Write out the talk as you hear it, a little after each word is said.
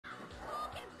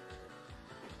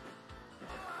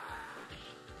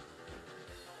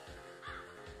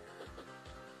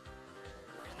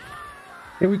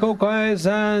Here we go, guys,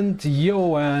 and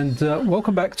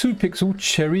welcome back to Pixel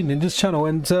Cherry Ninja's channel.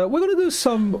 And we're gonna do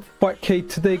some Fightcade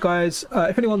today, guys.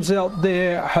 If anyone's out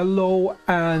there, hello,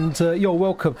 and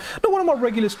welcome. Now, one of my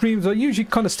regular streams, I usually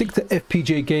kind of stick to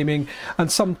FPGA gaming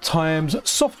and sometimes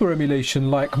software emulation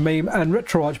like MAME and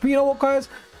RetroArch. But you know what, guys?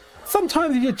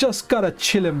 Sometimes you just gotta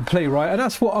chill and play, right? And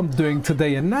that's what I'm doing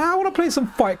today. And now I want to play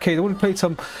some Fightcade. I want to play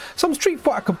some Street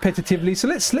Fighter competitively. So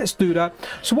let's do that.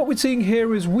 So what we're seeing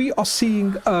here is we are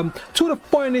seeing two of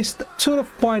the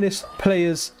finest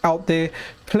players out there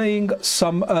playing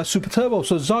some Super Turbo.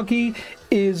 So Zagi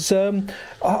is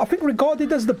I think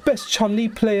regarded as the best Chun-Li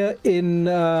player in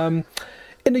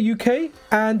the UK,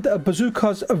 and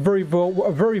Bazooka's a very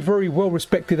well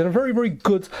respected and a very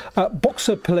good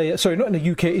boxer player. Sorry, not in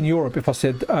the UK, in Europe. If I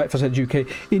said UK,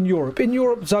 in Europe,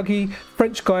 Zagi,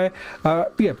 French guy,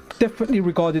 yeah, definitely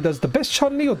regarded as the best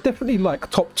Chun-Li, or definitely like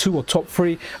top 2 or top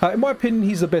 3. In my opinion,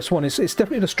 he's the best one. It's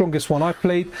definitely the strongest one I've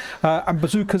played, and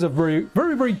Bazooka's a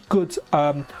very good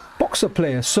boxer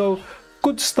player. So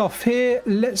good stuff here.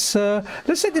 Let's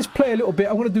let this play a little bit.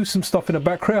 I want to do some stuff in the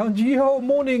background. Yo,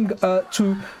 morning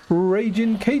to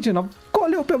Raging Cajun. I've got a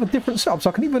little bit of a different setup,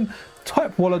 so I can even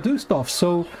type while I do stuff.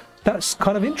 So that's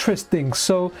kind of interesting.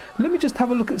 So let me just have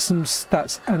a look at some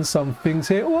stats and some things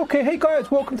here. Oh, okay. Hey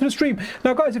guys, welcome to the stream.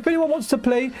 Now guys, if anyone wants to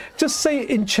play, just say it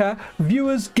in chat.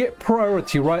 Viewers get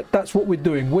priority, right? That's what we're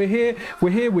doing. We're here,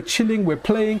 we're chilling, we're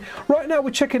playing. Right now we're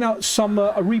checking out some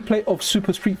a replay of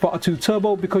Super Street Fighter 2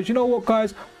 Turbo, because you know what,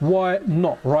 guys, why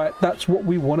not, right? That's what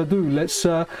we want to do.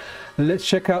 Let's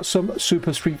check out some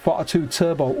Super Street Fighter 2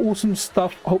 Turbo. Awesome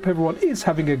stuff. Hope everyone is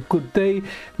having a good day.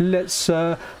 Let's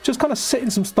just kind of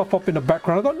setting some stuff up in the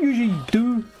background. I don't usually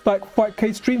do like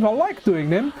Fightcade streams. I like doing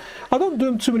them. I don't do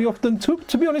them too many often.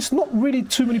 To be honest, not really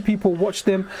too many people watch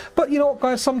them. But you know what,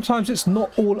 guys? Sometimes it's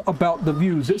not all about the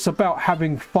views. It's about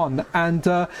having fun. And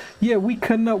yeah, we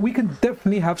can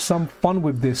definitely have some fun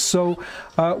with this. So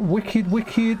wicked.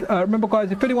 Remember,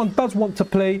 guys, if anyone does want to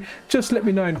play, just let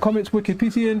me know in comments. Wicked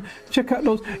PTN. Check out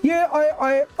those. Yeah,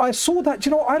 I saw that.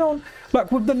 You know, I don't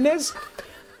like with the NES.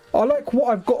 I like what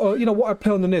I've got. You know what I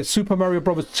play on the NES: Super Mario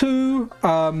Brothers 2,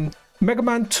 Mega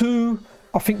Man 2.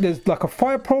 I think there's like a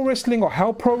Fire Pro Wrestling or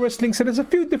Hell Pro Wrestling. So there's a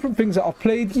few different things that I've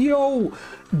played. Yo,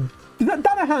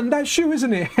 that shoe,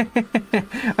 isn't it?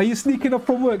 Are you sneaking up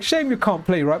from work? Shame you can't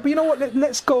play, right? But you know what?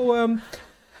 Let's go.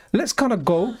 Let's kind of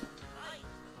go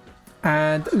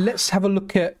and let's have a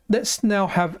look at. Let's now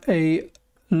have a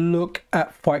look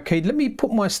at Fightcade. Let me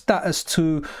put my status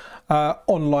to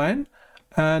online,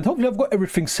 and hopefully I've got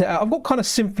everything set out. I've got kind of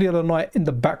Symphony of the Night in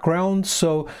the background,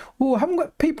 so I haven't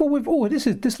got people with. Oh, this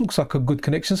looks like a good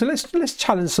connection. So let's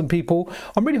challenge some people.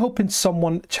 I'm really hoping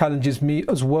someone challenges me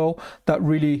as well. That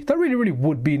really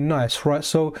would be nice, right?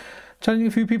 So challenging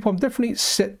a few people. I'm definitely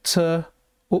set to.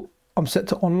 I'm set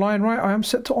to online, right? I am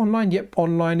set to online. Yep,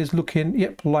 online is looking,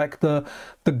 yep, like the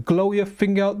glowier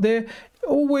thing out there.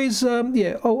 Always,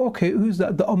 yeah. Oh, okay. Who's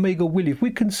that? The Omega Willy. If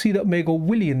we can see that Omega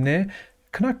Willy in there,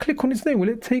 can I click on his name? Will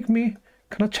it take me?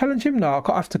 Can I challenge him? No,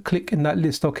 I have to click in that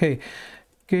list. Okay.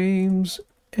 Games,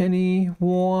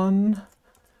 anyone?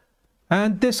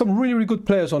 And there's some really good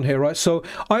players on here, right? So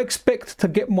I expect to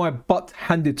get my butt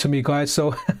handed to me, guys.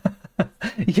 So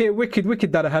yeah,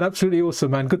 wicked that I had. Absolutely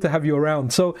awesome, man. Good to have you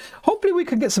around. So hopefully we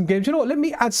can get some games. You know what? Let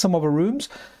me add some other rooms.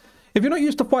 If you're not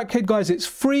used to Fightcade, guys, it's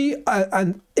free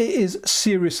and it is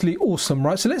seriously awesome,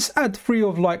 right? So let's add 3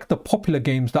 of like the popular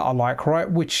games that I like, right?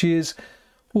 Which is,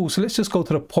 oh, so let's just go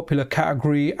to the popular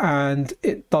category, and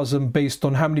it does them based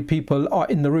on how many people are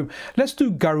in the room. Let's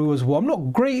do Garou as well. I'm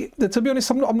not great, to be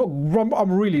honest.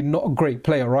 I'm really not a great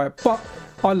player, right? But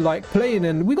I like playing,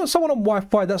 and we got someone on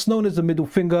Wi-Fi that's known as the middle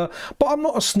finger. But I'm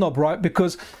not a snob, right?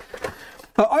 Because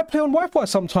I play on Wi-Fi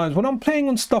sometimes when I'm playing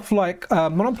on stuff like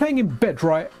when I'm playing in bed,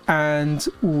 right? And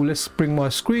let's bring my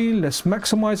screen, let's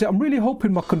maximize it. I'm really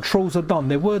hoping my controls are done.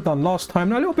 They were done last time.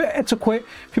 Now a little bit of etiquette.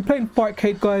 If you're playing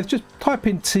Fightcade, guys, just type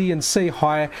in T and say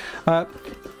hi.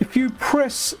 If you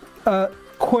press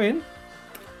coin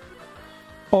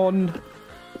on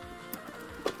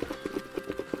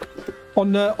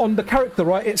the character,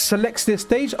 right, it selects their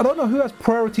stage. I don't know who has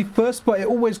priority first, but it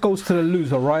always goes to the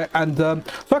loser, right? And so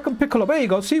I can pick up. There you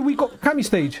go. See, we got Kami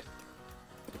stage.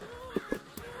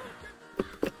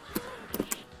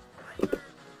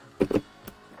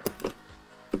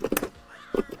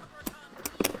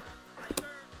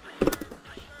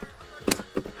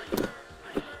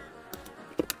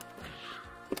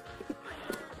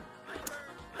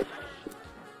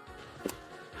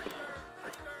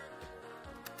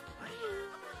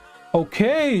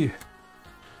 Okay.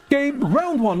 game,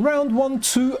 round one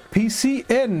to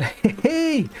PCN.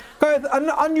 Hey, guys, an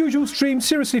unusual stream.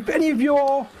 Seriously, if any of you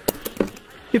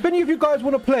guys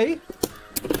want to play,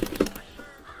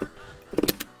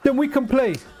 then we can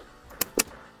play.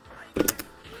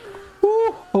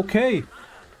 Woo, okay.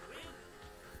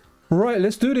 Right,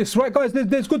 let's do this. Right, guys,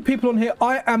 there's good people on here.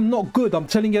 I am not good. I'm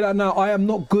telling you that now. I am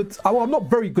not good. I'm not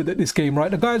very good at this game,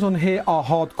 right? The guys on here are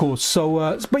hardcore.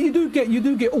 So, but you do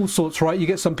get all sorts, right? You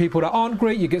get some people that aren't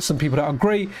great. You get some people that are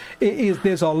great.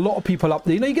 There's a lot of people up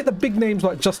there. You know, you get the big names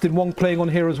like Justin Wong playing on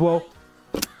here as well.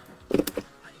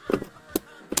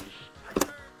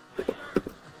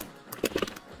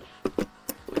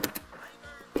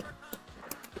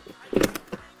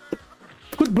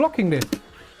 Good blocking there.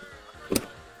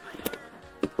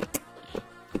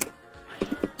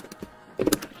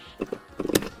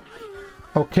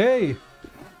 Okay.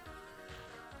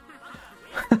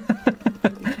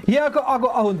 Yeah, I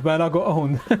got owned, man. I got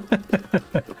owned.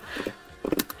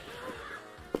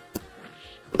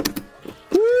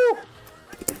 Woo!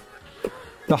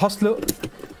 The hustler.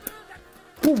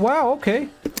 Oh wow. Okay.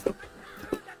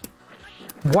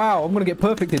 Wow, I'm gonna get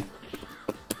perfected.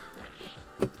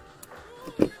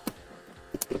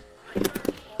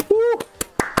 Woo!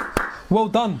 Well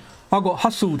done. I got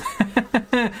hustled.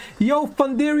 Yo,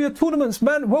 Fundaria Tournaments,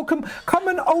 man, welcome. Come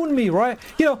and own me, right?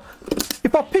 You know,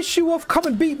 if I piss you off, come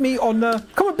and beat me on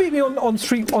on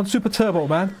Super Turbo,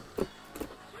 man.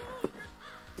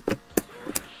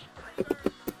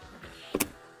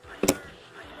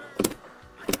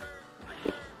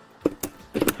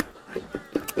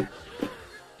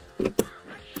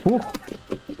 Ooh.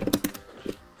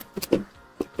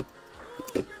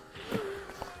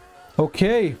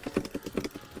 Okay.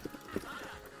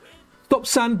 Stop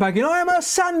sandbagging. I am a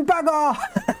sandbagger.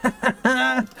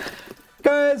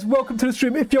 Guys, welcome to the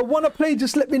stream. If you want to play,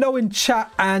 just let me know in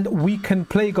chat and we can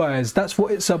play, guys. That's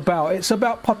what it's about. It's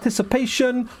about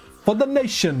participation for the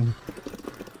nation.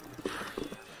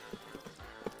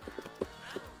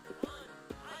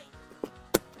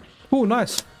 Oh,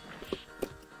 nice.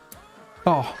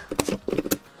 Oh.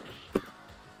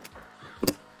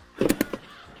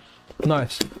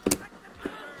 Nice.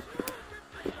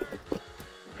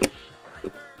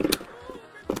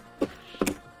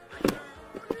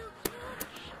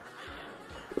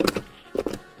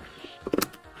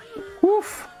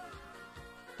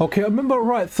 Okay, I remember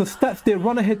right, so stats there,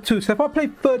 run ahead 2. So if I play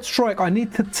third strike, I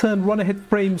need to turn run ahead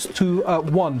frames to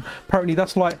 1. Apparently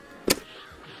that's like...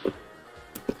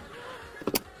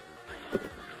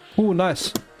 Oh,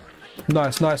 nice.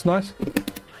 Nice, nice, nice.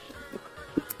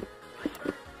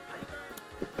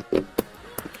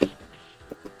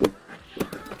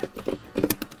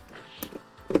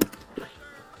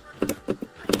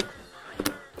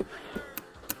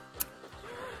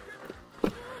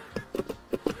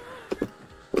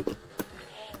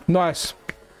 Nice.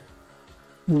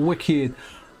 Wicked.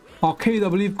 Arcade, I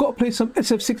believe. Got to play some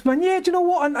SF6, man. Yeah, do you know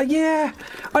what? Yeah,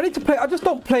 I need to play. I just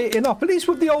don't play it enough. At least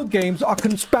with the old games, I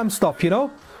can spam stuff, you know?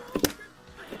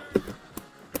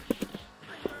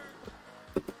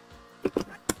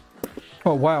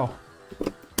 Oh, wow.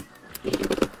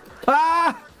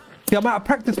 Ah! Yeah, I'm out of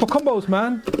practice for combos,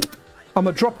 man. I'm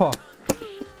a dropper.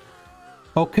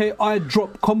 Okay, I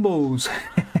drop combos.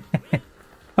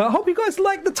 I hope you guys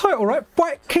like the title, right?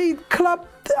 Fightcade Club.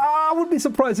 I wouldn't be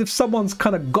surprised if someone's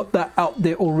kind of got that out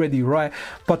there already, right?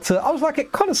 But I was like,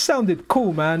 it kind of sounded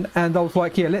cool, man, and I was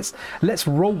like, yeah, let's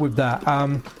roll with that.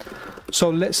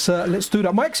 So let's do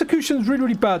that. My execution's really,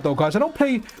 really bad though, guys. I don't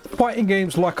play fighting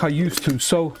games like I used to,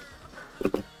 so.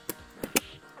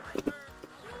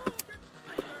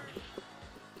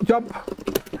 Jump.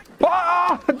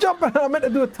 Ah! Jump! I meant to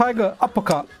do a tiger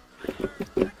uppercut.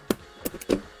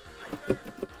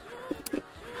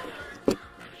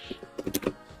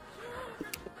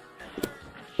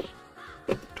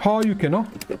 How you can, oh?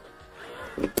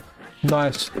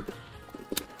 Nice.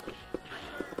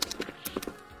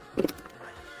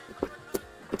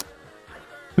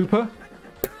 Super.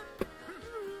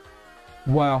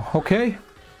 Wow, okay.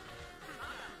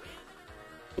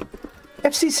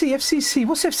 FCC.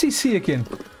 What's FCC again?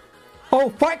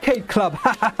 Oh, Fightcade Club.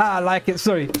 I like it,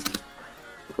 sorry.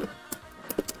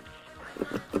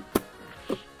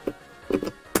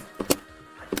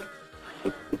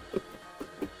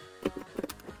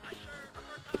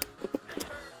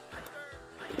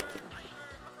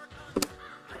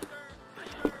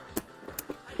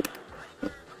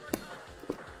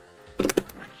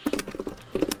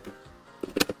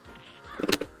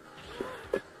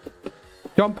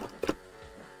 Jump.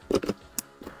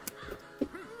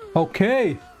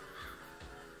 Okay.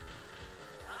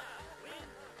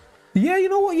 Yeah, you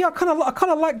know what? Yeah, I kind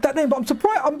of like that name, but I'm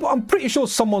surprised. I'm pretty sure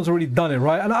someone's already done it,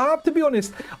 right? And I have to be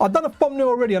honest, I've done a thumbnail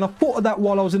already, and I thought of that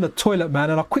while I was in the toilet, man.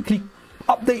 And I quickly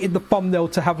updated the thumbnail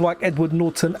to have like Edward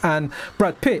Norton and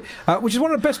Brad Pitt, which is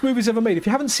one of the best movies ever made. If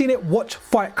you haven't seen it, watch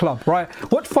Fight Club, right?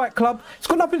 Watch Fight Club. It's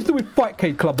got nothing to do with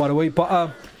Fightcade Club, by the way,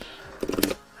 but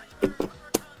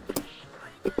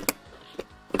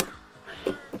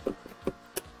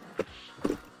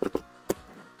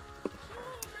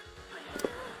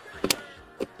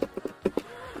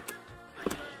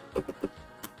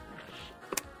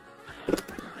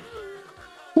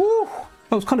woo,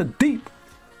 that was kind of deep.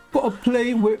 Got to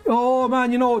play with, oh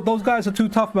man, you know, those guys are too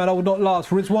tough, man. I would not last.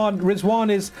 Rizwan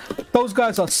is, those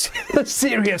guys are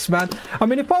serious, man. I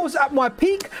mean, if I was at my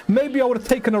peak, maybe I would have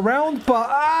taken a round, but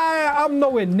I'm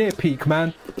nowhere near peak,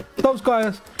 man. Those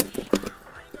guys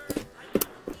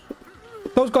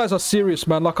are serious,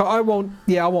 man. Like I won't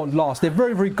last. They're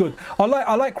very, very good. I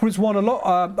like Rizwan a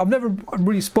lot. I've never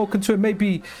really spoken to him.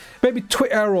 Maybe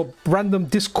Twitter or random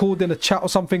Discord in a chat or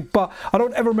something. But I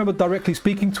don't ever remember directly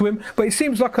speaking to him. But he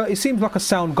seems like a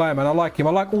sound guy, man. I like him.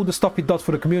 I like all the stuff he does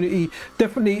for the community.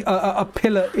 Definitely a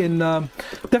pillar in the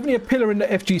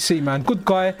FGC, man. Good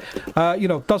guy. You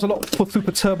know, does a lot for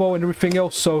Super Turbo and everything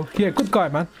else. So yeah, good guy,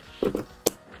 man.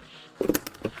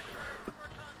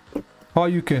 How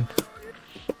you can?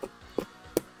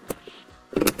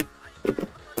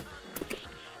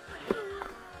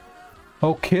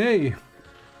 Okay.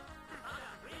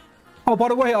 Oh, by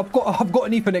the way, I've got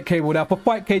an Ethernet cable now for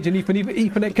Fightcade and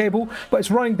Ethernet cable, but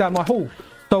it's running down my hall.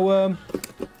 So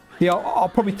yeah, I'll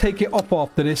probably take it off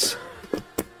after this.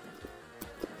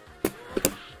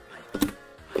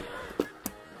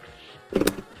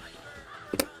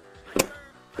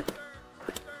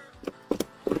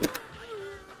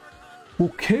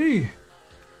 Okay.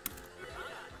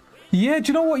 Yeah, do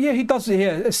you know what? Yeah, he does it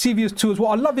here. Sevius too as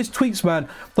well. I love his tweets, man.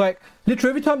 Like, literally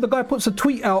every time the guy puts a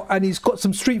tweet out and he's got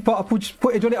some Street Fighter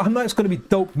footage on it, I know it's going to be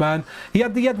dope, man. He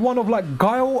had one of like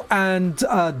Garou and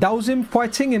Dowsim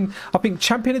fighting in, I think,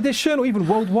 Champion Edition or even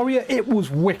World Warrior. It was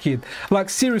wicked. Like,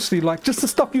 seriously, like just the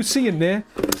stuff you see in there.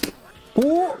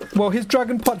 Oh, well, his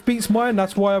Dragon Punch beats mine.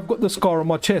 That's why I've got the scar on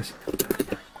my chest.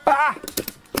 Ah!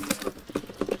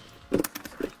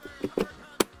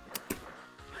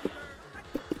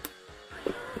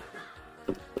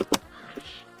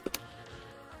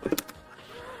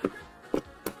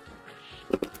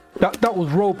 That was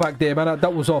roll back there, man.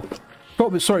 That was off. Got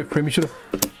a bit sorry for him. He should have.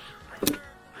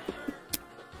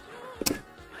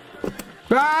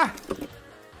 Ah!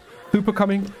 Super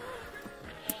coming.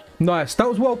 Nice. That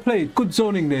was well played. Good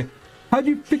zoning there. How do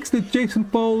you fix the Jason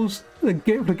Falls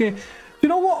game? You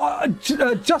know what,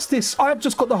 Justice, I've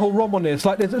just got the whole ROM on this.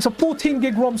 Like, it's a 14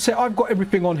 gig ROM set. I've got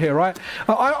everything on here, right?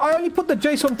 I only put the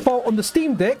JSON file on the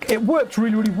Steam Deck. It works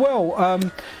really, really well.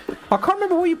 I can't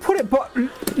remember where you put it, but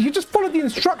you just follow the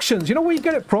instructions. You know where you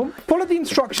get it from? Follow the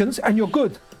instructions and you're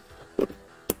good.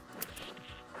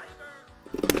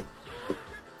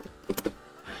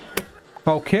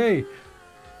 Okay.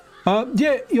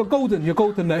 Yeah, you're golden. You're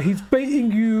golden there. He's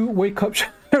baiting you. Wake up.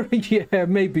 Yeah,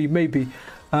 maybe.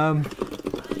 Ah!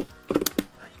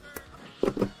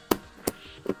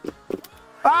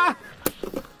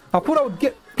 I thought I would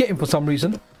get him for some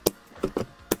reason.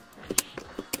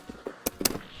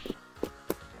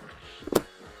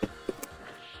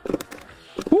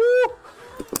 Woo!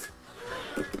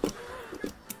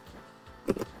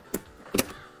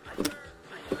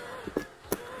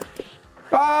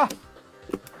 Ah!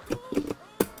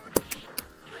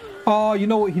 Oh, you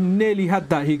know what? He nearly had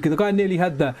that. The guy nearly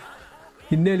had that.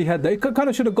 He nearly had that. He kind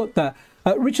of should have got that.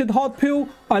 Richard Hardpill,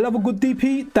 I love a good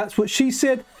DP. That's what she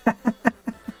said.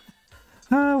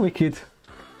 Ah, wicked.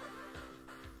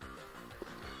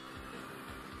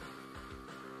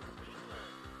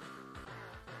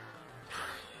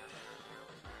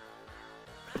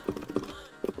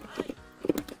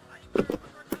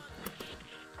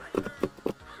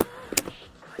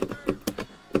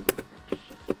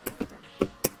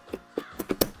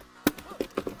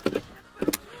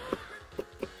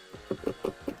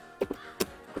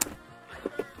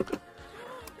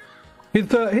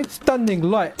 His standing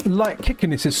light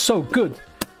kickiness is so good,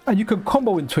 and you can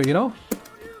combo into it, you know.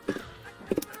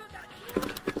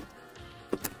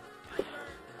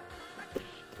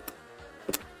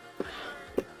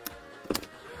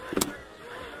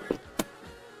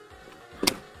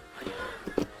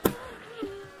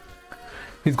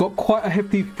 He's got quite a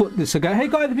hefty foot, this guy. Hey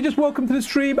guys, if you just welcome to the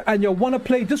stream and you want to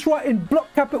play, just write in block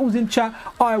capitals in chat,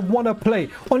 I want to play.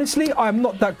 Honestly, I'm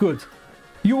not that good.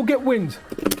 You will get wins.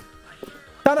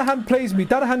 Danahan plays me.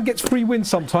 Danahan gets free wins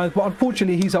sometimes, but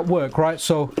unfortunately he's at work, right?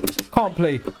 So, can't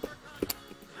play.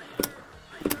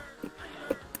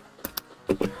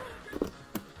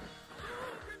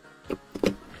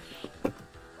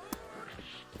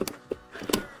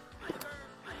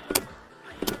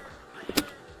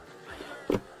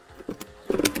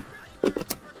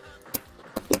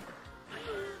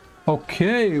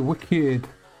 Okay, wicked.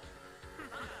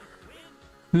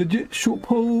 Legit short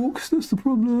pokes, that's the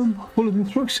problem. Follow the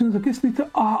instructions, I guess need to...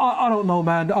 I don't know,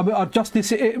 man. I mean,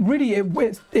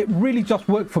 it really just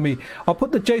worked for me. I'll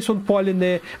put the JSON file in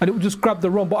there and it will just grab the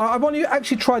ROM. But I've only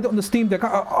actually tried it on the Steam Deck.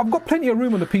 I've got plenty of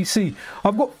room on the PC.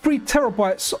 I've got 3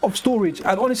 terabytes of storage.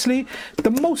 And honestly,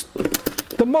 the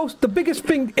biggest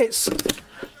thing,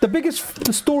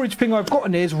 the storage thing I've got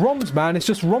in there is ROMs, man. It's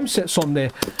just ROM sets on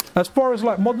there. As far as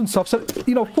like modern stuff, so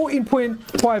you know,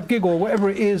 14.5 gig or whatever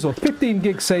it is, or 15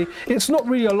 gigs, say, it's not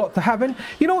really a lot to have. And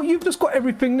you know, you've just got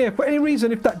everything there. For any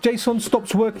reason, if that JSON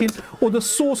stops working or the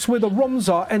source where the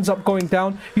ROMs are ends up going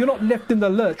down, you're not left in the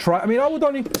lurch, right? I mean, I would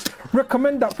only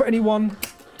recommend that for anyone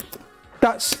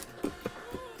that's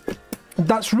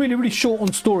really, really short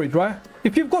on storage, right?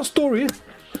 If you've got storage.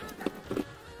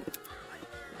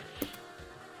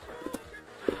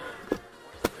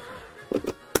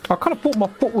 I kind of thought my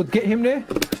foot would get him there.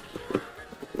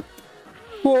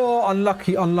 Whoa,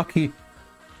 unlucky, unlucky.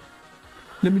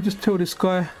 Let me just tell this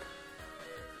guy.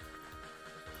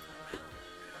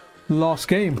 Last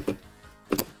game.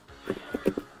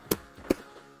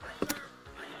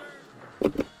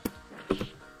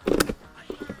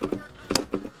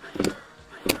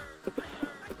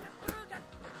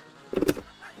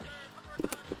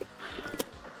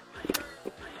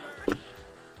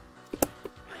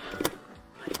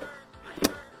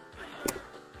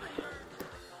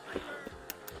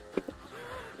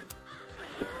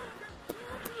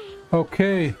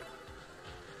 Okay.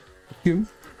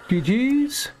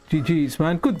 GG's,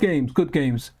 man. Good games, good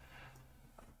games.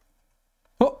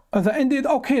 Oh, has that ended?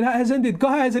 Okay, that has ended.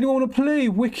 Guys, anyone want to play?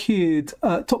 Wicked.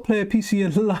 Top player PC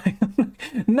and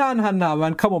live. Nah,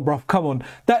 man. Come on, bruv. Come on.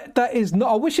 That is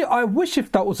not. I wish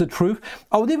if that was the truth.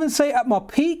 I would even say at my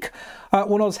peak,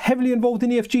 when I was heavily involved in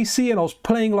the FGC and I was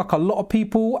playing like a lot of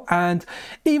people, and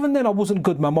even then I wasn't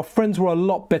good, man. My friends were a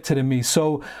lot better than me.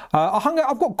 So I hung out.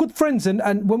 I've got good friends,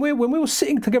 and when we were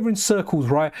sitting together in circles,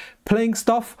 right, playing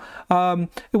stuff,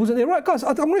 it wasn't there. Right, guys,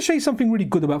 I'm going to show you something really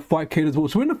good about Fightcade as well.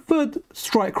 So we're in the third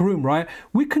strike room, right?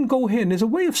 We can go here, and there's a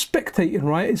way of spectating,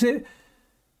 right? Is it?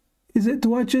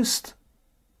 Do I just?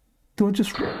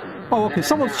 Oh, okay.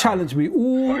 Someone's challenged me.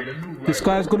 Oh, this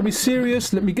guy's going to be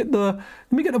serious. Let me get the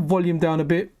volume down a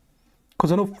bit,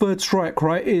 because I know third strike,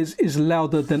 right, is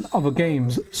louder than other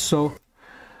games. So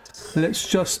let's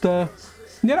just yeah,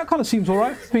 that kind of seems all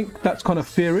right. I think that's kind of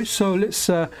fairish. So let's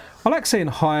I like saying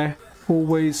hi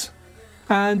always.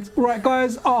 And right,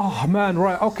 guys. Oh man,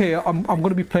 right. Okay, I'm going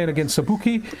to be playing against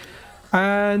Sabuki.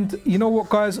 And you know what,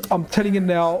 guys, I'm telling you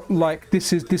now, like,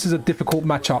 this is a difficult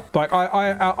matchup. Like,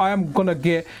 I am gonna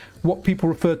get what people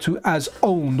refer to as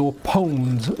owned or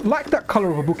pwned, like that color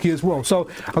of a bookie as well. So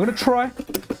I'm gonna try.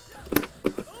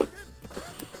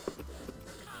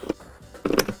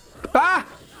 Ah!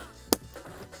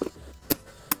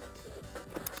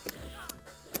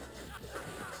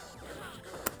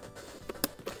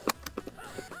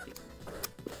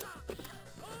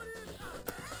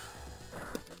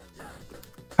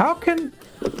 How can...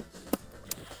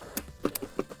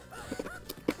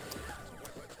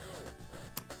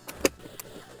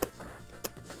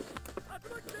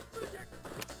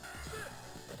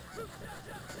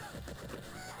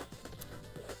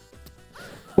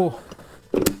 Oh.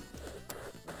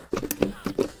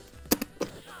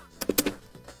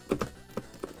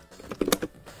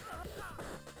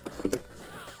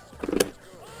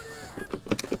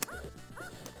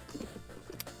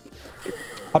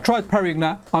 I tried parrying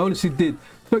that. I honestly did.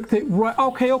 Right,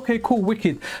 okay, cool,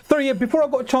 wicked. So yeah, before I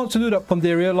got a chance to do that from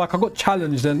there, like I got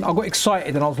challenged and I got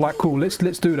excited and I was like, cool, let's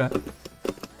do that.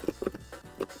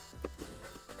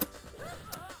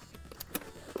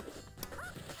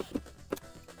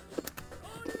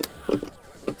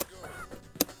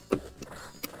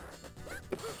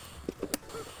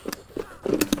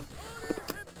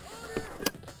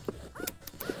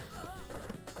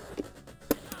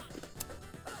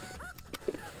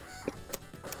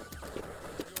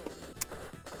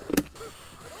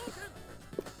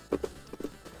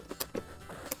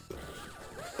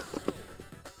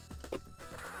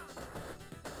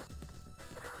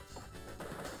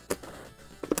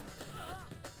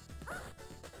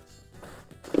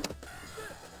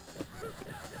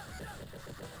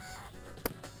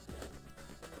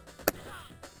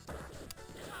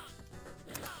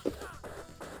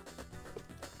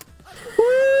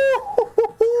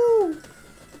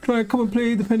 Try come and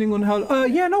play depending on how...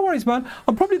 yeah, no worries, man.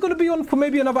 I'm probably going to be on for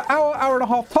maybe another hour and a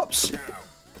half tops.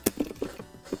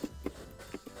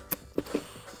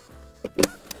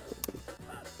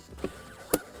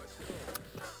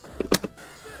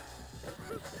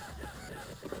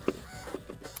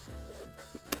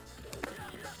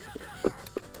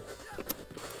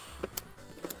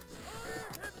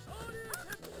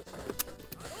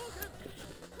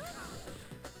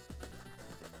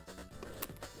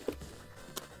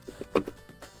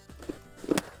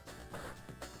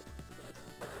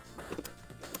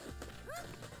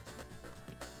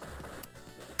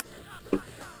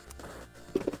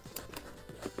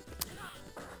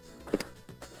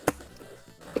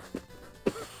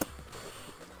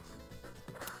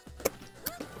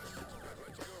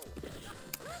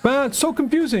 man, so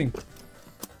confusing.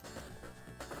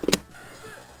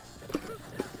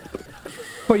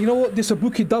 But you know what? This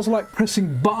Ibuki does like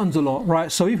pressing buttons a lot,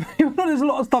 right? So even though there's a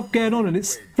lot of stuff going on and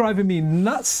it's driving me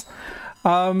nuts,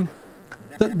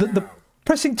 the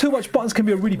pressing too much buttons can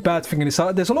be a really bad thing in this.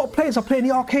 There's a lot of players I play in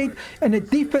the arcade and their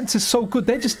defense is so good,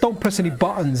 they just don't press any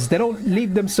buttons. They don't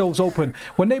leave themselves open.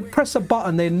 When they press a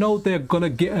button, they know they're gonna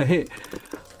get a hit.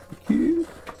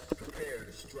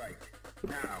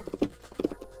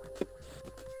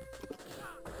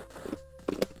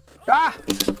 Ah!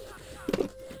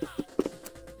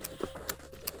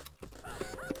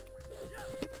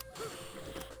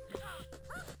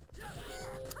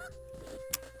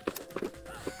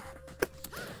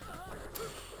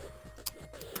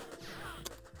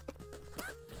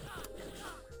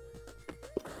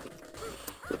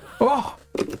 Oh!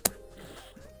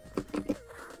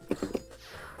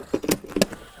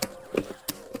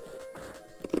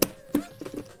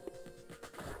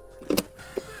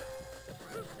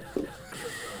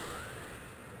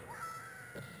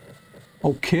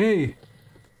 Okay.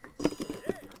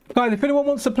 Guys, if anyone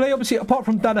wants to play, obviously, apart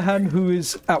from Danahan, who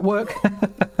is at work.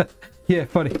 Yeah,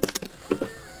 funny.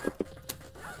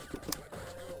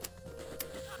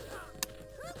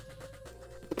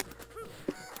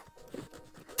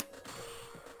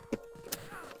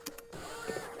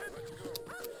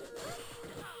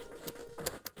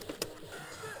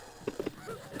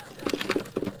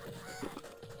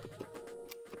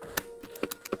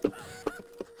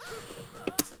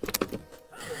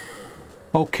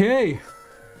 Okay.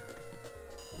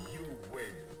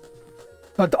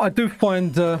 I do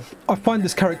find I find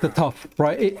this character tough,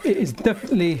 right? It is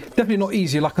definitely not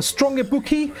easy. Like a strong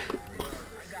Ibuki.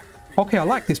 Okay, I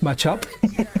like this matchup.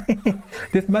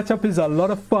 This matchup is a lot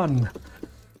of fun.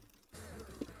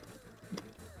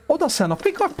 Oda-san, I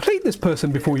think I've played this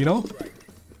person before, you know?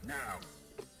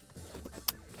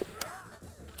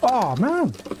 Oh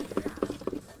man.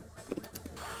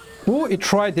 Oh, he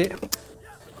tried it.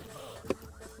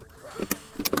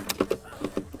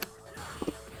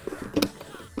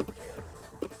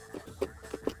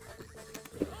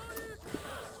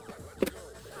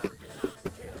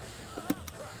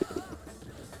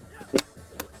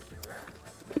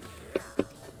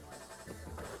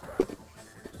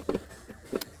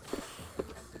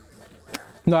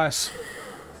 Nice.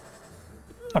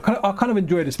 I kind of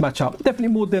enjoy this matchup. Definitely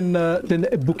more than the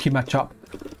Ibuki matchup.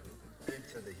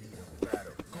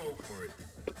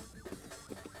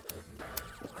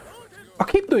 I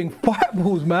keep doing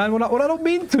fireballs, man, when I don't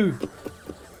mean to.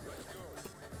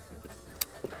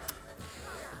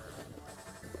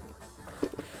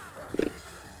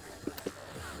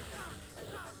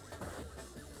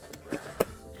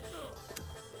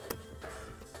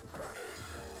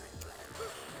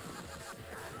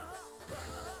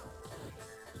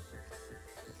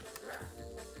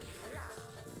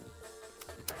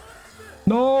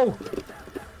 No!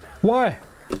 Why?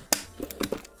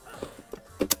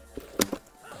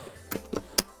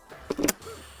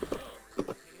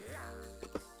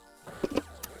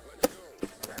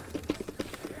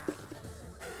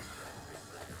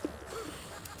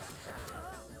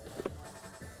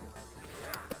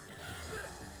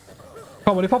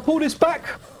 Come on, if I pull this back...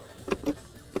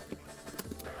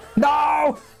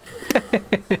 No!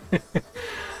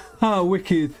 Ah,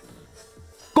 wicked.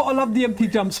 Gotta love the empty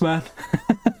jumps, man.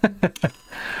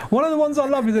 One of the ones I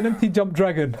love is an empty jump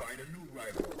dragon.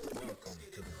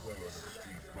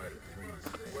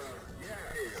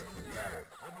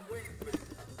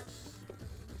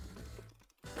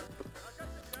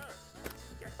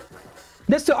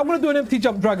 I'm gonna do an empty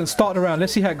jump dragon, start around.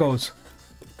 Let's see how it goes.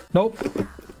 Nope.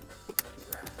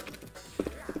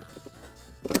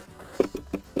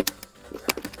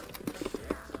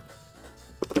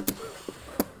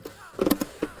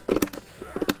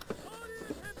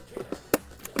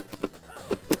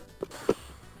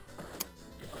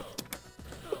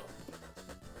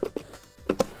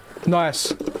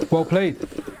 Nice. Well played.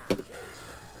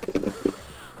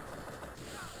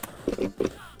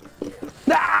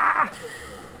 Ah!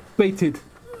 Baited.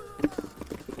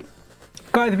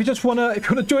 Guys, if you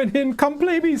wanna join in, come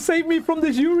play me, save me from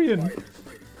this Urian.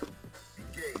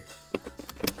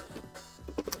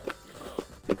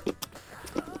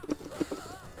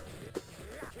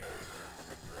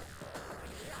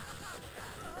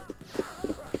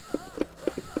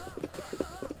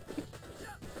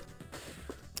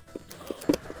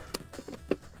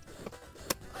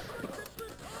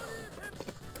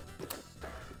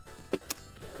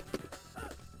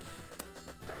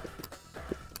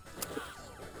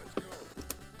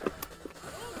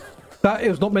 That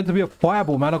is not meant to be a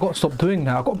fireball, man. I've got to stop doing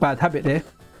that. I've got a bad habit there.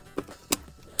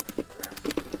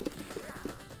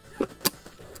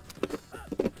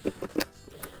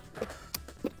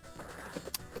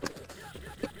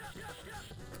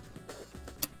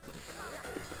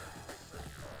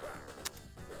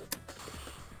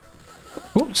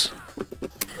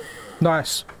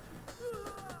 Nice.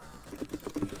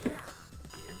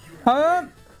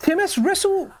 TMS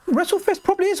WrestleFest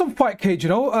probably is on Fightcade, you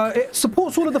know. It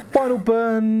supports all of the Final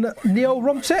Burn Neo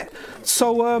ROM set,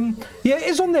 so yeah, it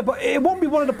is on there, but it won't be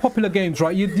one of the popular games,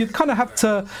 right? You'd kind of have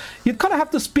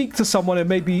to speak to someone and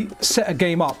maybe set a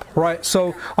game up, right?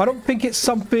 So I don't think it's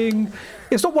something.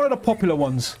 It's not one of the popular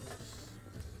ones.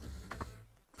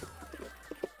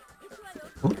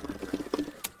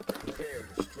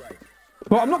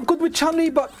 Well, I'm not good with Chun-Li,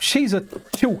 but she's a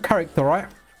chill character, right?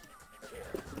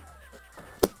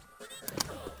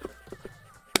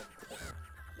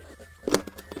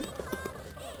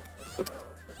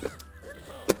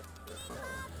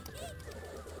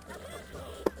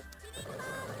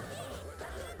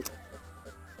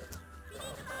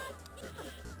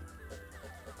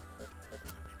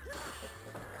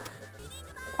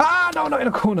 Ah, no, not in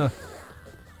a corner.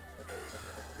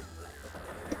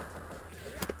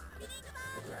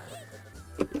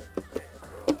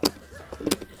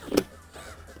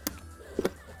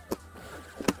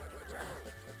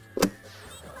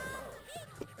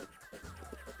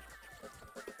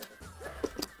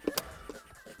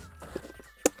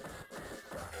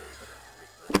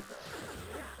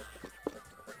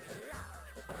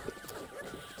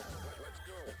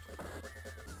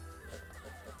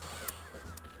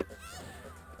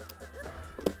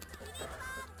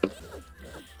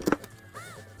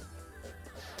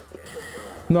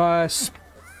 Nice.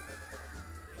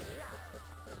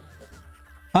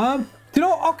 You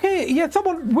know, okay, yeah,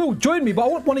 someone will join me, but I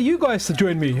want one of you guys to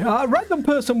join me. A random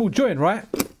person will join, right?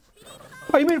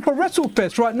 Oh, you mean for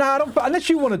WrestleFest, right? Nah, I don't, unless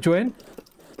you want to join.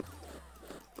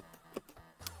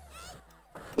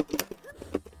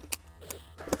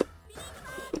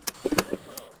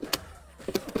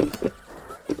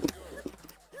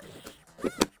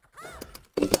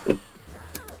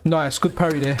 Nice, good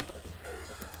parry there.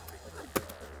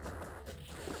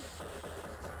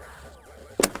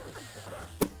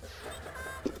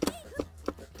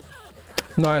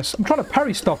 Nice. I'm trying to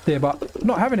parry stuff there, but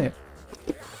not having it.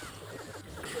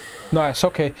 Nice,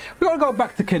 okay. We gotta go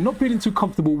back to Ken. Not feeling too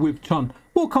comfortable with Chun.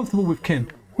 More comfortable with Ken.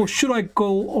 Or should I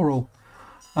go Oro?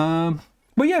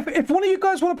 But yeah, if one of you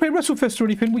guys want to play WrestleFest or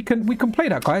anything, we can play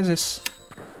that, guys. It's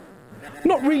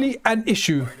not really an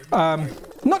issue.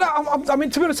 Not that I mean,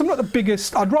 to be honest, I'm not the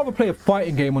biggest. I'd rather play a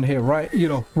fighting game on here, right? You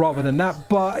know, rather than that.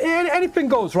 But anything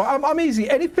goes, right? I'm easy.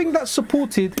 Anything that's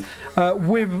supported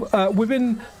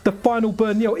within the Final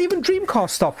Burn Neo, even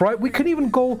Dreamcast stuff, right? We can even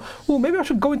go. Well, maybe I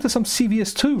should go into some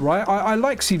CVS2, right? I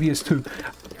like CVS2.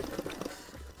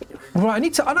 Right,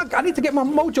 I need to get my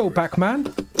mojo back,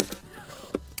 man.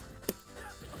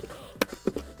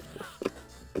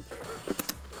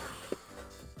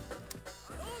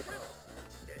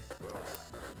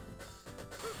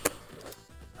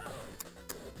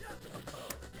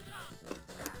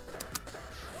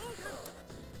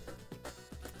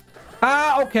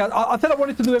 Ah, okay. I said I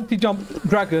wanted to do empty jump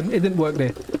dragon. It didn't work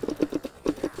there.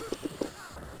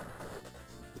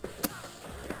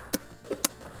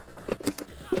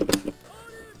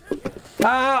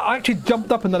 Ah, I actually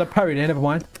jumped up and then I parried there. Never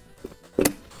mind.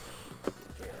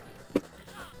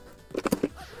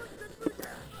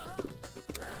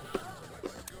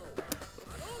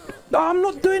 No, I'm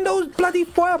not doing those bloody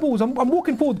fireballs. I'm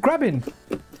walking forward, grabbing.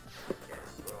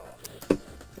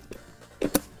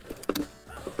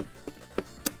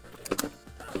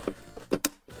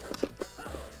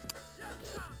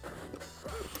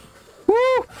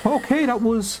 Okay, that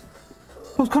was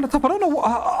kind of tough. I don't know what.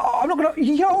 I'm not gonna.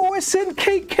 Yo,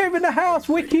 SNK Kev in the house.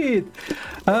 Wicked.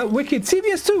 Wicked.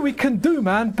 CVS2 we can do,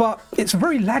 man, but it's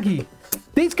very laggy.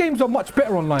 These games are much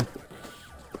better online.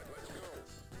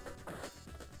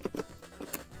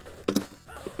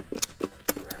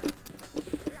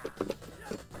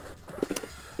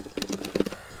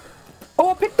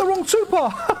 Oh, I picked the wrong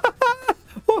super.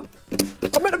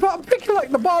 I'm picking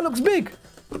like the bar looks big.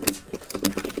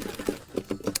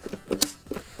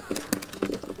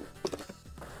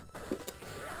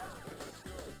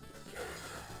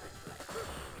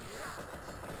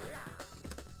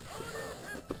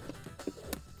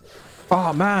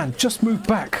 Oh man, just moved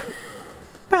back.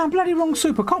 Man, bloody wrong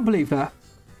super, can't believe that.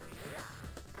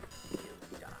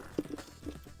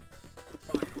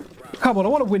 Come on, I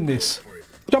want to win this.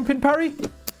 Jump in parry.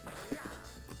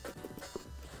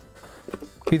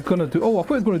 He's gonna do, oh, I thought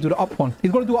he was gonna do the up one.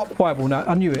 He's gonna do up fireball now,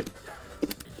 I knew it.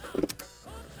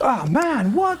 Ah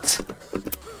man, what?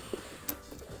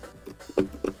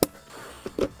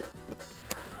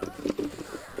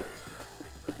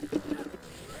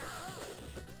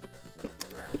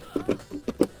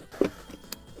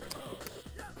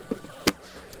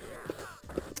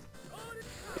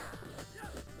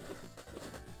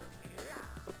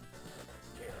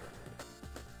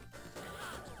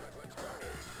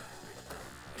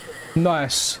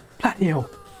 Nice. Platinum.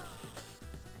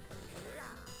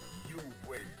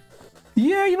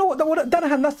 Yeah, you know what?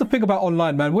 Danahan, that's the thing about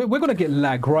online, man. We're gonna get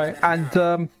lag, right? And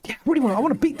yeah, I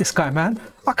want to beat this guy, man.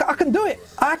 I can do it.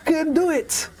 I can do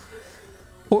it.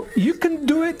 Or you can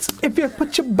do it if you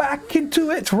put your back into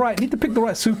it. Right, need to pick the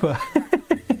right super.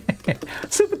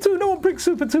 Super 2, no one picks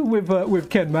Super 2 with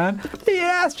Ken, man.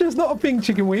 Yeah, it's just not a thing,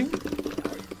 chicken wing.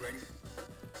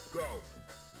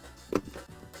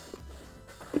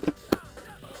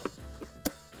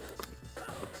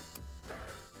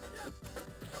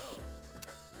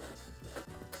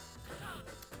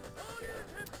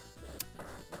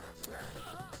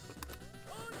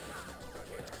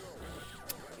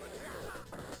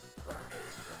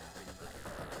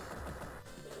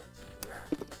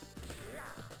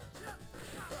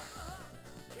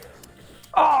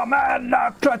 Oh man,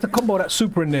 I tried to combo that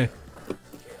super in there.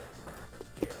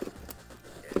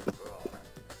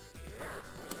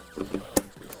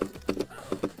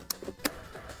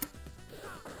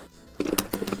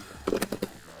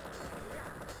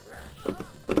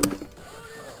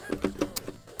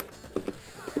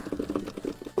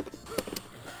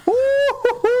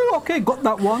 Ooh, okay, got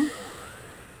that one.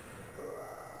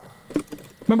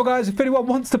 Remember guys, if anyone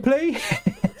wants to play,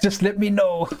 just let me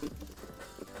know.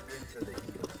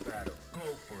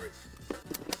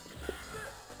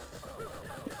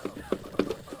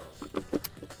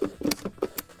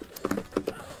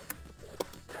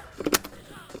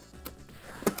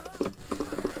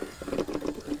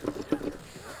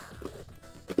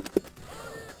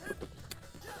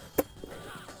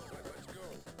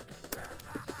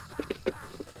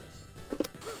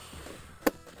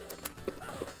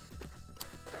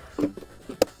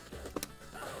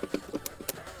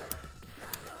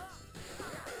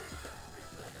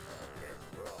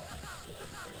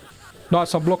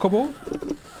 Nice, unblockable.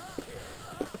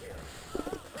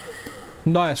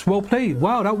 Nice, well played.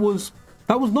 Wow, that was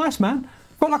nice, man.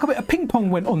 Felt like a bit of ping pong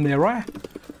went on there, right?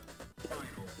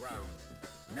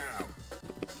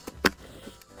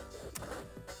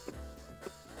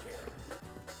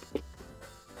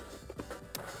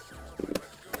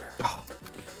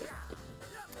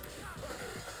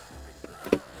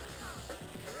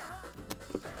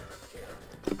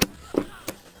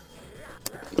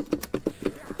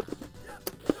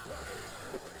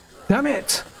 Damn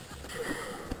it!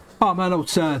 Oh man, I'm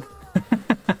sad.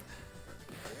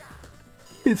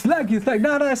 It's laggy, it's like,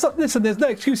 no, it's not, listen, there's no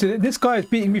excuses. This guy is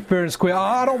beating me fair and square.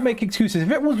 I don't make excuses.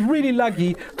 If it was really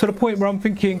laggy to the point where I'm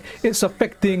thinking it's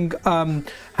affecting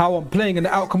how I'm playing and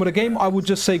the outcome of the game, I would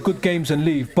just say good games and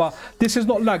leave. But this is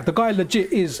not lag. The guy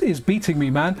legit is beating me,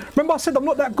 man. Remember I said I'm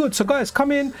not that good. So guys,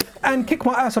 come in and kick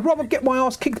my ass. I'd rather get my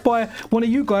ass kicked by one of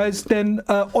you guys than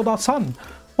Oda-san.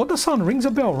 Oda-san rings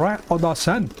a bell, right?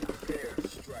 Oda-san.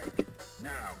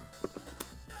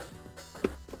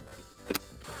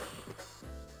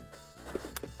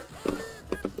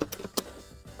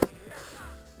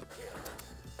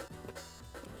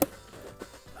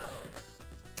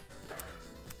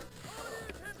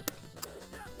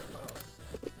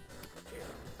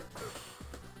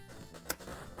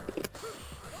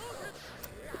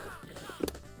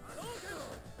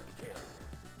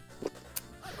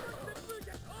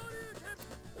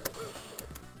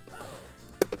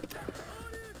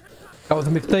 That was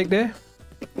a mistake there.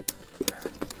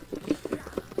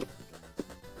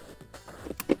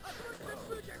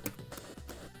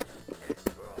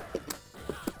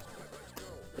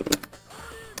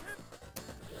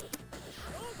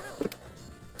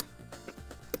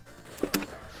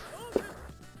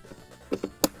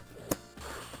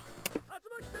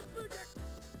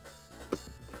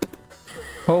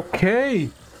 Okay.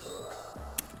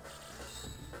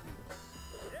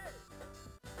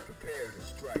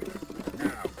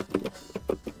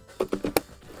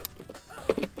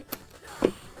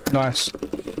 Nice.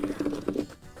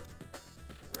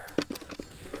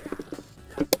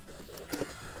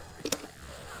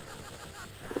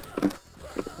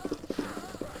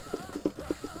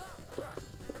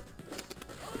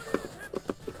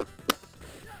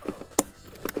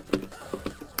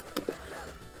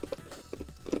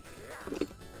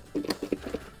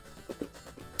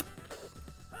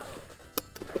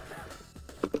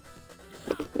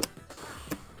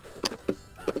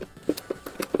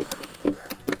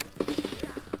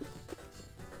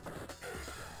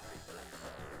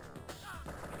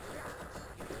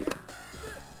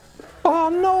 Oh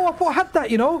no, I thought I had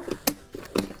that, you know.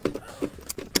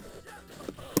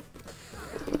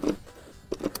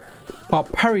 I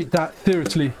parried that,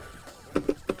 seriously.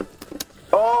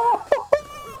 Oh,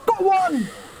 got one!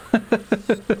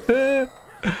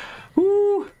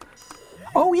 Ooh.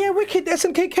 Oh Oh yeah, wicked.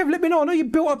 SNK Kev, let me know. I know you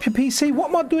built up your PC. What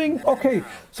am I doing? Okay,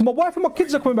 so my wife and my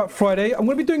kids are coming back Friday. I'm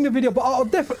going to be doing the video, but I'll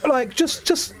definitely, like,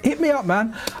 just hit me up,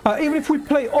 man. Even if we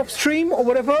play off stream or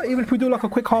whatever, even if we do like a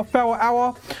quick half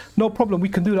hour, no problem. We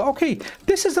can do that. Okay,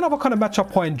 this is another kind of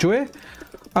matchup I enjoy.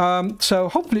 So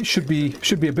hopefully it should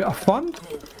be a bit of fun.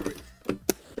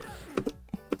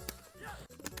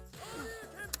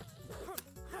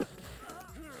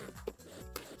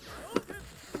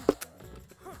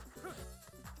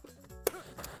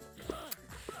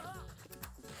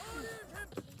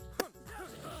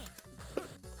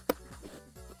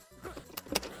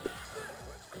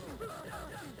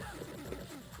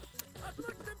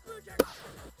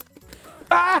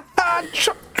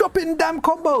 Dropping damn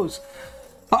combos.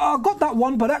 I got that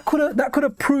one, but that could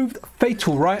have proved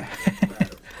fatal, right?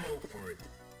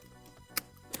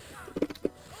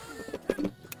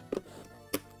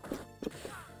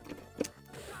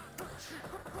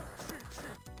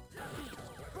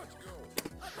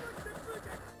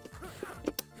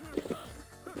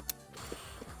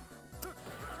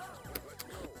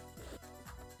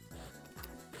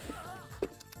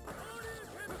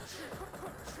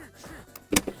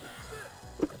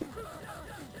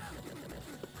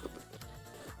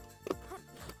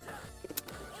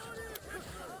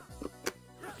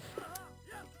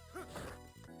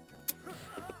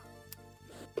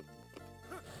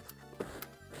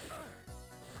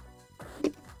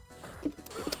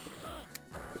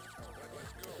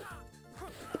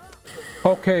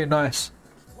 Okay, nice.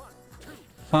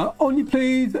 Only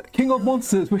played King of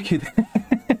Monsters, wicked.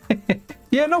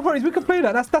 Yeah, no worries, we can play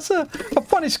that. That's a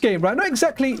funnish game, right? Not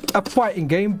exactly a fighting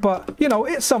game, but you know,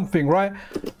 it's something, right?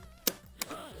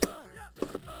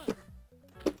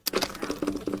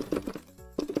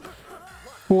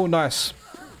 Oh, nice.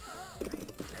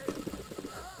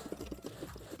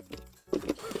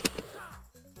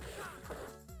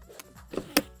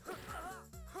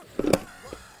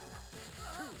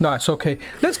 Nice, okay.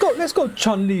 Let's go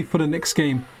Chun-Li for the next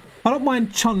game. I don't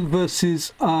mind Chun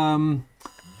versus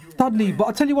Dudley, but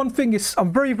I'll tell you one thing, is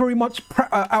I'm very much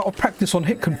out of practice on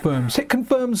hit confirms. Hit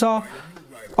confirms are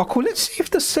cool. Let's see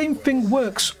if the same thing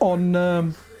works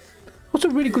on what's a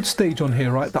really good stage on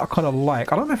here, right, that I kind of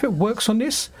like. I don't know if it works on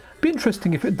this. Be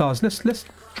interesting if it does. Let's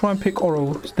try and pick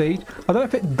Oro stage. I don't know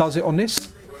if it does it on this.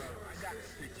 Do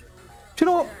you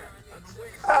know what?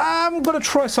 I'm going to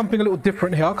try something a little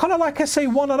different here. I kind of like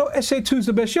SA1. I know SA2 is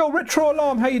the best. Yo, Retro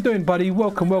Alarm, how you doing, buddy?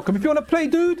 Welcome, welcome. If you want to play,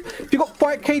 dude, if you got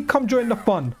Fightcade, come join the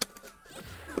fun.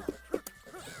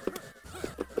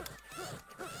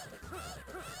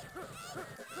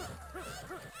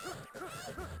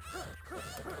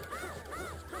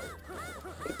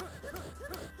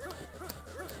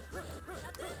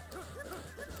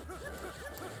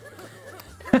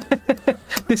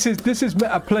 This is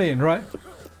meta playing, right?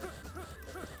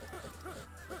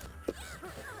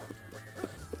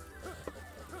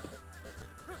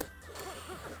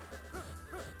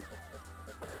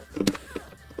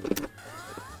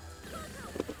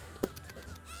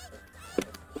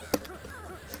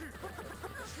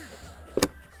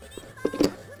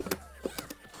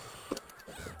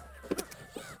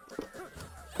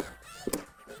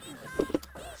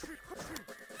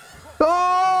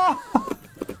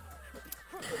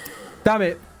 Damn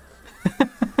it.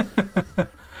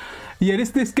 Yeah,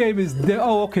 this game is...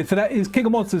 Oh, okay, so that is... King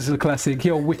of Monsters is a classic.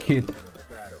 You're wicked.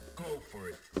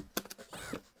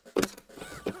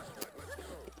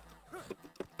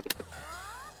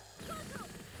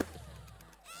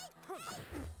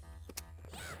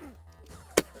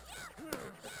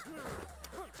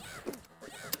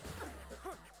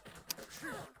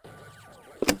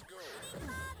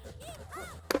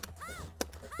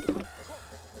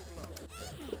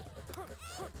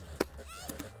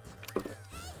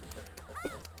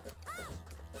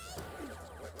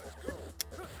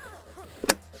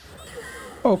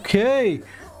 Okay,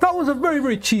 that was a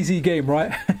very cheesy game,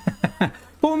 right?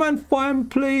 Bomberman Fine,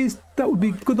 please. That would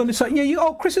be good on this side. Yeah,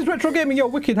 oh, Chris is Retro Gaming. Yo,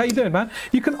 wicked. How you doing, man?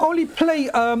 You can only play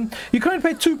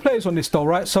 2 players on this though,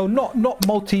 right? So not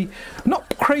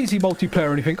crazy multiplayer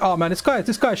or anything. Oh man, this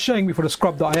guy's showing me for the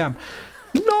scrub that I am.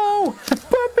 No,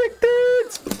 perfect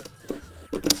dudes.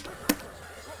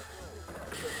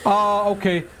 Ah,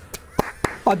 okay.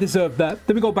 I deserve that.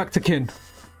 Let me go back to Kin.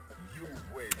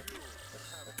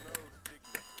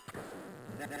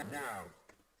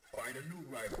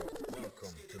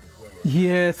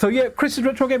 Yeah, so yeah, Chris's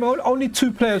Retro Game, only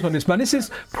 2 players on this, man. This is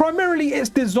primarily, it's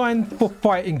designed for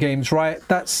fighting games, right?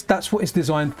 That's what it's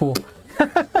designed for.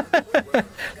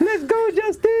 Let's go,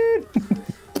 Justin.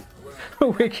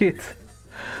 Wicked.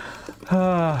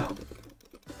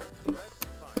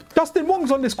 Justin Wong's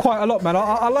on this quite a lot, man.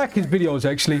 I like his videos,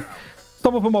 actually.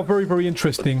 Some of them are very, very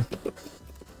interesting.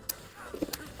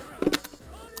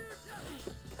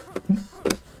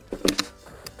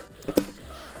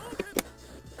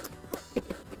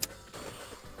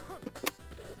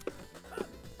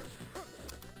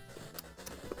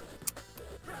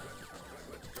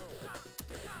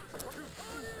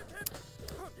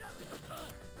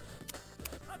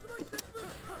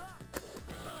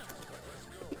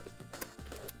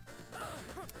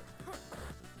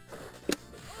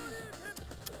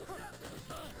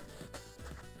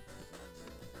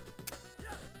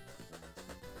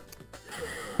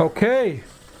 Okay.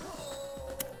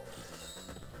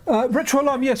 Retro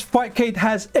Alarm, yes, Fightcade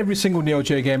has every single Neo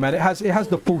Geo game, man. It has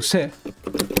the full set.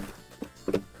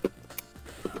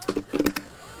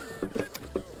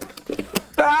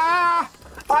 Ah!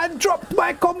 I dropped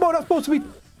my combo. That's supposed to be.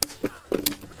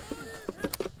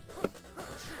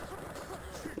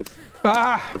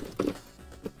 Ah!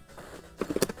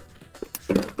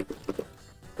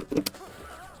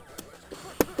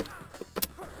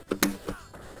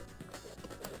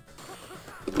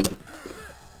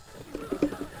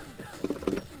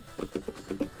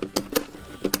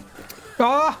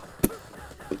 Ah!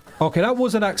 Okay, that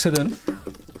was an accident.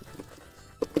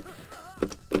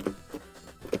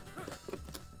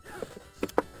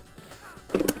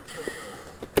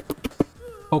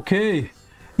 Okay.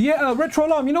 Yeah, Retro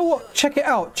Alarm, you know what? Check it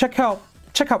out. Check out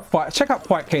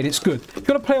Fightcade. It's good. If you're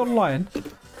gonna play online.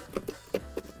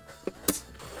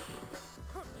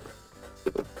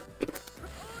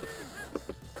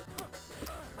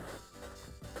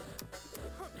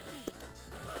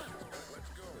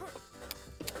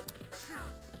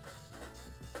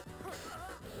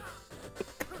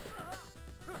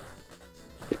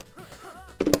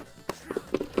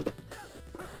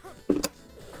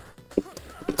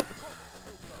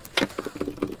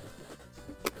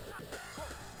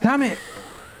 Damn it!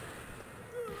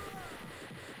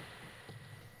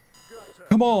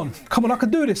 Come on, come on! I can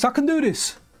do this! I can do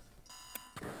this!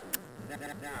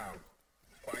 Now,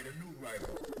 find a new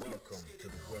rival. Welcome to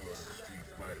the world of Street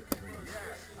Fighter 3.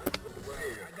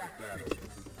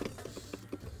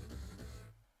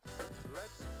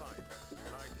 Let's fight.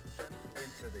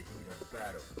 Into the heat of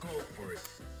battle. Go for it.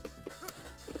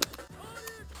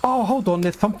 Oh, hold on!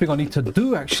 There's something I need to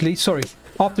do. Actually, sorry.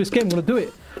 After this game, I'm gonna do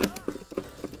it.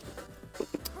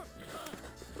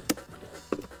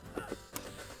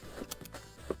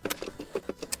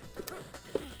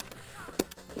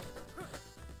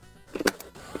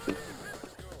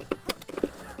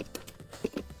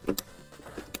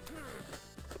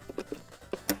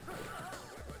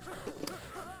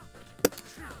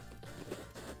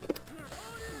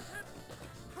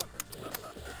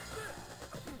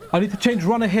 I need to change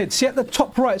run ahead. See at the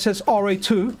top right it says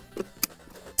RA2.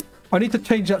 I need to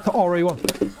change that to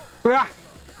RA1. Ah!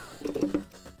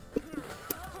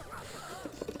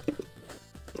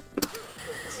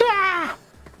 Ah!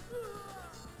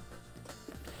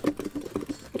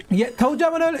 Yeah, told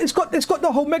you, man, it's got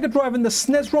the whole Mega Drive and the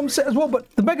SNES ROM set as well,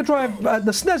 but the Mega Drive,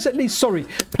 the SNES at least, sorry,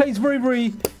 plays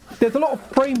very, there's a lot of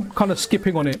frame kind of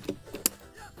skipping on it.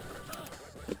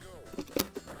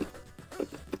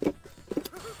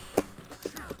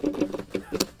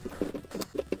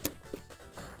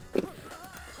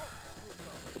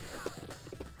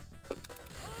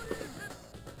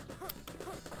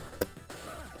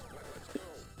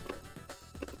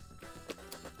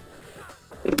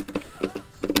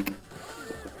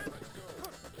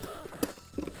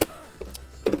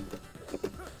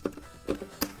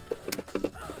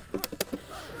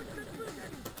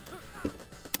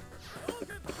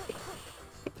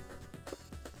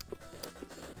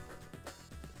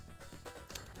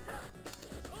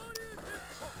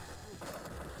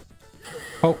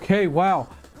 Okay, wow.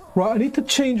 Right, I need to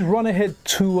change run ahead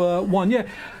to 1. Yeah,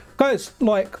 guys,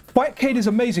 like, Fightcade is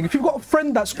amazing. If you've got a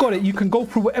friend that's got it, you can go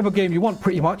through whatever game you want,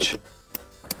 pretty much.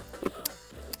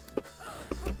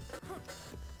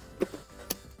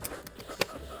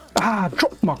 Ah,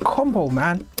 dropped my combo,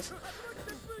 man.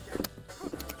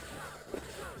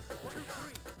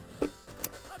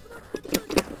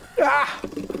 Ah!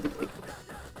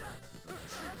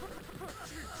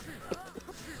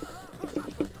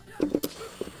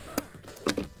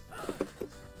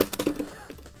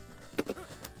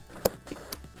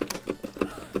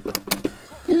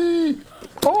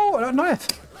 Oh, nice.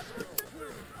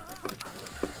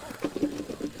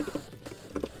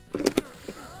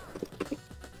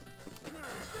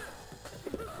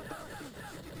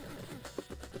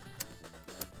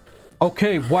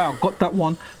 Okay, wow, got that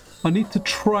one. I need to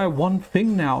try one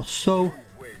thing now. So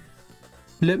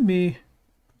let me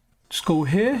Just go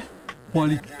here while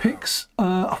he picks.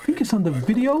 I think it's under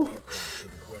video.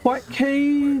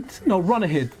 Fightcade. No, run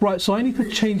ahead. Right. So I need to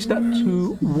change that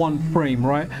to 1 frame.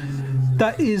 Right.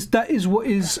 That is what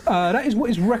is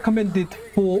recommended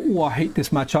for. Oh, I hate this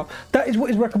matchup. That is what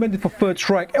is recommended for Third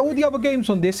Strike. All the other games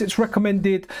on this, it's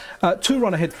recommended 2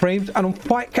 run ahead frames, and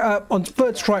on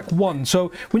Third Strike 1.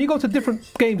 So when you go to different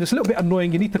games, it's a little bit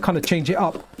annoying. You need to kind of change it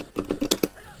up.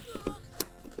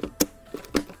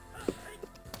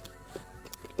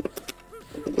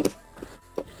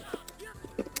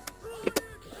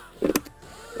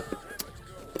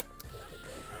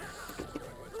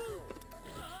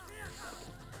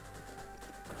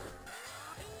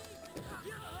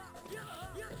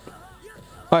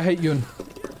 I hate Yun.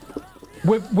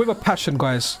 With a passion,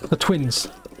 guys. The twins.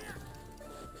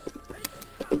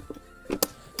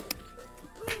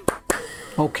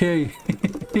 Okay.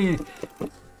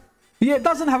 Yeah, it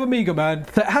doesn't have Amiga, man.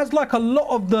 It has like a lot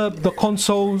of the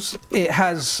consoles. It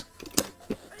has...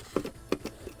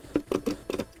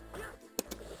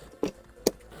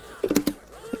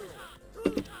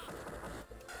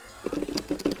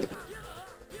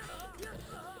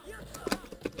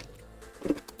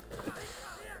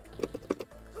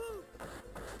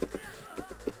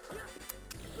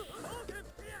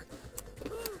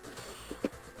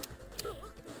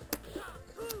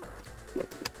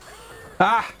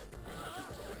 Ah!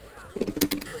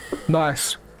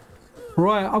 Nice.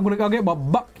 Right, I'll get my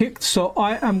butt kicked, so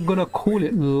I am gonna call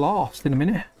it last in a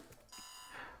minute.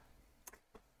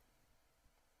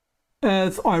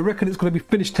 As I reckon it's gonna be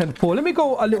finished 10-4. Let me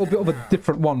go a little bit of a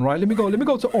different one, right? Let me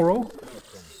go to Oro.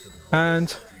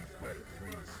 And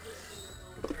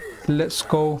let's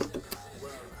go.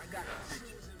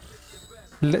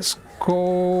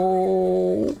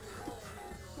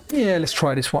 Yeah, let's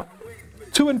try this one.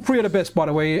 2 and 3 are the best, by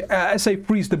the way. I say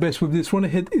 3 is the best with this. Run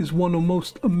ahead is one of the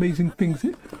most amazing things.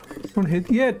 Run ahead,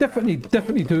 yeah, definitely,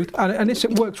 dude. And this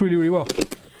it works really, really well.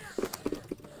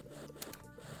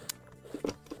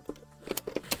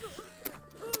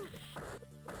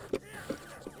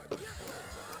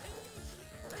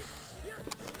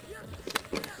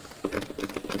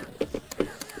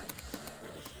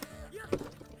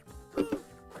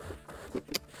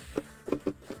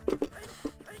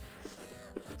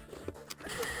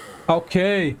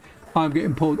 Okay, I'm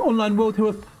getting pulled. Online World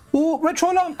Hero. Oh,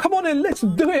 Retro Alarm, come on in, let's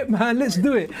do it, man. Let's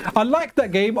do it. I like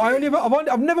that game. I've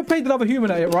never played Another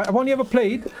Human at it, right? I've only ever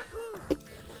played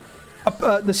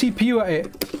the CPU at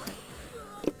it.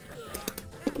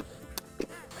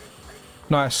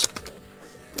 Nice.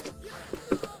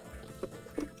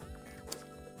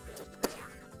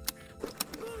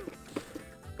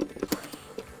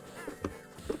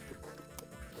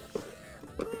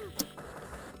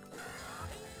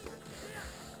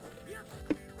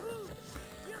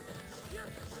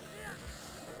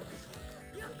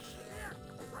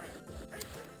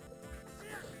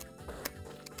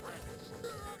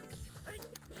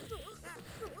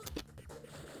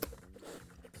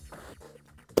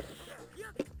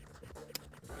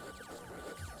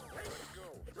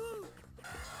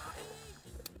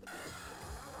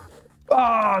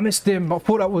 Ah, I missed him. I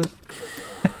thought that was...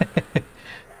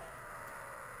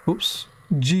 Oops.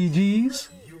 GG's.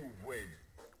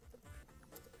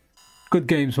 Good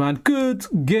games, man. Good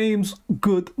games,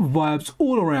 good vibes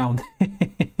all around.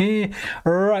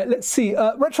 Right, let's see.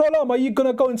 Retro Alarm, are you going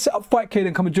to go and set up Fightcade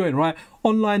and come and join, right?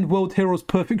 Online World Heroes,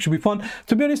 perfect. Should be fun.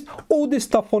 To be honest, all this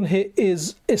stuff on here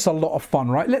it's a lot of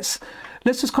fun, right? Let's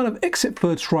just kind of exit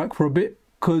Third Strike for a bit,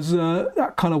 because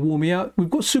that kind of wore me out. We've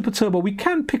got Super Turbo. We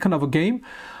can pick another game,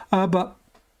 but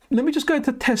let me just go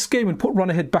into test game and put Run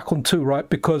Ahead back on 2, right?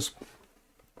 Because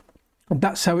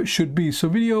that's how it should be. So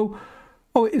video...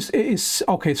 Oh, it is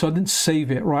okay. So I didn't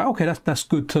save it, right? Okay, that's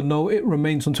good to know. It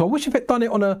remains on 2. I wish if it done it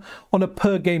on a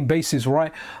per game basis,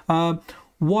 right?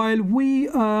 While we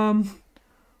kind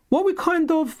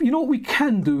of, you know what we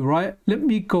can do, right? Let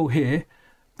me go here,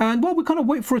 and while we kind of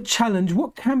wait for a challenge,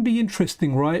 what can be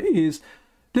interesting, right, is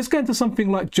let's get into something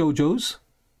like JoJo's,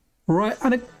 right?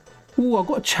 And oh, I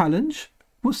got a challenge.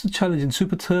 What's the challenge in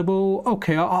Super Turbo?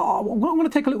 Okay, I'm going to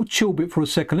take a little chill bit for a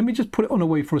second. Let me just put it on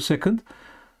away for a second.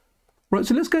 Right,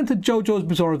 so let's go into JoJo's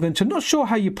Bizarre Adventure. Not sure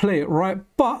how you play it, right?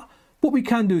 But what we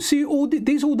can do, see,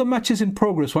 these are all the matches in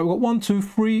progress, right? We've got 1, 2,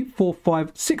 3, 4,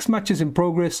 5, 6 matches in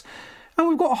progress. And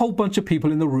we've got a whole bunch of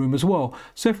people in the room as well.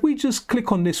 So if we just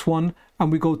click on this one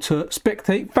and we go to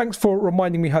spectate, thanks for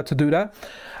reminding me how to do that.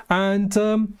 And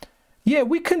yeah,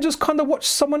 we can just kind of watch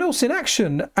someone else in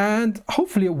action. And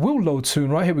hopefully it will load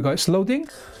soon, right? Here we go, it's loading.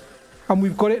 And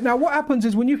we've got it. Now what happens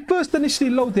is when you first initially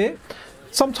load it,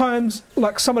 sometimes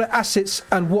like some of the assets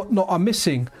and whatnot are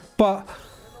missing, but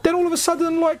then all of a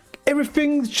sudden, like,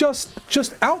 everything's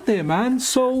just out there, man.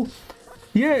 So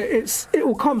yeah, it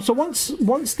will come. So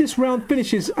once this round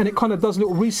finishes and it kind of does a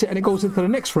little reset and it goes into the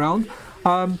next round,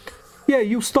 yeah,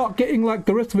 you'll start getting like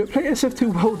the rest of it. Play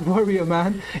SF2 World Warrior,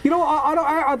 man. You know,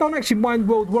 I don't actually mind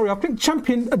World Warrior. I think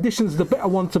Champion Edition is the better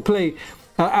one to play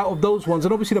out of those ones.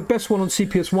 And obviously the best one on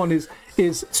CPS1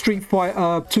 is Street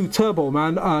Fighter 2 Turbo,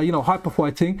 man. You know, hyper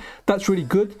fighting. That's really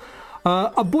good.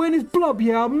 A Boy and His Blob,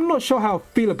 yeah, I'm not sure how I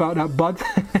feel about that, bud.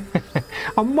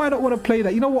 I might not want to play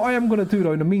that. You know what I am going to do,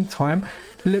 though, in the meantime?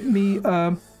 Let me...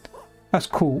 that's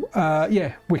cool.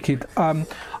 Yeah, wicked. I'm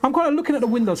kind of looking at the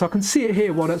window, so I can see it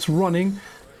here while that's running.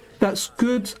 That's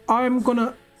good. I'm going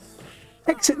to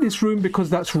exit this room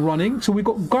because that's running. So we've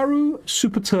got Garou,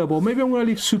 Super Turbo. Maybe I'm going to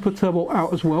leave Super Turbo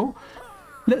out as well.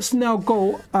 Let's now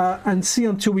go and see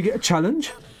until we get a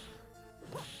challenge.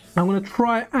 I'm going to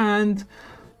try and...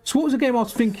 So what was the game I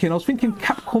was thinking? I was thinking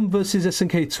Capcom versus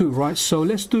SNK 2, right? So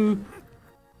let's do...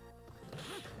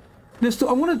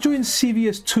 I want to join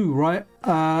CVS 2, right?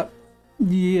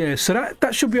 Yeah, so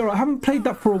that should be alright. I haven't played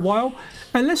that for a while.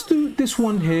 And let's do this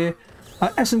one here,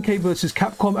 SNK versus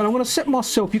Capcom. And I'm going to set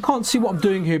myself... You can't see what I'm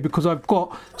doing here because I've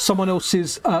got someone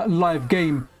else's live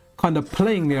game kind of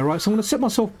playing there, right? So I'm going to set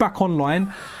myself back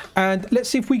online. And let's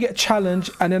see if we get a challenge.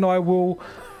 And then I will...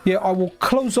 Yeah, I will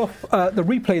close off the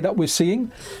replay that we're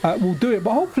seeing. We'll do it,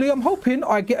 but hopefully, I'm hoping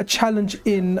I get a challenge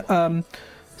in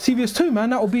CVS 2, man.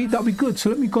 That'll be good.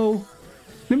 So let me go.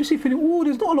 Let me see if any. Oh,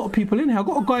 there's not a lot of people in here. I've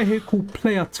got a guy here called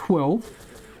Player 12.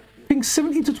 Ping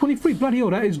 17 to 23. Bloody hell,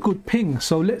 that is good ping.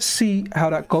 So let's see how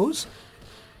that goes.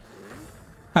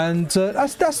 And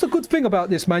that's the good thing about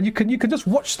this, man. You can just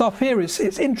watch stuff here. It's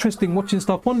interesting watching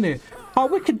stuff on there. Oh,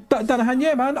 wicked, Danahan,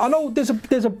 yeah, man. I know there's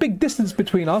a big distance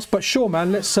between us, but sure,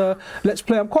 man. Let's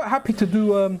play. I'm quite happy to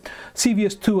do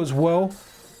CVS 2 as well.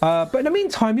 But in the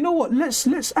meantime, you know what? Let's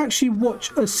actually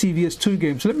watch a CVS 2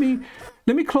 game. So let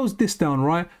me close this down,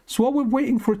 right? So while we're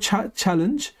waiting for a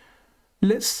challenge,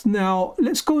 let's go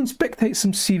and spectate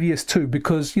some CVS 2,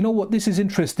 because you know what, this is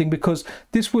interesting because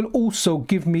this will also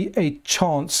give me a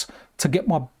chance to get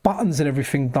my buttons and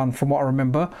everything done from what I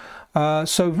remember.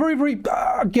 So very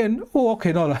again, oh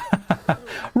okay, no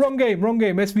wrong game,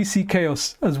 SVC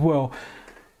Chaos as well.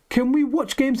 Can we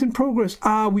watch games in progress?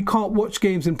 We can't watch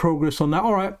games in progress on that.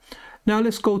 All right, now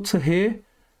let's go to here.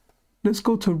 Let's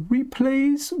go to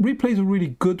replays. Replays are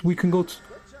really good. We can go to...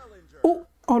 Oh,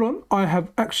 hold on. I have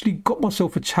actually got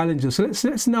myself a challenger. So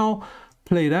let's now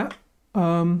play that.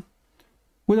 Where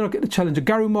did I get the challenger?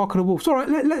 Garou Mark of the Wolves. All right,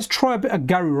 let's try a bit of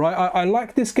Garou, right? I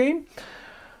like this game.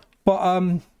 But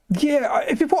yeah,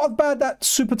 if you thought about that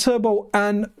Super Turbo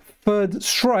and Third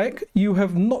Strike, you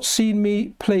have not seen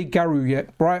me play Garou yet,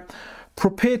 right?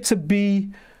 Prepare to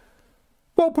be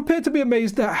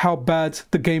amazed at how bad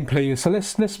the gameplay is. So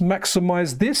let's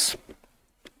maximize this.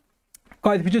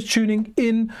 Guys, if you're just tuning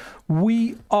in,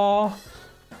 we're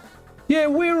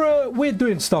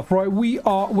doing stuff, right?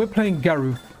 We're playing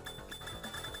Garou.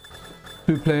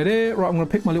 Two-player there. Right, I'm gonna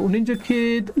pick my little ninja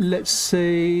kid. Let's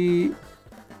say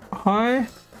hi.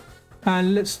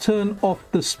 And let's turn off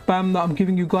the spam that I'm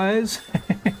giving you guys.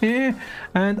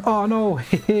 And oh no,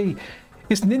 hey,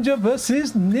 it's Ninja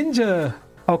versus Ninja.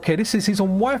 Okay, he's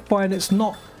on Wi-Fi and it's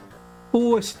not.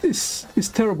 Oh, it's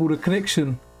terrible, the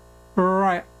connection.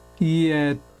 Right,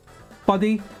 yeah,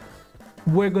 buddy,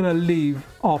 we're gonna leave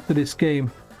after this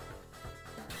game.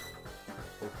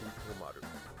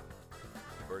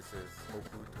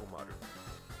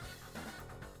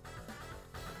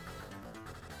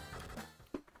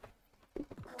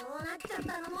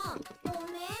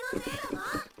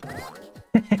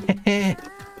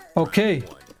 Okay.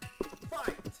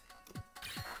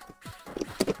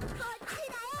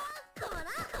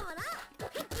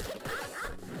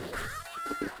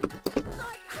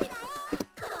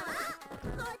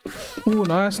 Oh,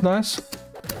 nice.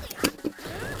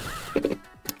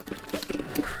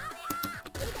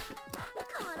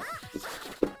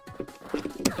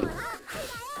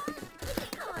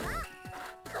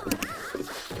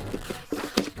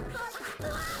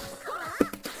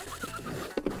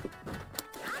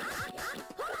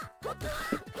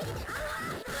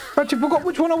 Actually, forgot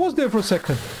which one I was there for a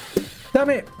second. Damn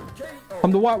it!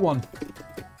 I'm the white one.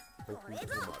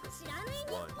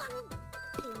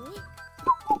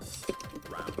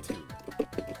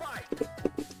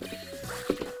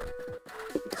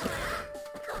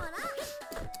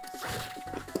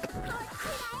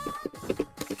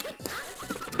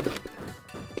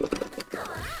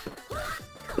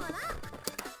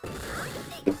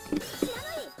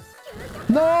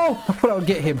 No! I thought I would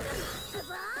get him.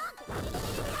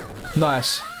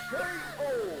 Nice.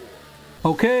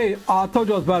 Okay, I told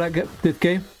you I was bad at this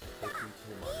game.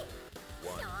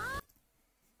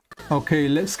 Okay,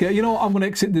 let's get. You know what? I'm gonna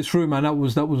exit this room, man. That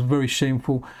was very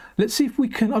shameful. Let's see if we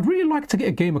can. I'd really like to get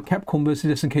a game of Capcom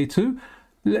versus SNK 2.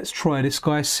 Let's try this,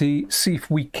 guys. See if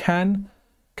we can.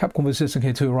 Capcom versus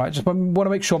SNK 2, right? Just want to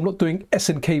make sure I'm not doing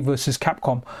SNK versus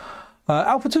Capcom.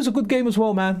 Alpha 2 is a good game as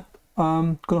well, man.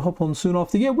 Gonna hop on soon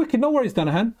after. Yeah, wicked. No worries,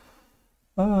 Danahan.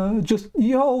 Just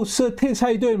yo, Sir Tiz, how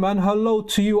you doing, man? Hello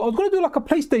to you. I was gonna do like a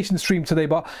PlayStation stream today,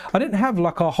 but I didn't have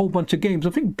like a whole bunch of games.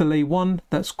 I think delay one.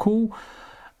 That's cool.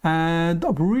 And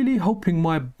I'm really hoping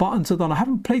my buttons are done. I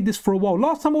haven't played this for a while.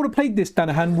 Last time I would have played this,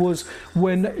 Danahan, was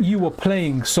when you were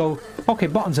playing. So, okay,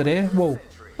 buttons are there. Whoa.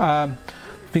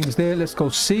 Things there. Let's go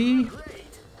see.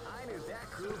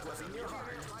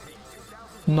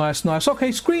 Nice, nice.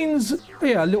 Okay, screens.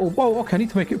 Yeah, a little. Oh, okay, I need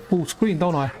to make it full screen,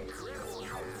 don't I?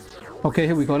 Okay,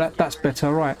 here we go. That's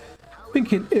better. Right.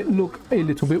 Thinking it looked a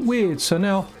little bit weird. So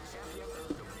now,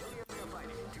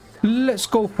 let's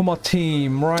go for my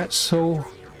team. Right. So,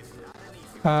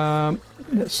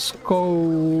 let's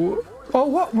go. Oh,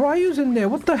 what? Ryu's in there.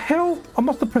 What the hell? I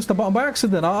must have pressed the button by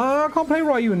accident. I can't play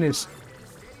Ryu in this.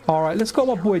 All right, let's go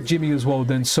my boy Jimmy as well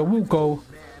then. So we'll go.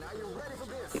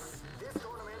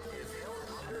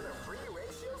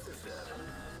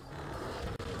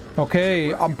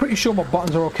 Okay, I'm pretty sure my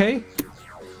buttons are okay.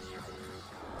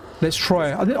 Let's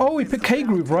try. Oh, we picked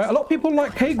K-Groove, right? A lot of people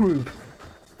like K-Groove.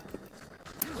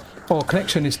 Oh,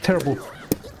 connection is terrible.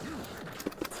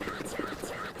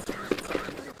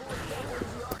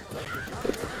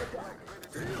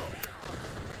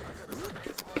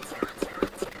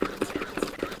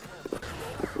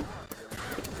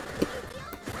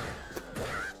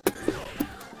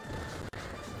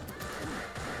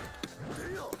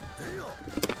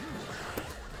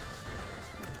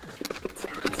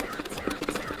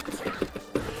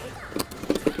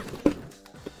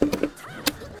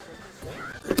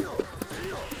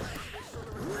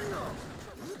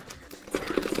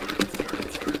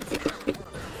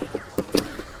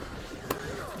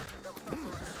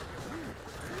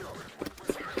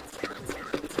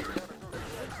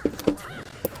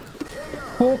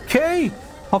 Okay,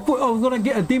 I thought I was gonna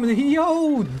get a demon.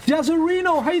 Yo,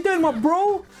 Jazzarino, how you doing, my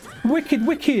bro? Wicked,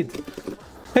 wicked.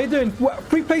 How you doing? What,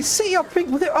 Free Play City, I think,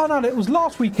 was it? Oh no, it was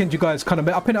last weekend. You guys kind of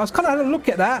met up in it. I was kind of having a look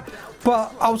at that,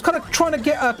 but I was kind of trying to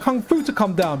get Kung Fu to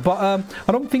come down, but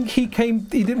I don't think he came.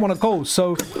 He didn't want to go,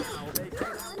 so.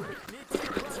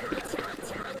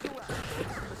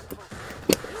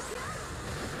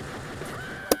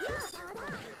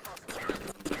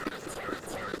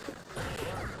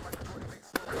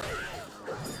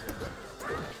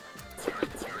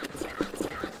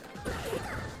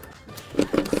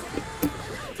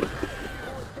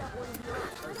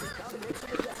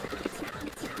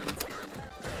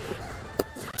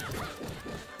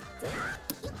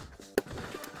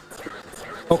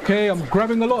 Okay, I'm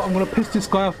grabbing a lot. I'm going to piss this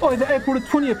guy off. Oh, is it April the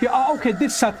 20th? Yeah. Oh, okay,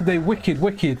 this Saturday. Wicked,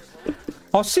 wicked.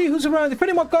 I'll see who's around. If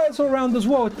any of my guys are around as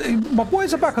well. My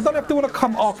boys are back. I don't know if they want to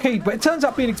come arcade, but it turns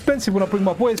out being expensive when I bring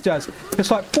my boys, Jazz.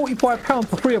 It's like £45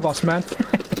 for 3 of us, man.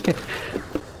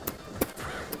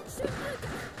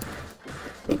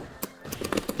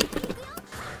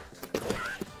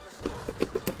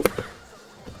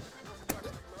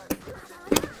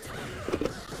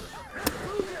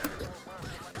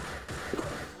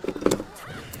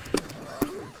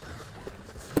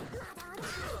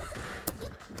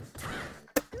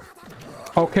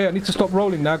 Okay, I need to stop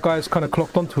rolling now. Guys kind of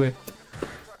clocked onto it.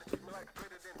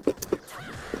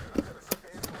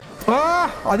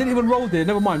 Ah! I didn't even roll there.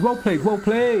 Never mind. Well played. Well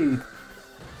played.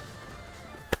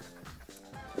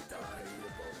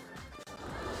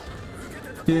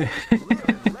 Yeah.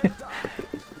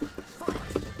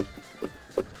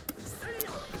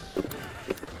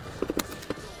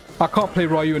 I can't play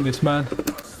Ryu in this, man.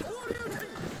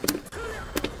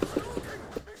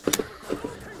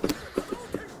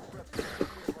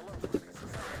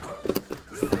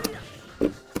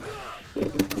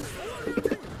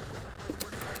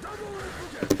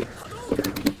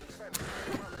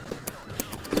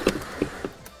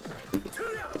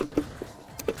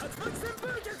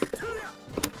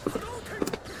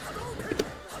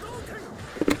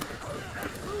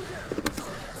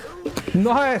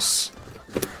 Nice!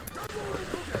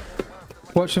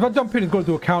 Watch, if I jump in, he's got to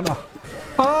do a counter.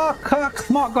 Ah, Kirk,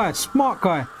 smart guy, smart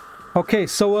guy. Okay,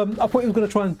 so I thought he was going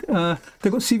to try and... they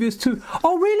got CVS 2.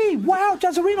 Oh, really? Wow,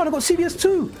 Jazzarino, they got CVS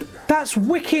 2. That's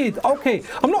wicked. Okay,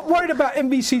 I'm not worried about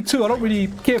MVC 2. I don't really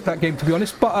care for that game, to be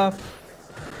honest, but...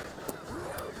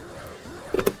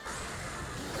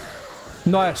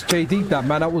 Nice, JD that,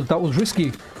 man. That was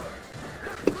risky.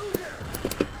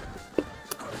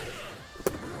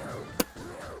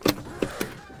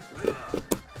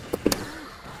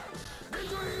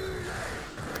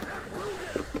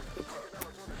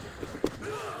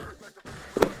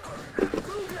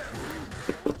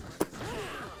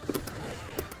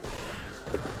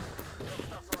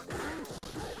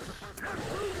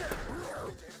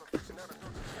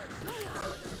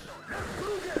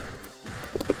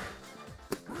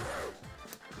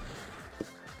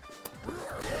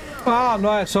 Ah,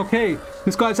 nice. Okay,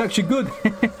 this guy's actually good.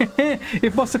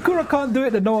 If Masakura can't do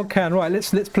it, then no one can. Right,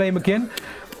 let's play him again.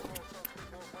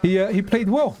 He played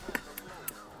well.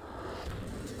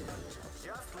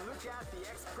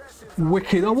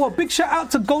 Wicked. Oh, what? Big shout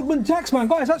out to Goldman Jacks, man.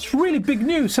 Guys, that's really big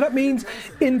news. So that means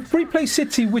in Free Play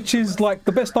City, which is like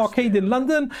the best arcade in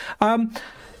London,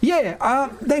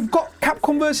 they've got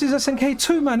Capcom versus SNK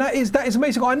 2, man. That is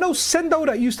amazing. I know Sendo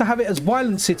that used to have it as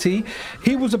Violent City.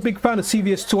 He was a big fan of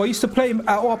CVS 2. I used to play him,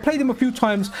 or I played him a few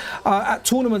times at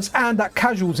tournaments and at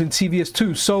casuals in CVS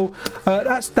 2. So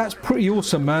that's pretty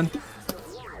awesome, man.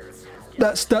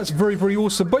 That's very, very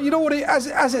awesome. But you know what? As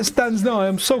it stands now, I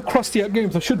am so crusty at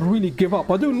games. I should really give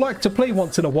up. I do like to play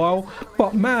once in a while,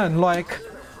 but man, like,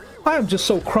 I am just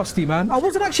so crusty, man. I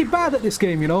wasn't actually bad at this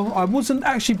game, you know. I wasn't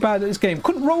actually bad at this game.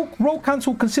 Couldn't roll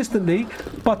cancel consistently,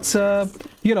 but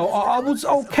you know, I was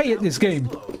okay at this game.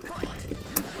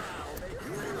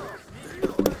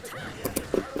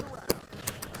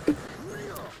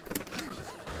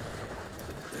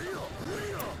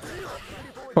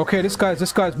 Okay, this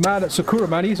guy's mad at Sakura,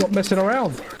 man. He's not messing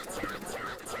around.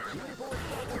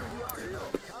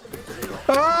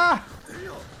 Ah!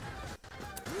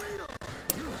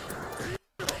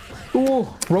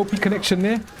 Oh, ropey connection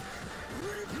there.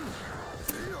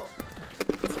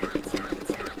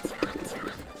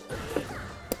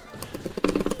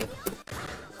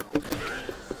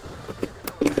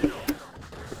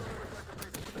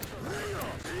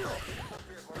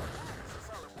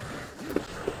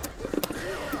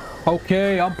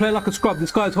 Okay, I'm playing like a scrub.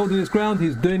 This guy's holding his ground.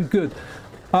 He's doing good.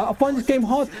 I find this game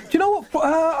hard. Do you know what?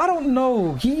 I don't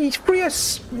know. He's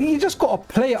 3S. You just got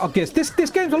to play it, I guess. This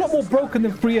game's a lot more broken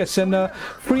than 3S, and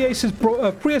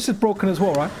 3S is broken as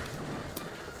well, right?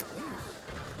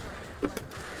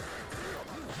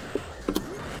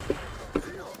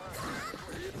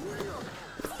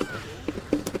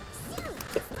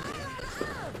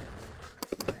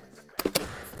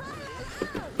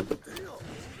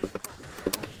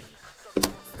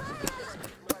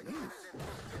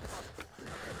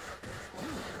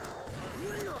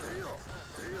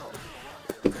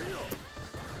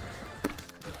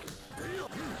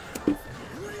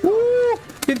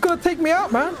 He's gonna take me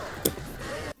out, man.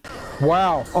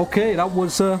 Wow. Okay, that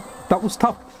was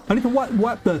tough. I need to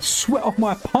wipe the sweat off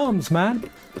my palms, man.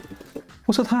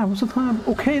 What's the time? What's the time?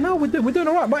 Okay, now we're doing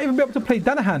all right. Might even be able to play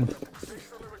Danahan.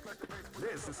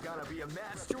 This is gonna be a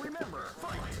match to remember.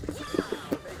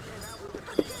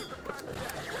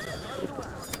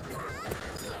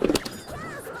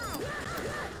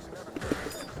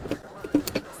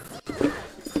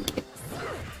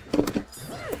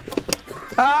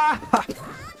 Ah!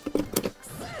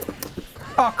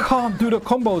 I can't do the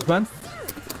combos, man.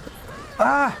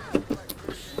 Ah!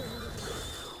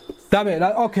 Damn it.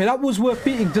 Okay, that was worth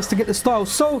beating just to get the style.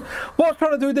 So, what I was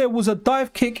trying to do there was a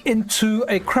dive kick into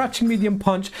a crouching medium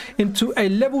punch, into a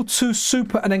level 2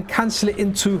 super, and then cancel it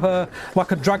into her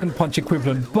like a dragon punch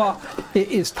equivalent. But it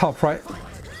is tough, right?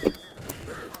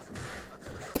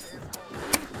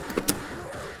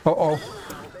 Uh-oh.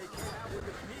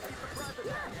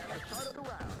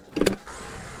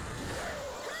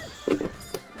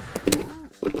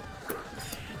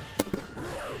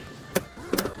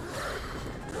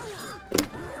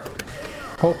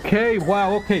 Okay,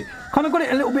 wow, okay. Kind of got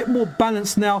it a little bit more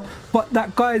balanced now, but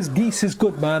that guy's geese is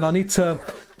good, man. I need to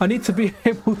be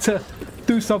able to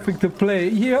do something to play.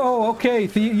 Yo, okay.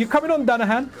 So you're coming on,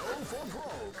 Danahan.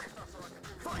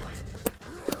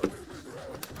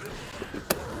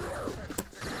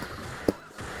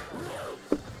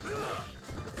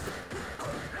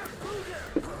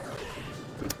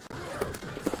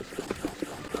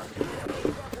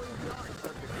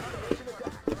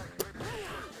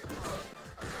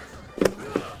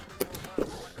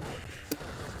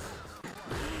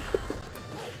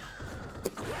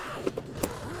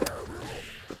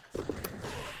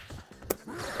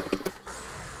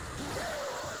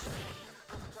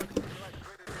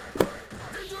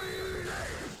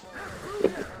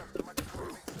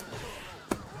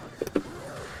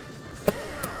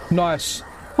 Nice.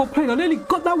 Well played. I nearly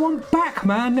got that one back,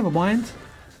 man. Never mind.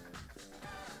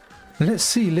 Let's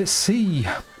see. Let's see.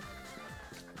 Some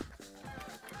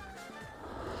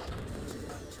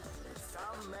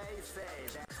may say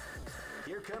that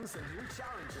here comes a new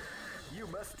challenger. You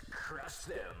must crush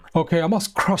them. Okay, I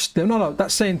must crush them. No,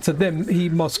 that's saying to them he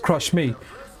must crush me.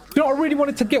 You know what I really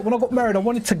wanted to get when I got married? I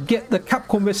wanted to get the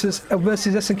Capcom versus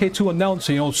SNK 2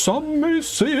 announcer. You know, some may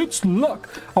say it's luck.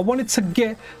 I wanted to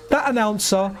get that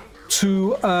announcer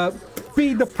to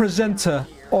be the presenter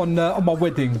on my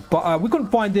wedding, but we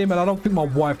couldn't find him, and I don't think my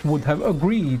wife would have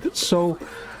agreed. So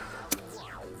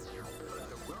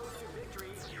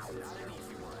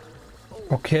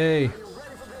Okay.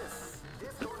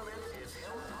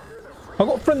 I've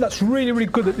got a friend that's really, really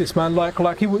good at this, man.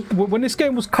 Like he was, when this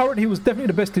game was current, he was definitely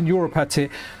the best in Europe at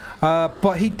it.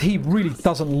 But he really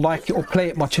doesn't like it or play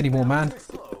it much anymore, man.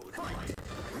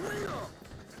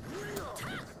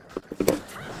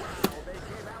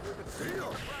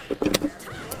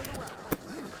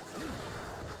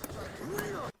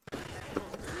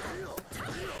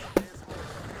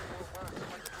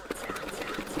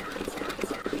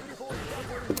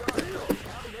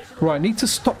 Right, need to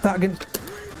stop that against...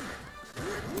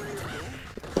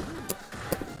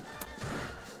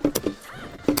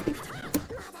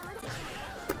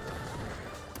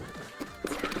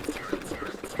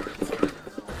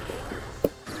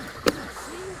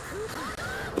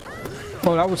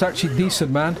 Oh, that was actually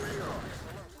decent, man.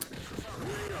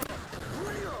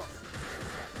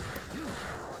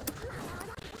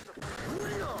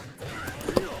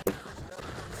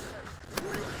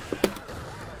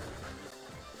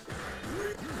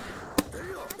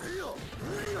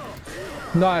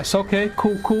 Nice, okay,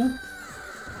 cool, cool.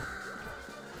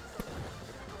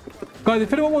 Guys,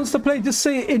 if anyone wants to play, just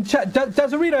say it in chat.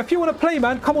 Jazzarino, if you want to play,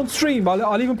 man, come on stream.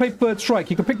 I'll even play Third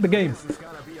Strike. You can pick the game.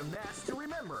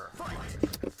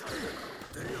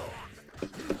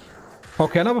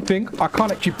 Okay, another thing, I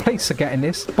can't actually place Sagat in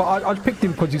this, but I picked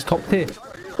him because he's top tier.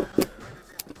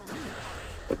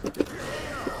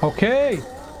 Okay.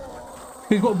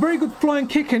 He's got a very good flying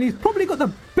kick, and he's probably got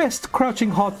the best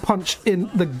crouching hard punch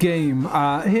in the game.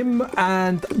 Him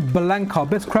and Blanca,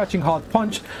 best crouching hard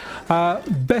punch.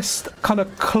 Best kind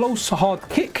of close hard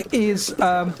kick is...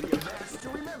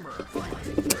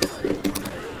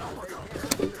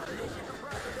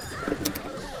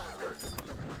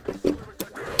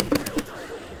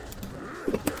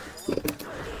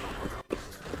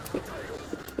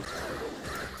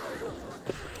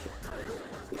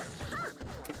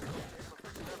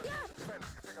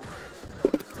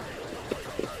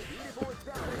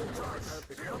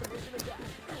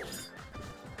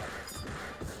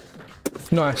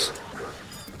 Nice.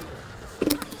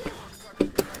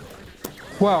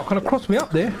 Wow, kind of crossed me up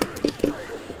there.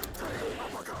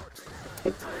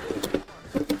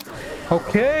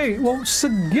 Okay, well,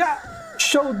 Sagat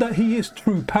showed that he is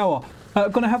true power.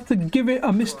 Gonna have to give it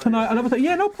a miss tonight.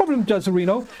 Yeah, no problem,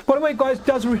 Jazzarino. By the way, guys,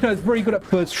 Jazzarino is very good at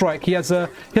Third Strike. He has a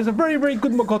very, very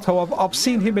good Magoto. I've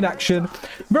seen him in action.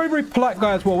 Very, very polite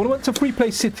guy as well. When I went to Free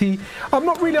Play City, I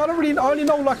only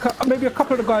know like maybe a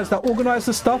couple of the guys that organize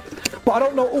the stuff, but I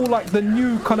don't know all like the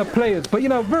new kind of players. But you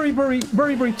know, very, very,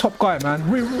 very, very top guy, man.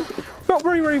 Felt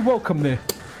very, very welcome there.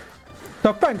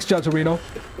 So thanks, Jazzarino.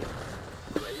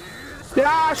 Yeah,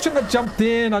 I shouldn't have jumped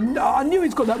in. I knew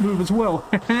he's got that move as well.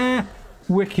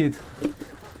 Wicked.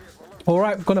 All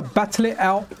right, we're gonna battle it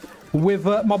out with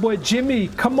my boy Jimmy.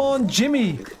 Come on,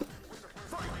 Jimmy.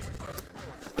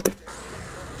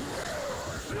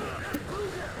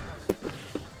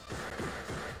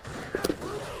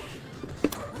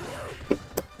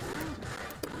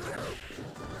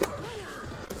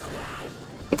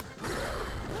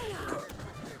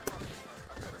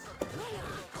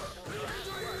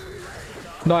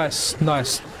 Nice,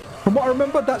 nice. From what I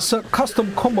remember, that's a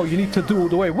custom combo you need to do all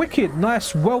the way. Wicked,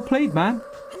 nice, well played, man.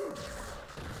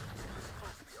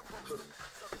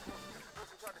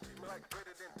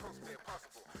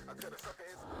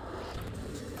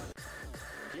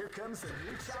 Here comes a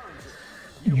new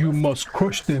challenger. You must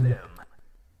crush them.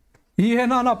 Yeah,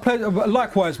 no, pleasure.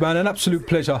 Likewise, man, an absolute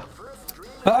pleasure.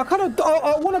 I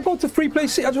want to go to Free Play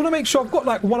City. I just want to make sure I've got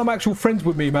like one of my actual friends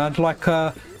with me, man. Like,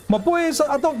 my boys,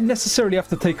 I don't necessarily have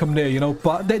to take them there, you know,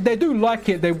 but they do like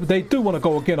it. They do want to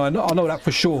go again. I know that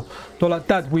for sure. They're like,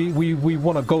 Dad, we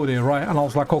want to go there, right? And I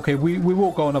was like, okay, we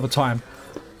will go another time.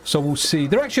 So we'll see.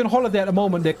 They're actually on holiday at the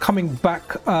moment. They're coming back.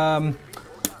 When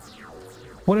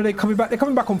are they coming back? They're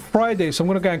coming back on Friday, so I'm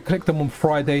going to go and collect them on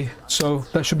Friday. So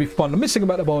that should be fun. I'm missing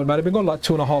them at the moment, man. They've been gone like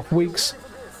 2.5 weeks.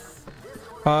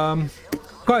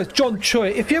 Guys, John Choi,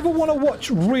 if you ever want to watch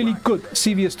really good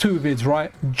CVS2 vids,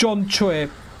 right? John Choi,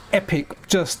 epic,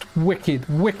 just wicked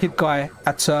guy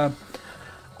at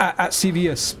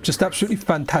CVS, just absolutely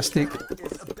fantastic.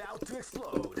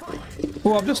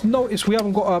 Well, I've just noticed we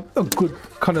haven't got a good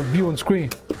kind of view on screen.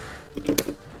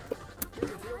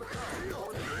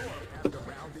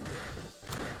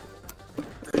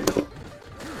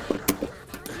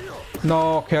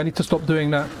 No, okay, I need to stop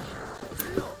doing that.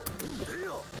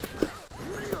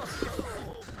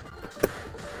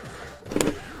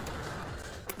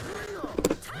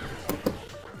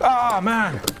 Ah,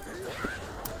 man.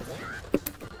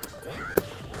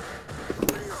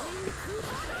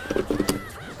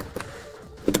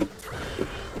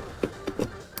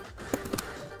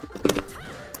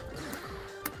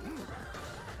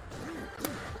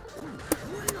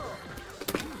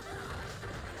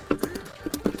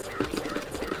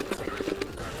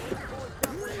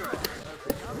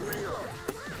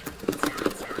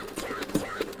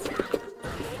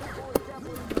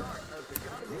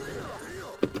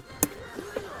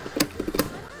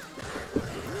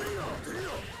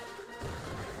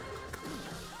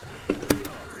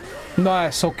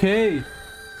 Nice, okay.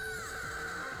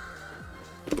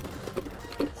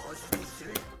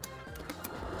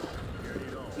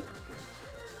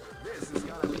 This is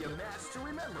gonna be a match to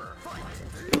remember. Fight!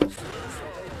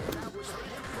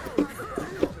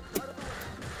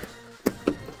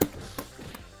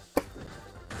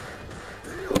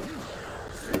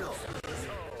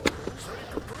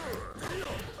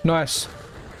 Nice.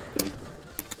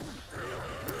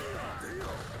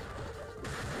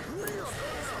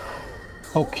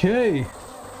 Okay.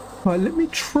 Right, let me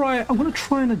try. I'm going to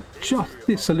try and adjust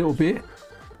this a little bit.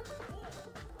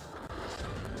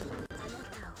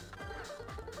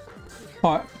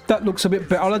 Alright, that looks a bit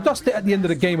better. I'll adjust it at the end of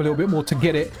the game a little bit more to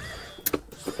get it.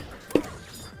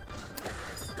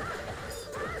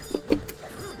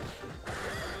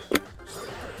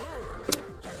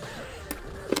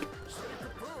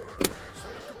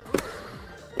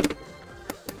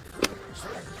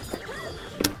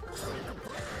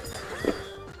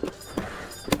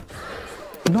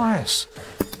 Nice.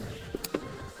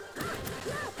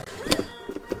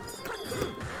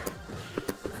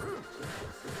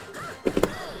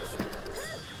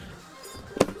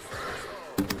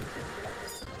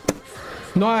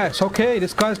 Nice. Okay,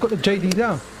 this guy's got the JD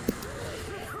down.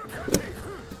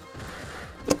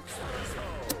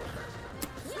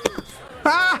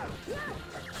 Ah!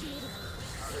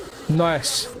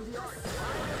 Nice.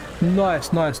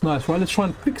 Nice, nice, nice. Right, let's try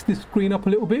and fix this screen up a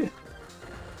little bit.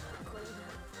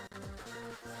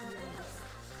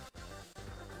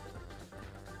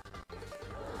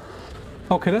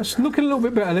 Okay, that's looking a little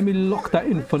bit better. Let me lock that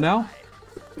in for now.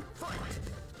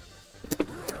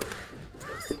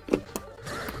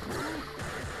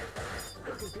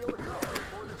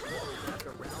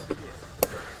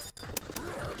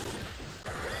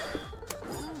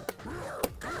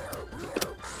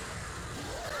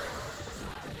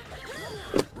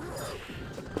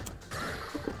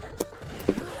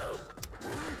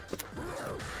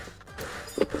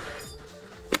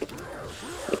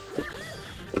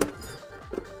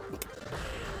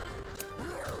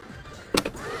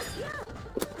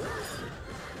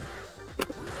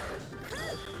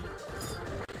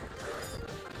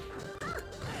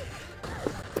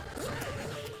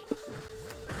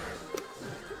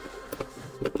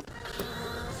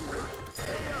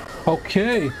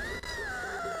 Okay.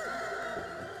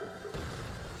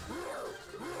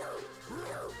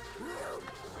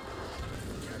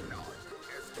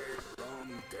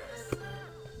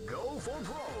 Go for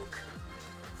broke.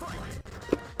 Fight!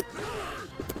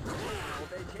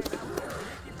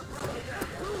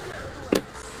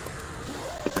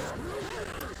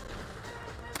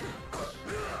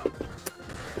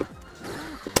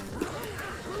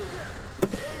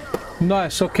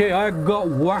 Nice. Okay, I got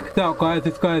whacked out, guys.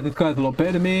 This guy's a lot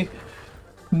better than me.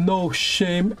 No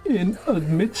shame in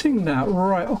admitting that.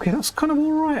 Right. Okay, that's kind of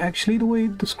all right, actually. The way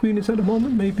the screen is at the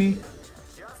moment, maybe.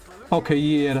 Okay,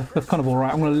 yeah, that's kind of all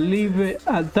right. I'm gonna leave it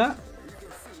at that.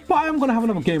 But I'm gonna have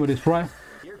another game of this, right?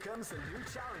 Here comes a new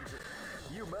challenger.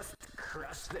 You must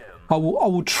crush them. I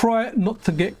will try not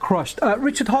to get crushed.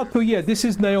 Richard Hartwell, yeah, this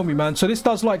is Naomi, man. So this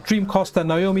does like Dreamcast and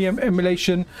Naomi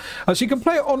emulation. So you can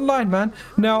play it online, man.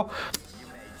 Now,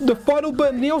 the Final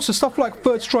Burn Neo, so stuff like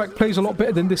Third Strike plays a lot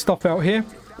better than this stuff out here.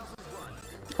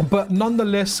 But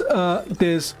nonetheless,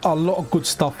 there's a lot of good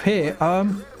stuff here.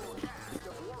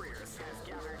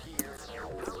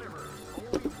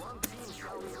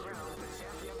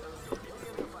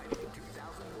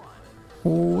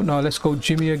 Oh no, let's go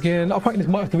Jimmy again. I think this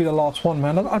might have to be the last one,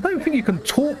 man. I don't think you can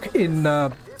talk in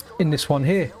this one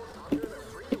here.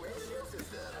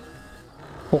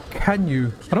 Or can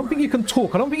you? I don't think you can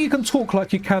talk. I don't think you can talk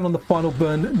like you can on the Final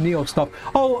Burn Neo stuff.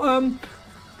 Oh,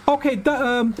 okay,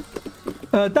 Danahan,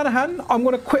 I'm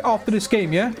gonna quit after this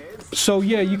game, yeah? So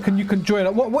yeah, you can join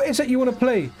it. What is it you want to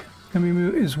play? I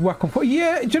mean, is whack on foot.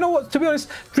 Yeah, do you know what? To be honest,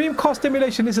 Dreamcast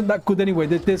emulation isn't that good anyway.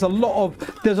 There's a lot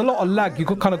of lag. You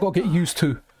kind of got to get used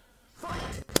to.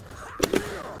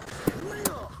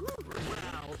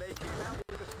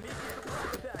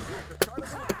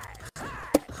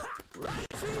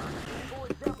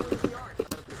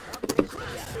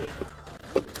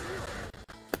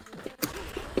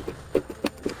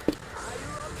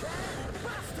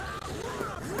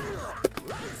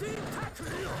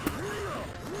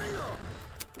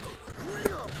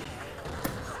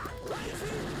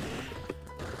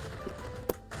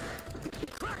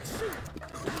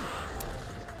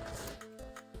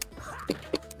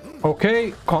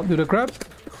 Okay, can't do the grab.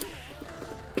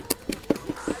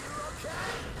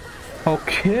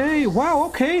 Okay, wow,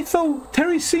 okay, so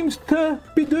Terry seems to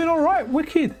be doing alright,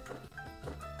 wicked.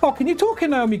 Oh, can you talk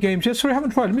in Naomi games? Yes, sorry, I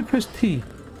haven't tried. Let me press T.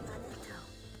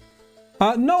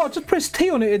 No, I just pressed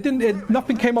T on it. It didn't.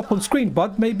 Nothing came up on screen,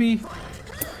 bud. Maybe.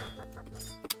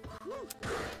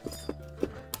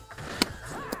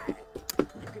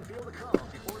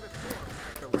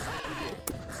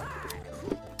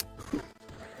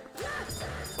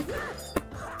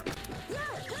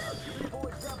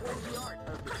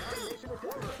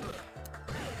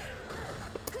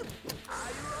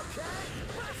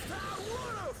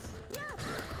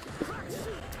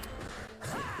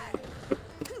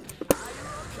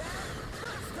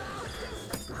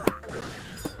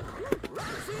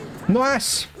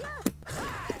 Nice.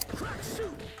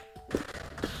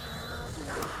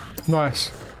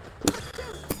 Nice.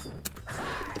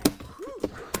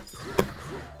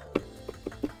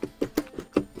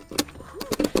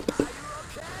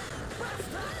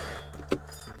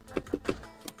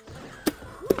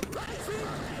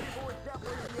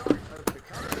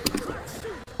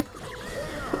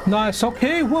 Nice.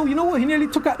 Okay. Well, you know what? He nearly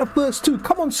took out the first two.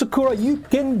 Come on, Sakura. You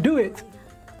can do it.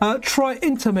 Try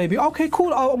enter maybe. Okay,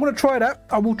 cool. I'm going to try that.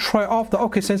 I will try after.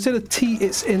 Okay, so instead of T,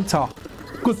 it's enter.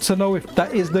 Good to know if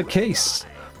that is the case.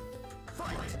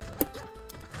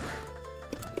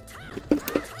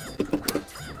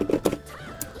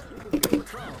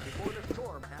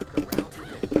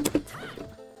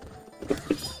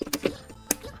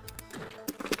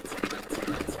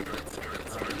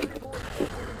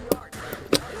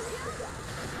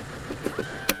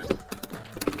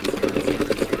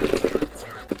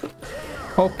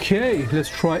 Okay, let's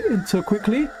try enter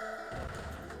quickly.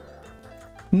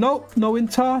 Nope, no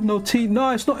enter, no T.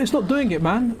 No, it's not doing it,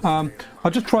 man. I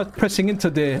just tried pressing enter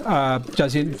there,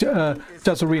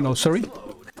 Jazzarino, sorry.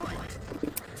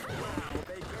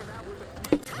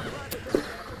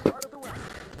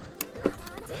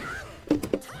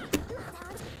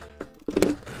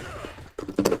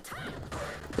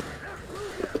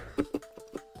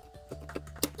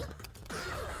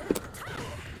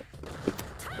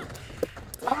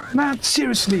 Man,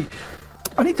 seriously,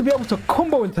 I need to be able to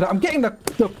combo into that. I'm getting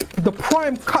the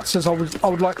prime cuts, as I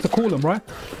would like to call them, right?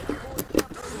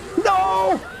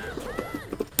 No!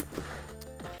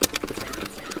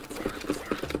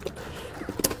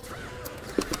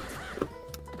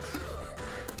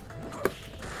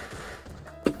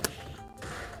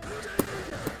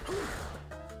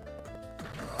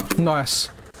 Nice.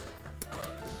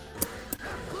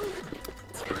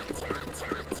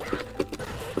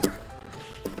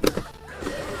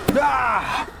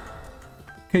 Ah!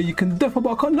 Okay, you can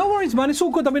definitely... No worries, man. It's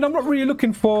all good. I mean, I'm not really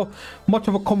looking for much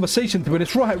of a conversation, to be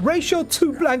honest. Right, ratio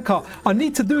 2 Blanca. I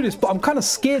need to do this, but I'm kind of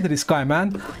scared of this guy,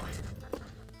 man.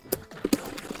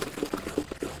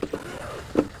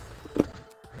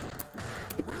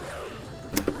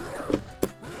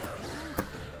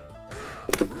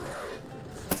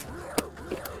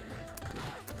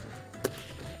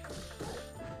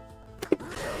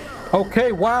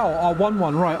 Okay, wow. I won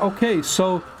one. Right, okay,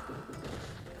 so...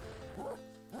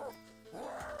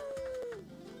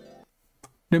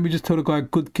 Let me just tell the guy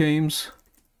good games.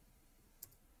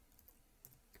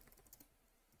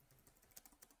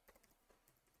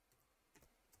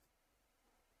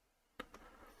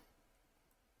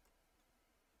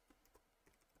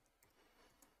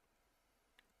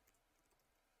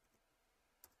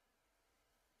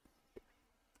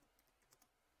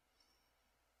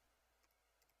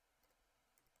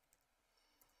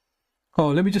 Oh,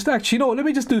 let me just actually, you know what, let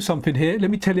me just do something here.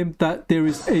 Let me tell him that there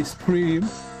is a stream.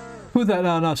 Who's that?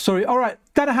 No, sorry. All right,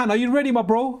 Danahan, are you ready, my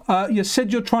bro? You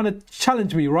said you're trying to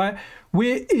challenge me, right?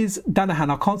 Where is Danahan?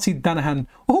 I can't see Danahan.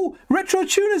 Oh, Retro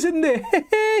Tuner's in there.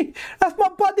 Hey, that's my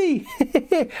buddy.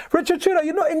 Retro Tuner,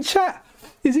 you're not in chat.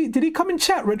 Is he? Did he come in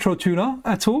chat, Retro Tuner,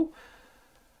 at all?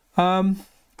 Wow,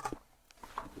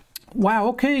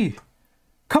 okay.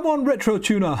 Come on, Retro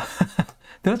Tuner.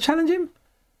 Did I challenge him?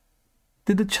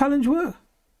 Did the challenge work?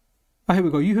 Oh, here we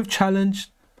go. You have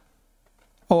challenged.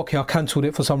 Oh, okay, I cancelled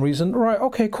it for some reason. Right,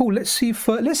 okay, cool. Let's see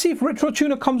if Retro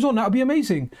Tuner comes on. That would be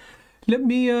amazing. Let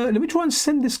me try and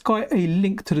send this guy a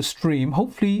link to the stream.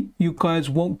 Hopefully, you guys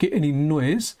won't get any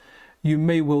noise. You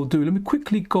may well do. Let me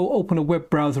quickly go open a web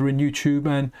browser in YouTube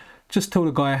and just tell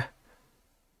the guy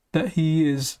that he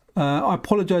is. I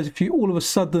apologize if you all of a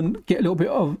sudden get a little bit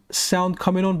of sound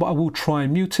coming on, but I will try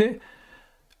and mute it.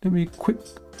 Let me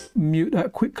mute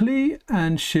that quickly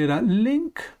and share that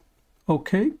link.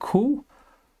 Okay, cool.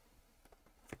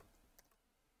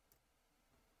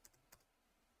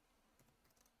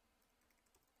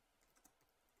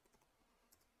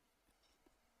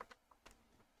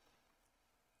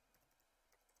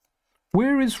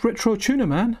 Where is Retro Tuner,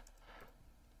 man?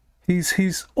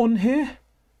 He's on here.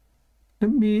 Let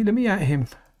me at him.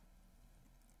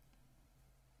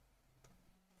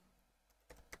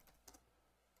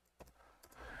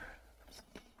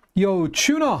 Yo,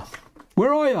 Tuna,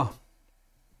 where are ya?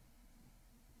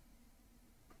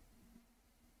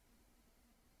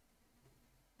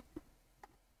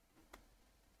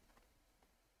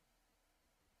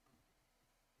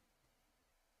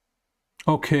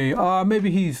 Okay,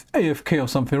 maybe he's AFK or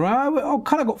something, right? I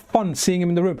kind of got fun seeing him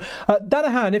in the room.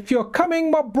 Danahan, if you're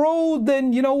coming, my bro,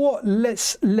 then you know what?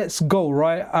 Let's go,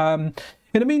 right?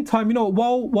 In the meantime, you know,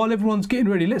 while everyone's getting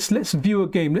ready, let's view a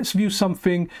game. Let's view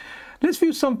something. Let's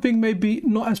view something maybe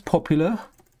not as popular,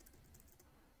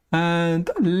 and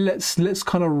let's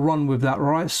kind of run with that,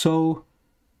 right? So,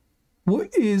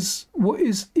 what is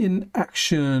in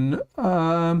action?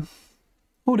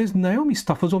 Oh, there's Naomi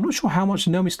stuff as well. I'm not sure how much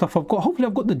Naomi stuff I've got. Hopefully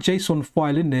I've got the JSON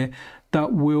file in there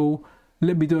that will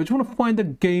let me do it. I just want to find a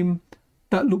game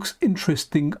that looks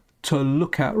interesting to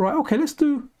look at. Right, okay, let's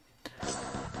do...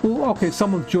 Oh, okay,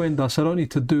 someone's joined us. I don't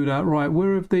need to do that. Right,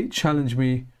 where have they challenged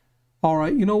me? All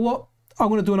right, you know what? I'm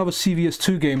going to do another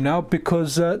CVS2 game now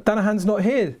because Danahan's not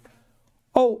here.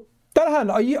 Oh, Danahan,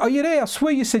 are you there? I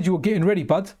swear you said you were getting ready,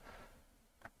 bud.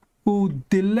 Oh,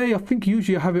 delay. I think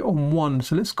usually I have it on 1.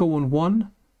 So let's go on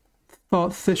 1.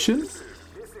 Start session.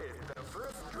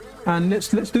 And let's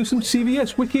do some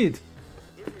CVS. Wicked.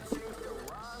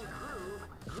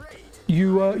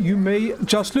 You may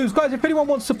just lose. Guys, if anyone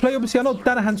wants to play, obviously I know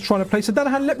Danahan's trying to play. So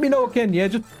Danahan, let me know again, yeah?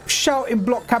 Just shout in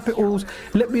block capitals.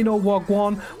 Let me know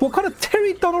Wagwan. What kind of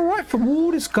Terry done alright from... Oh,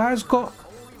 this guy's got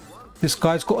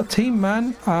a team,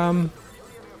 man.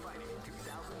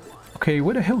 Okay,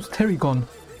 where the hell's Terry gone?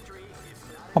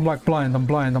 I'm like blind, I'm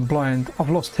blind. I've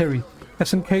lost Terry.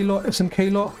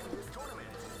 SNK lot.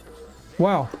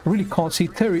 Wow, I really can't see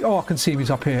Terry. Oh, I can see him, he's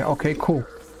up here. Okay, cool.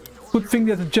 Good thing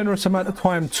there's a generous amount of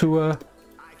time to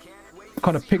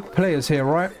kind of pick players here,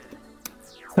 right?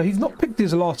 So he's not picked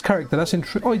his last character, that's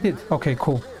interesting. Oh, he did. Okay,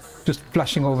 cool. Just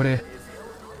flashing over there.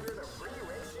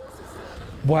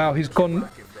 Wow, he's gone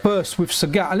first with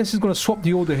Sagat, unless he's going to swap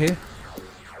the order here.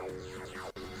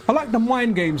 I like the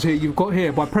mind games here you've got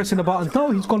here by pressing the button.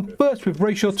 No, he's gone first with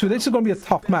ratio 2. This is going to be a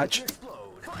tough match.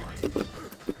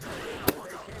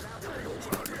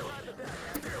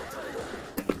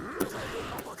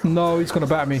 No, he's going to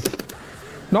bat me.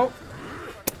 Nope.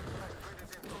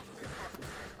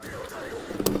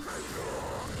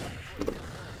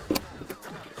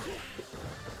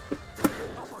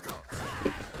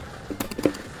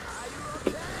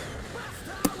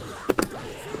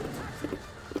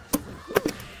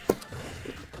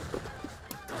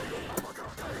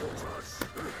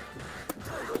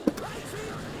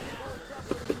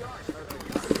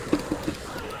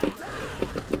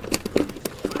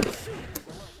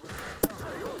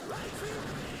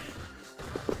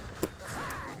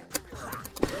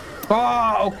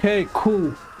 Ah, okay,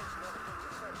 cool.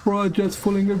 Broadcast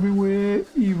falling everywhere,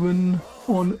 even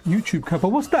on YouTube Kappa.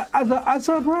 What's that? As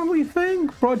a primary thing?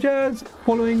 Broadcast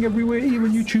following everywhere,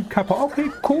 even YouTube Kappa. Okay,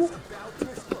 cool.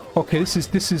 Okay,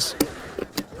 this is.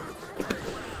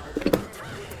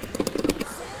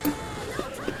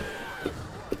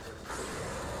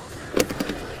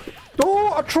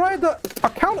 Oh, I tried a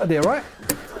counter there, right?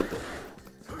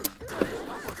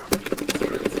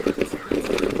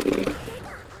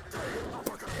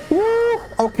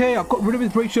 Okay, I've got rid of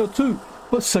his ratio too,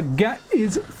 but Sagat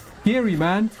is scary,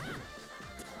 man.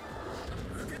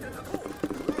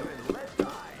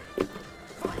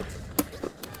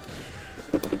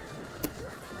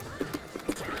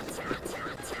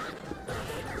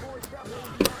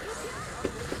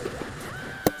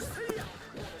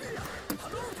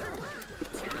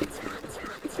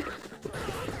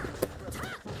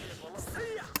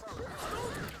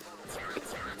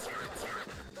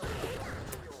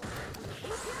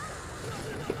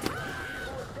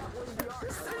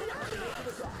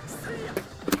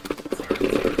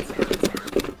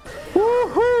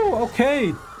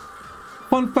 Okay.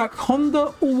 Fun fact,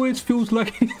 Honda always feels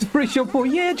like he's ratio 4.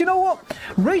 Yeah, do you know what?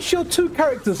 Ratio 2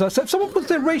 characters. So if someone puts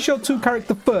their ratio 2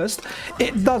 character first,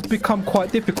 it does become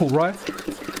quite difficult, right?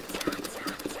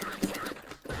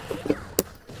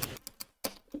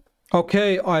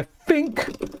 Okay, I think...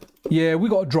 Yeah, we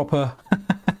got to drop her.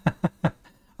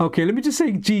 Okay, let me just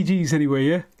say GG's anyway,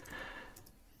 yeah?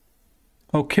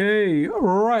 Okay,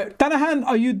 right. Danahan,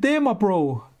 are you there, my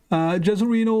bro?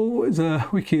 Jezerino is a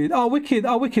wicked. Oh, wicked,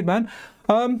 man.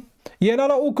 Yeah, no,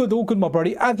 all good, my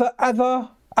buddy.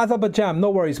 Azerbaijan, no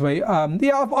worries, mate.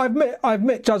 Yeah, I've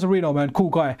met Jezerino, man. Cool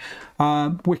guy.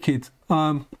 Wicked.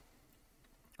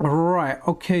 Right,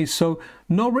 okay, so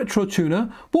no retro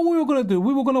tuner. What we were gonna do,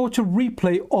 we were gonna watch a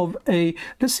replay of a.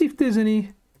 Let's see if there's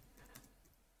any.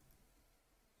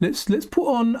 Let's put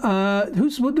on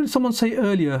what did someone say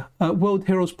earlier? World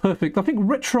Heroes Perfect. I think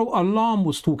Retro Alarm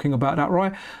was talking about that,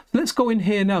 right? Let's go in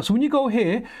here now. So when you go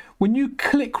here, when you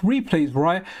click replays,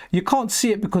 right, you can't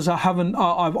see it because I haven't.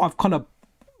 I've kind of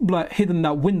like hidden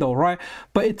that window, right?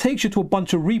 But it takes you to a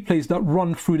bunch of replays that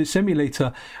run through this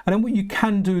emulator. And then what you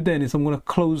can do then is I'm going to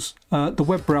close the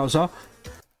web browser.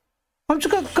 I'm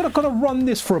just gonna run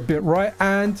this for a bit, right?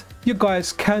 And you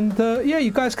guys can, yeah, you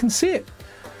guys can see it.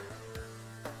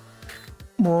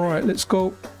 All right, let's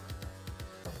go.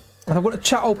 And I've got a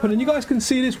chat open, and you guys can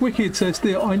see this. Wicked says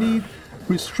there, I need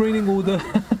restraining order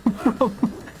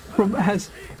from has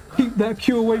keep that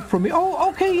Q away from me. Oh,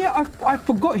 okay, yeah, I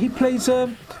forgot he plays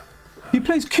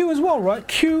Q as well, right?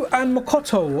 Q and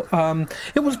Makoto.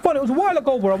 It was fun. It was a while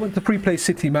ago where I went to Free Play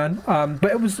City, man.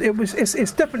 But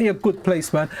it's definitely a good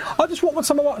place, man. I just want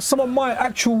some of my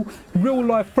actual real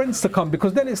life friends to come,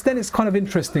 because then it's kind of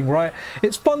interesting, right?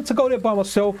 It's fun to go there by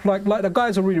myself. Like the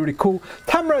guys are really cool.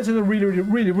 Tamraz is a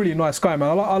really nice guy,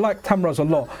 man. I like Tamraz a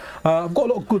lot. I've got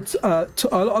a lot of good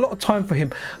a lot of time for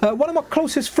him. One of my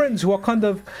closest friends who are kind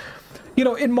of, you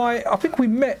know, I think we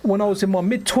met when I was in my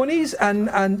mid-20s,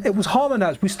 and it was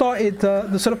Harmonaz. We started,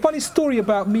 so the funny story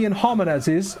about me and Harmonaz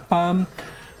is,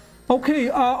 okay,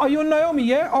 are you on Naomi,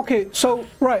 yeah? Okay, so,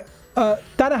 right,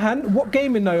 Danahan, what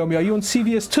game in Naomi? Are you on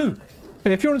CVS2?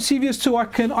 And if you're on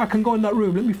CVS2, I can go in that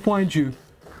room. Let me find you.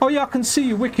 Oh, yeah, I can see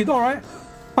you, wicked, all right.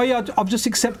 Oh, yeah, I've just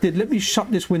accepted. Let me shut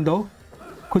this window,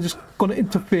 because it's going to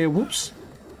interfere. Whoops.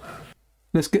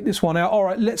 Let's get this one out. All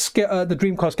right, let's get the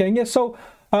Dreamcast game. Yeah, so...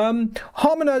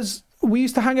 Harmonaz, we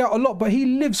used to hang out a lot, but he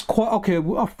lives quite okay.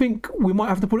 I think we might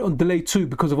have to put it on delay too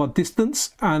because of our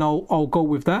distance, and I'll go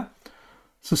with that.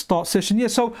 So start session. Yeah,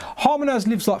 so Harmonaz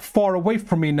lives like far away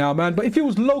from me now, man. But if he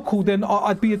was local, then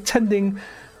I'd be attending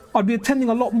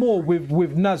a lot more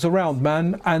with Naz around,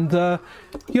 man. And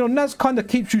you know, Naz kind of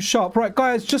keeps you sharp, right,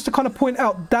 guys? Just to kind of point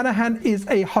out, Danahan is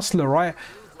a hustler, right?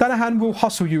 Danahan will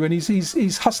hustle you, and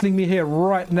he's hustling me here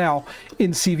right now in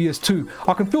CVS2.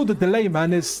 I can feel the delay,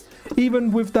 man. Is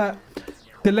even with that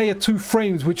delay of 2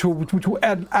 frames, which will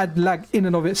add lag in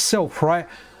and of itself, right?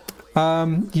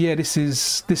 Yeah, this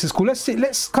is cool.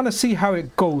 Let's kind of see how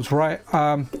it goes, right?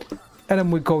 And then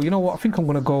we go. You know what? I think I'm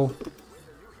gonna go.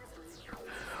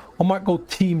 I might go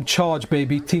Team Charge,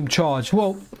 baby. Team Charge.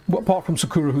 Well, apart from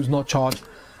Sakura, who's not charged.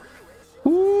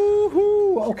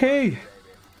 Woohoo! Okay.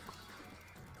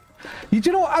 You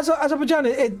know, as a vagina,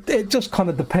 it just kind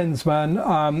of depends, man.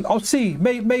 I'll see.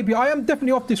 Maybe I am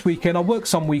definitely off this weekend. I work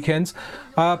some weekends,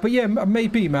 but yeah,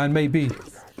 maybe, man, maybe.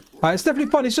 It's definitely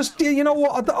fun. It's just, you know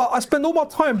what? I spend all my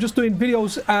time just doing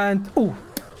videos and oh.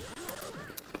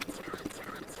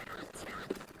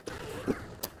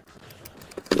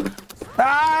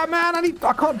 Ah, man,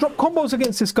 I can't drop combos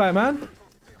against this guy, man.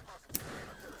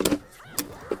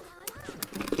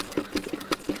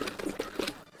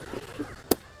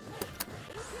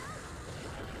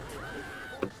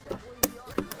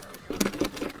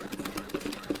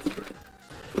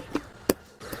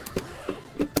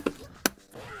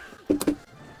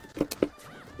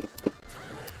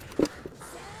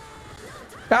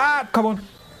 Ah, come on.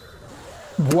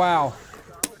 Wow.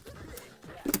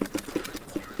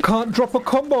 Can't drop a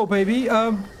combo, baby.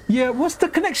 Yeah, what's the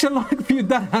connection like for you,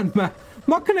 Dan, man?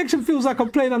 My connection feels like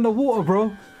I'm playing underwater,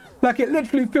 bro. Like, it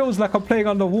literally feels like I'm playing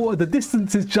underwater. The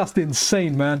distance is just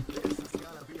insane, man.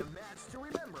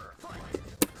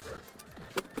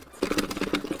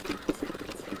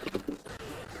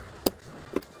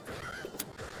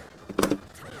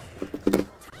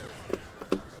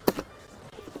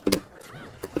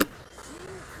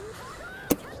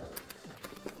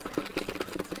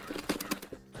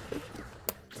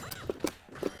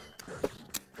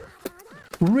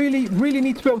 Really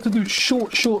need to be able to do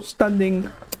short standing.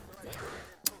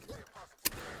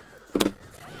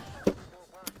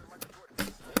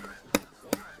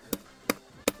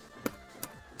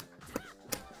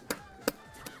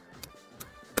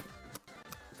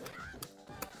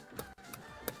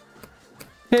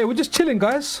 Hey, we're just chilling,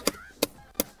 guys.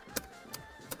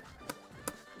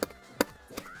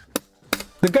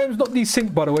 The game's not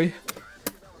desynced, by the way.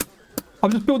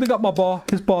 I'm just building up my bar.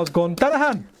 His bar's gone.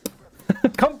 Danahan!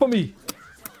 Come for me.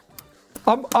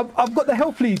 I've got the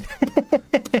health lead.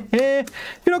 If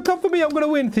you don't come for me, I'm gonna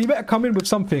win. So you better come in with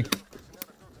something.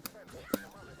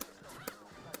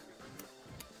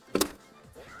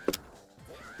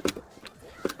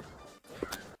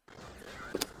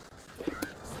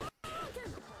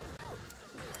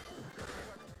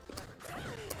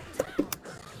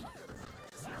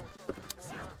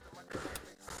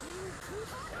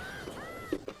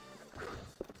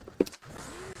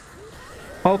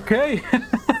 Okay.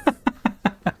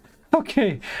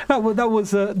 Okay, that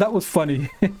was funny.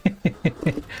 Live and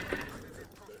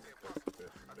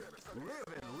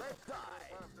let die.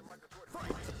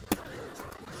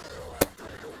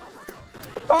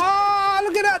 Ah,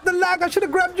 look at that, the lag. I should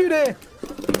have grabbed you there.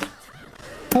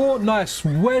 Oh, nice.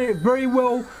 Very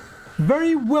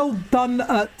well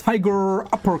done, Tiger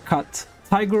Uppercut.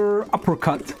 Tiger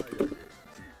Uppercut.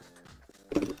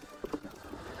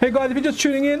 Hey guys, if you're just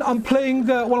tuning in, I'm playing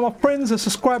one of my friends, a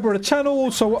subscriber of the channel,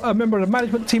 also a member of the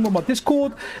management team on my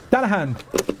Discord, Danahan.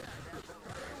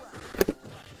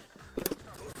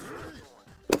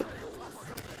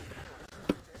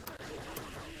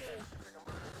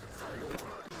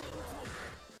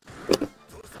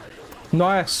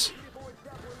 Nice.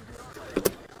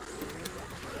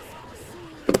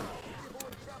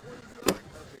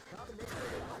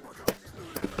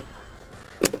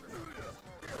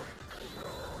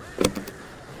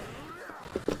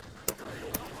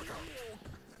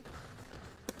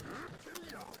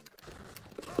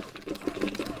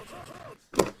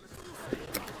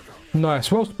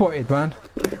 Nice, well spotted, man.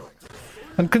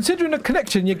 And considering the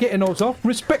connection you're getting those off,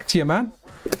 respect to you, man.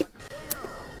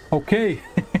 Okay.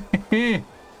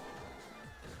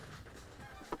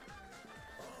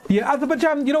 Yeah,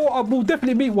 Azerbaijan, you know what, I will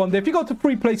definitely meet one there. If you go to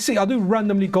Free Play City, I do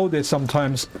randomly go there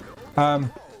sometimes.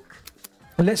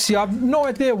 Let's see, I have no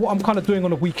idea what I'm kind of doing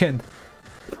on a weekend.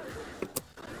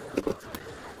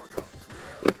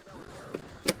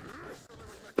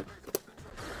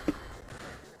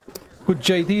 Good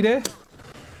JD there.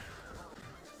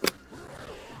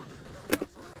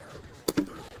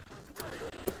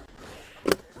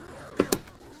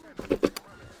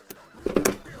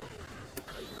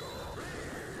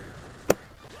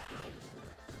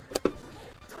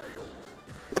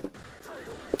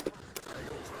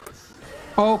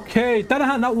 Okay,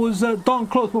 Danahan, that was darn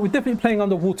close, but we're definitely playing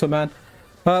underwater, man.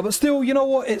 But still, you know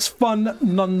what? It's fun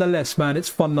nonetheless, man. It's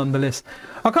fun nonetheless.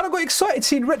 I kind of got excited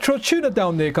seeing Retro Tuner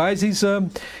down there, guys. He's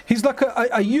like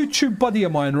a YouTube buddy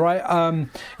of mine, right?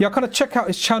 Yeah, I kind of check out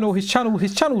his channel. His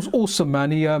channel's awesome, man.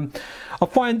 He I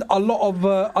find a lot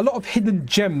of hidden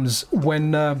gems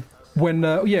when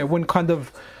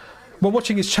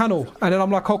watching his channel, and then I'm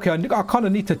like, okay, I kind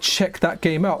of need to check that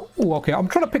game out. Oh, okay, I'm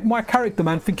trying to pick my character,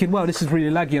 man, thinking, well, this is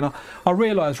really laggy, and I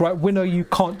realize, right, winner, you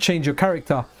can't change your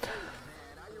character.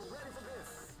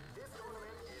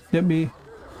 I'm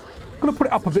gonna put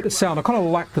it up a bit of sound. I kind of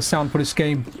like the sound for this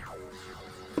game.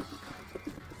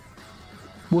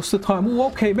 What's the time? Oh,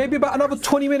 okay, maybe about another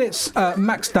 20 minutes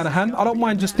max, Danahan. I don't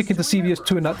mind just sticking to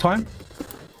CVS2 in that time.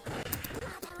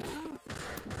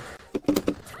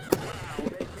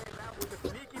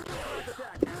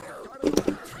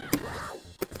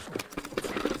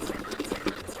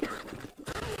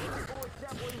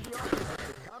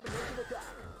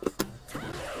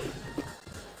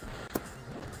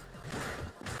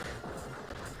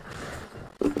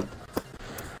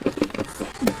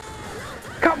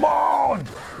 Come on!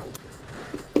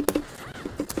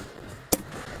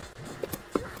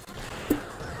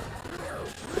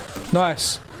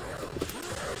 Nice.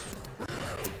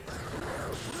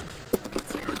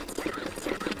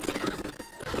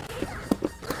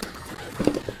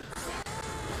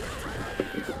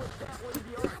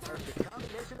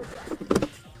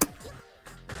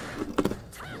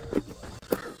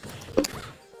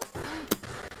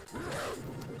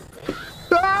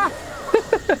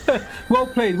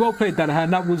 Well played, Danahan.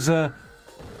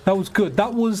 That was good.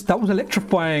 That was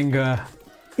electrifying,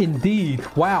 indeed.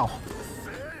 Wow.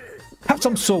 Have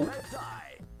some salt.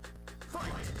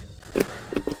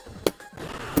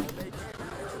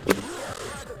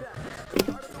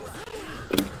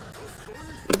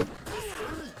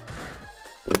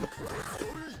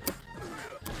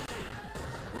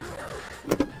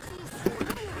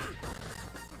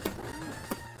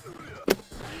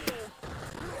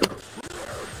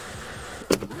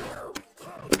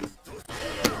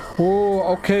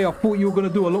 Oh, okay. I thought you were going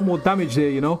to do a lot more damage there,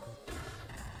 you know.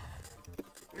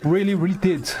 Really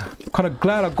did. Kind of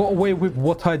glad I got away with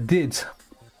what I did.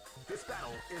 This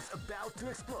battle is about to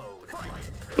explode.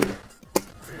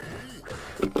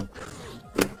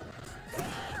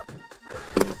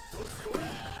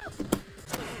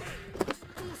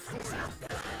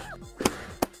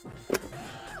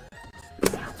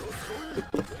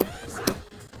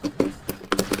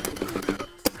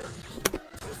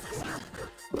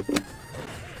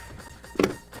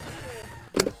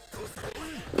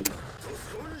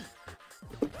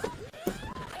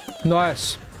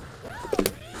 Nice.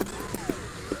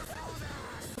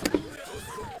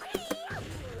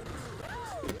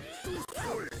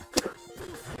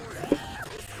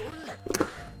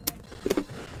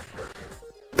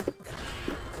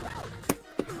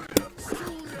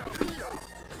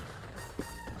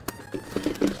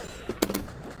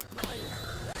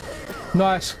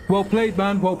 Nice. Well played,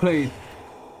 man. Well played.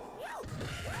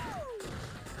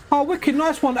 Oh, wicked.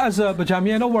 Nice one, Azerbaijan.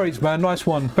 Yeah, no worries, man. Nice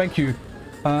one. Thank you.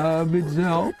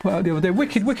 The other day.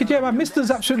 Wicked, wicked. Yeah, man.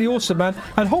 Mister's absolutely awesome, man.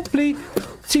 And hopefully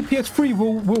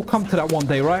CPS3 will come to that one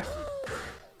day, right?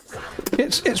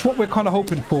 It's what we're kind of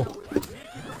hoping for.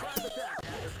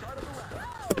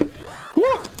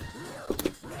 Woo!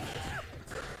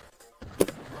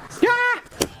 Yeah!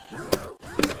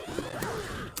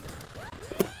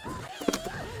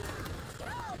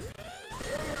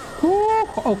 Woo!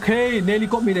 Okay, nearly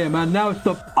got me there, man. Now it's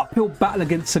the uphill battle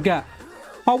against Sagat.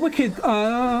 Oh, wicked!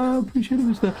 Appreciate it,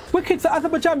 Mister. Wicked,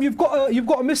 Azerbaijan, you've got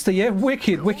a Mister, yeah.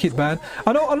 Wicked, wicked, man.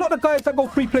 I know a lot of guys that go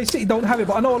Free Play City don't have it,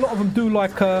 but I know a lot of them do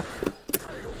like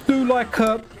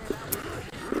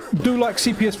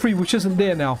CPS3, which isn't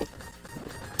there now.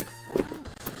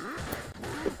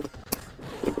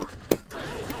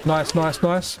 Nice, nice,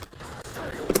 nice.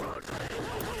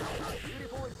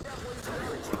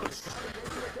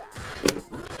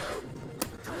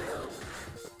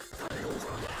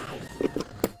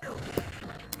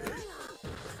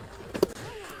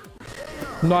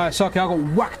 Nice. Okay, I got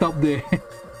whacked up there.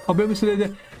 I'll be able to there.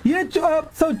 Yeah.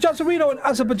 So Jazarino and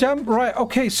Azerbaijan, right?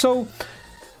 Okay. So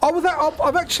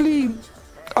I've actually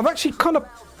kind of,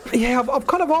 yeah, I've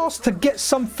kind of asked to get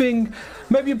something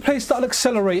maybe in place that'll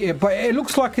accelerate it, but it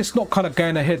looks like it's not kind of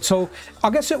going ahead. So I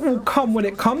guess it will come when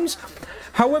it comes.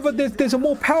 However, there's a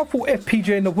more powerful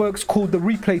FPJ in the works called the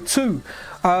Replay 2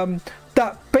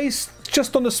 that, based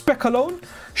just on the spec alone,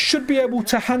 should be able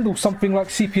to handle something like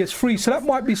CPS3. So that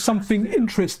might be something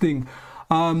interesting.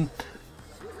 It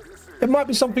might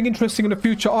be something interesting in the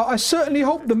future. I certainly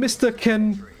hope the Mister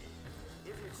can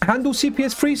handle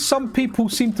CPS3. Some people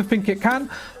seem to think it can.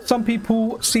 Some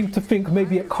people seem to think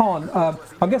maybe it can't.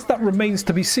 I guess that remains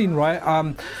to be seen, right?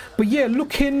 But yeah,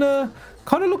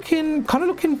 kind of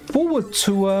looking forward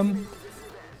to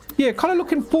kind of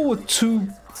looking forward to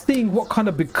seeing what kind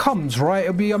of becomes, right?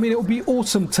 It'll be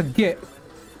awesome to get.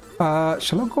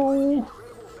 Shall I go?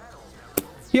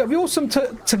 Yeah, it'd be awesome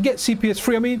to get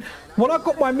CPS3. I mean, when I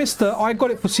got my Mister, I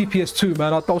got it for CPS2,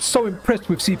 man. I was so impressed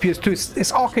with CPS2.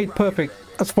 It's arcade perfect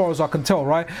as far as I can tell,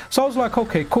 right? So I was like,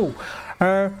 okay, cool.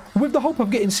 With the hope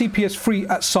of getting CPS3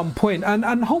 at some point,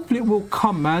 and hopefully it will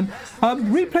come, man.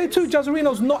 Replay 2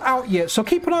 Jazarino's not out yet, so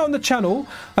keep an eye on the channel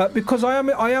because I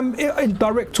am in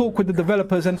direct talk with the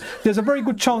developers, and there's a very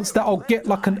good chance that I'll get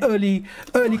like an early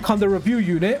kind of review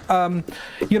unit,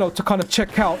 you know, to kind of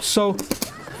check out. So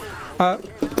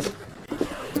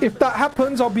if that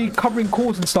happens, I'll be covering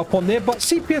calls and stuff on there. But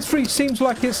CPS3 seems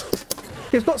like it's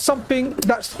not something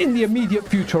that's in the immediate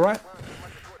future, right?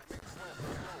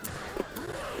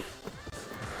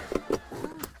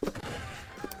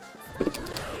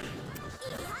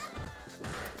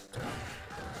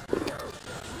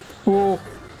 Oh,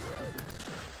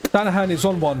 Danahan is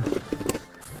on one.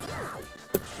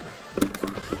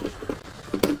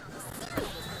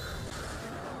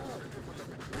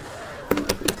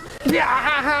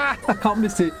 Yeah, I can't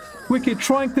miss it. Wicked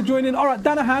trying to join in. All right,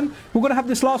 Danahan, we're gonna have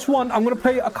this last one. I'm gonna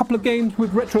play a couple of games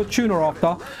with Retro Tuner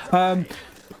after.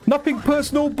 Nothing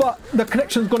personal, but the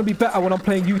connection's gonna be better when I'm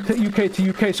playing UK to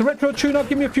UK. So Retro Tuner,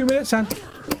 give me a few minutes and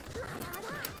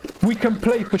we can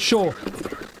play for sure.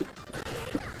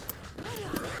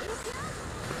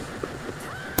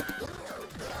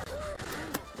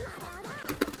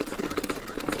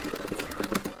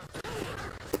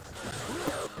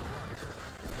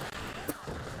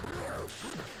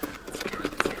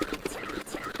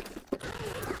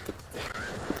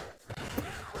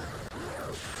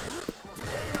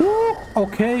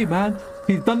 Okay, man,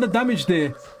 he's done the damage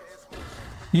there.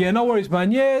 Yeah, no worries,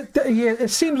 man. Yeah, it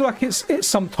seems like it's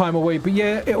some time away, but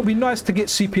yeah, it'll be nice to get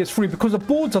CPS3 because the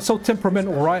boards are so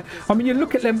temperamental, right? I mean, you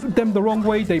look at them the wrong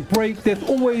way, they break. There's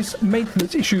always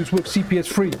maintenance issues with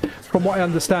CPS3, from what I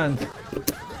understand.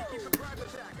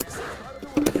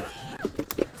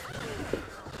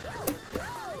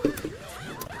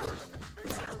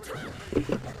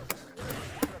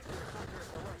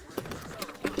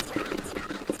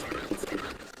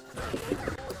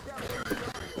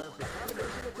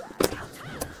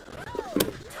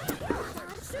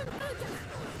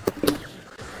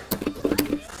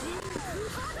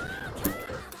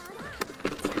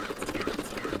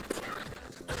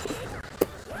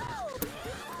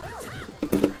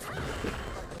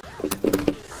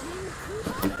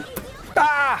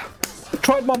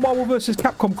 Tried my Marvel vs.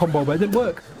 Capcom combo, but it didn't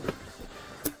work.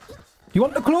 You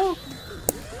want the claw?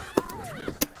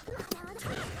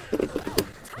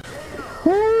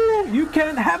 Ooh, you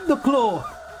can't have the claw.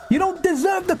 You don't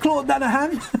deserve the claw,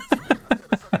 Danahan.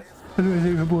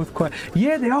 both quite.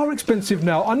 Yeah, they are expensive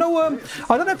now. I know.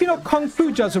 I don't know if you know Kung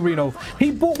Fu Jazzarino.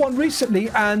 He bought one recently,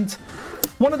 and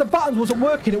one of the buttons wasn't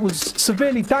working. It was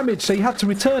severely damaged, so he had to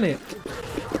return it.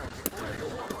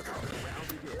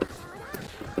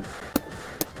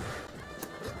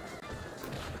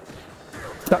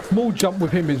 That small jump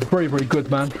with him is very, very good,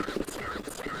 man.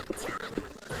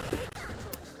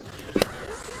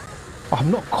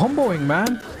 I'm not comboing,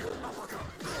 man.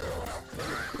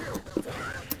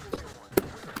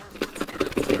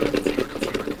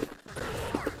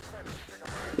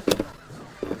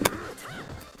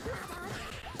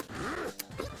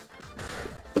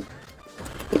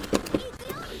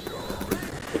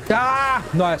 Ah,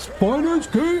 nice. Finance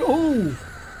key. Oh.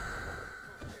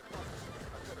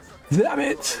 Damn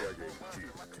it.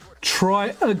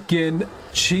 Try again,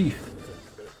 Chief.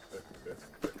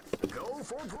 Go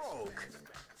for broke.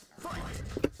 Fight.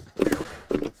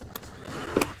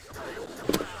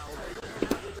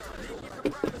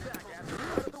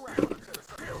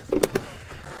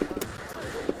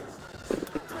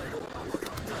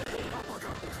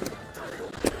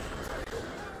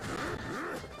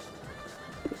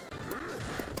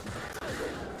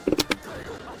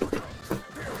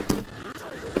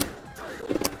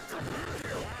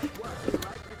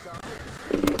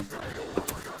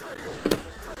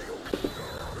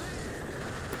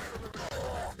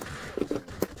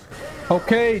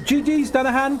 Okay, GG's,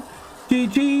 Danahan.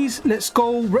 GG's. Let's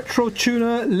go. Retro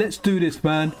Tuner. Let's do this,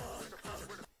 man.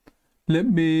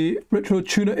 Retro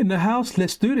Tuner in the house.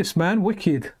 Let's do this, man.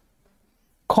 Wicked.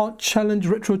 Can't challenge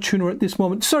Retro Tuner at this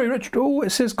moment. Sorry, Retro. Oh,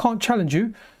 it says can't challenge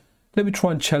you. Let me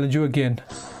try and challenge you again.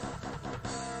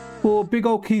 Oh, Big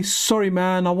Okie, sorry,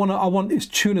 man. I want this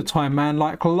tuner time, man.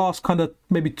 Like last kind of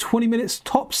maybe 20 minutes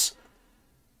tops.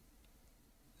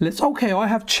 Okay, I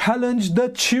have challenged the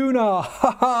tuner.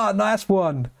 Haha, nice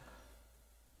one.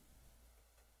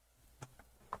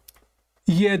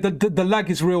 Yeah, the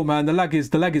lag is real, man. The lag is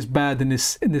bad in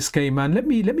this game, man. Let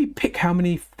me pick how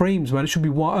many frames, man. It should be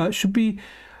one. It should be.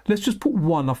 Let's just put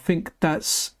one. I think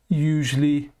that's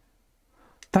usually.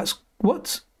 That's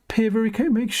what. Peer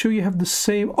verification. Make sure you have the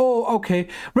same. Oh, okay.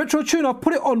 Retro tuner. I'll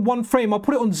put it on one frame. I'll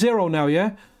put it on 0 now.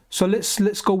 Yeah. So let's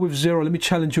go with 0. Let me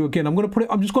challenge you again. I'm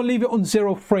just gonna leave it on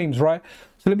 0 frames, right?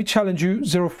 So let me challenge you.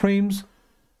 0 frames.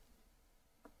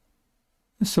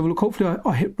 Let's have a look. Hopefully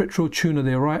I hit Retro Tuner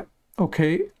there, right?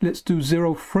 Okay, let's do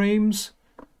 0 frames.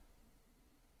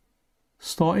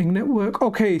 Starting network.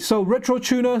 Okay, so Retro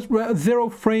Tuner, 0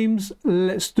 frames.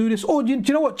 Let's do this. Oh, do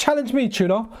you know what? Challenge me,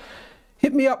 Tuner.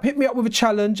 Hit me up with a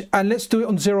challenge, and let's do it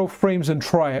on 0 frames and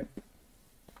try it.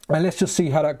 And let's just see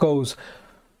how that goes.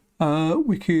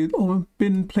 Wicked. Oh, I've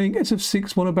been playing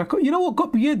SF6. Want to back up? You know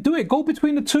what? Yeah, do it. Go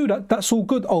between the two. That's all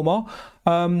good, Omar.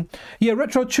 Yeah,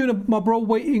 Retro Tuner, my bro,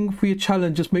 waiting for your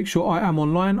challenge. Just make sure I am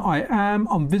online. I am.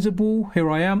 I'm visible. Here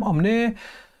I am. I'm there.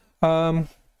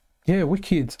 Yeah,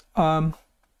 wicked. Gonna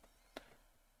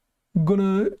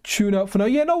tune out for now.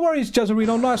 Yeah, no worries,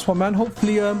 Jazzarino. Nice one, man.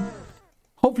 Hopefully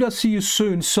I'll see you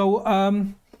soon.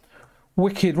 So,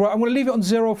 wicked. Right, I'm going to leave it on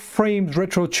 0 frames,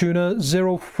 Retro Tuner.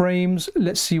 0 frames.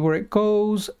 Let's see where it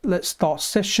goes. Let's start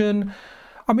session.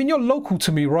 I mean, you're local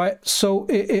to me, right? So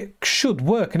it should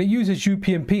work. And it uses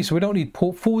UPnP, so we don't need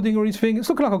port forwarding or anything. It's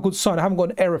looking like a good sign. I haven't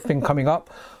got an error thing coming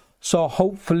up. So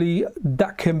hopefully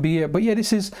that can be it. But yeah,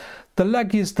 the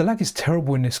lag is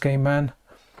terrible in this game, man.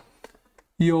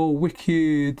 Yo,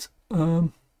 wicked.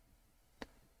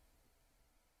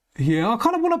 Yeah, I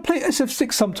kind of want to play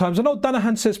SF6 sometimes. I know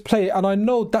Danahan says play it, and I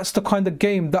know that's the kind of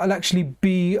game that'll actually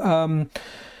be... the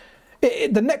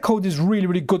netcode is really,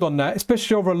 really good on that,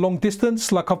 especially over a long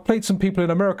distance. Like, I've played some people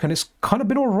in America, and it's kind of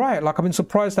been all right. Like, I've been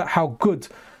surprised at how good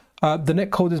the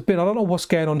netcode has been. I don't know what's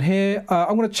going on here.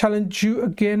 I'm going to challenge you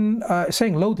again. It's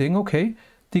saying loading. Okay.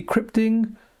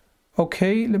 Decrypting.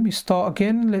 Okay, let me start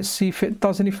again. Let's see if it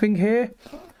does anything here.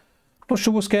 Not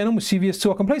sure what's going on with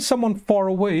CVS2. I can play someone far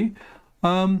away.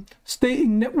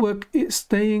 Stating network, it's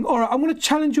staying. All right, I'm going to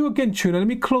challenge you again, Tuner. Let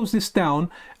me close this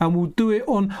down and we'll do it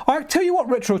on... All right, tell you what,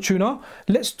 Retro Tuner,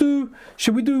 let's do...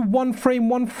 Should we do 1 frame,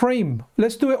 1 frame?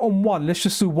 Let's do it on 1. Let's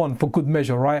just do 1 for good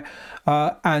measure, right?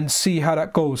 And see how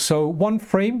that goes. So 1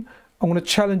 frame, I'm going to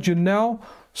challenge you now.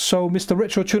 So, Mr.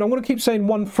 Retro Tuner, I'm going to keep saying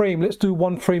 1 frame. Let's do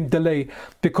 1 frame delay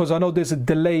because I know there's a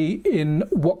delay in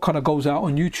what kind of goes out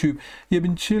on YouTube. You've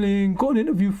been chilling, got an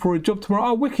interview for a job tomorrow.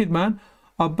 Oh, wicked, man.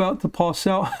 About to pass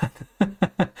out.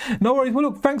 No worries. Well,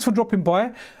 look, thanks for dropping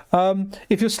by.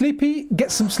 If you're sleepy,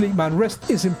 get some sleep, man. Rest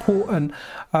is important.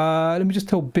 Let me just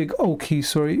tell Big Okie,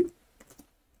 sorry.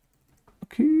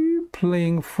 Okay,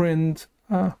 playing friend.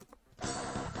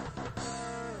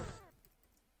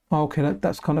 Okay,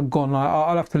 that's kind of gone.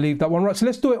 I'll have to leave that one. Right, so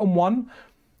let's do it on 1.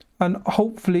 And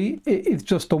hopefully it is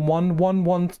just on 1. 1,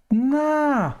 1.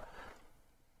 Nah.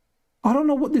 I don't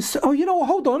know what this... Oh, you know what?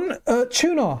 Hold on.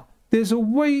 Tuna. There's a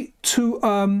way to...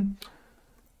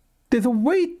 There's a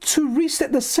way to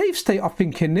reset the save state, I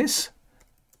think, in this.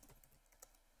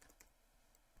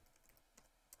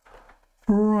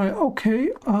 Right,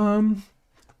 okay.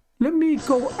 Let me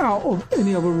go out of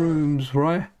any other rooms,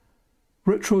 right?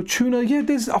 Retro tuner. Yeah,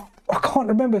 there's... I can't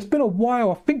remember. It's been a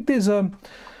while. I think there's a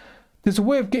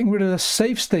way of getting rid of the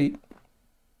save state.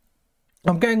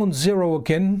 I'm going on 0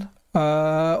 again.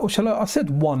 Or shall I said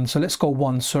 1, so let's go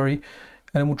 1, sorry.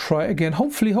 And then we'll try it again.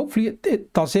 Hopefully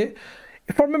it does it.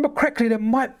 If I remember correctly, there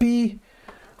might be...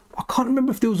 I can't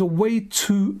remember if there was a way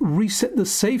to reset the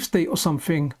save state or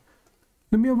something.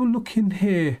 Let me have a look in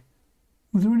here.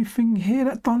 Was there anything here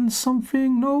that done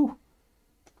something? No?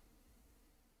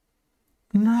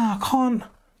 Nah, I can't.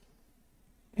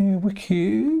 Yeah,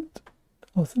 wicked.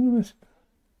 Oh,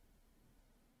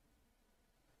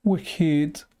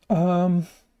 wicked.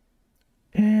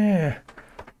 Yeah.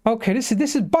 Okay, this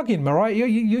is bugging me, right?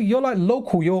 You're like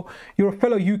local. You're a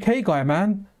fellow UK guy,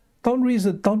 man.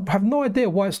 Don't have no idea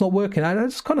why it's not working. That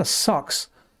just kind of sucks.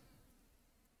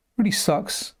 Really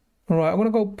sucks. All right, I'm gonna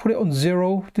go put it on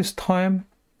 0 this time.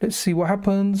 Let's see what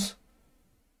happens.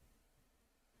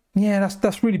 Yeah,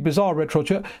 that's really bizarre, Retro.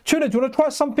 Tuna, do you want to try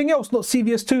something else, not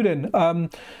CVS2 then?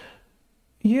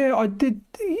 Yeah, I did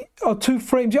 2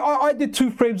 frames. Yeah, I did 2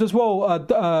 frames as well,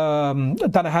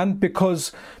 Danahan,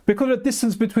 because of the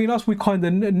distance between us, we kind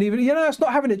of need it. You know, it's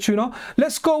not having it, Tuna.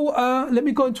 Let's go. Let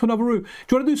me go into another room.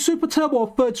 Do you want to do Super Turbo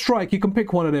or Third Strike? You can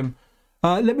pick one of them.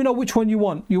 Let me know which one you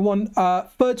want. You want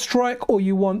Third Strike or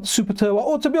you want Super Turbo?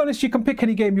 Or to be honest, you can pick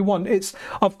any game you want.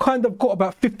 I've kind of got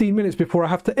about 15 minutes before I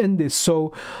have to end this.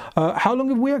 So how long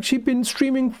have we actually been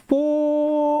streaming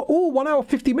for? Oh, 1 hour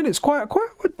 50 minutes. Quite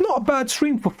not a bad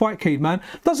stream for Fightcade, man.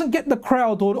 Doesn't get the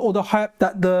crowd or the hype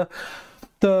that the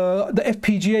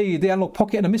FPGA, the Analog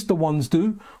Pocket and the Mr. ones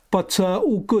do. But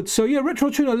all good. So yeah, Retro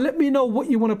Tuner, let me know what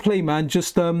you want to play, man.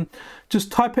 Just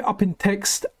type it up in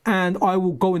text and I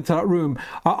will go into that room.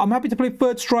 I'm happy to play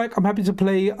Third Strike. I'm happy to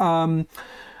play I'm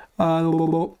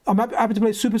happy to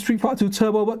play Super Street Fighter 2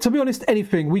 Turbo. But to be honest,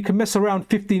 anything. We can mess around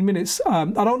 15 minutes. I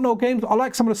don't know games. I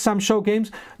like some of the Sam Show games.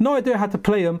 No idea how to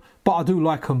play them, but I do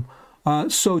like them.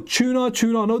 So Tuner,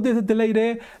 I know there's a delay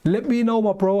there. Let me know,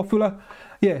 my bro. I feel like,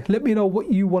 yeah, let me know what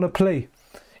you want to play.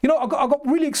 You know, I got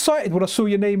really excited when I saw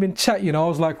your name in chat. You know, I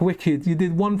was like, wicked. You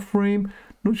did 1 frame.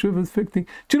 Not sure if it's affecting.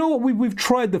 Do you know what? We've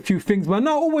tried a few things, man.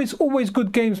 No, always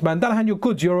good games, man. Danahan, you're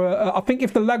good. I think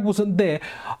if the lag wasn't there,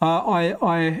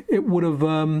 it would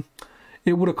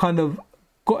have kind of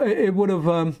got. It would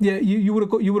have. Yeah, you would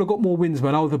have got more wins,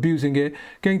 man. I was abusing it.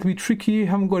 Going to be tricky.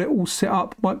 Haven't got it all set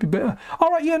up. Might be better.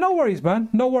 All right, yeah, no worries, man.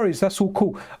 No worries. That's all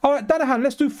cool. All right, Danahan,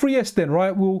 let's do 3S then,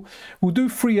 right? We'll do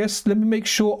 3S. Let me make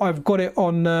sure I've got it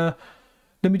on. Let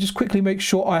me just quickly make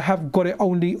sure I have got it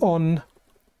only on.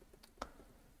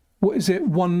 What is it?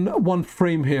 One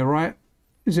frame here, right?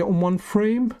 Is it on 1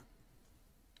 frame?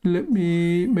 Let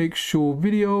me make sure.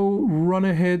 Video, run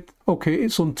ahead. Okay,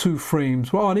 it's on 2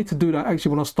 frames. Well, I need to do that actually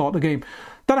when I start the game.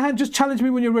 Danahan, just challenge me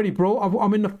when you're ready, bro.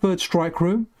 I'm in the Third Strike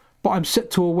room, but I'm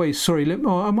set to away. Sorry, am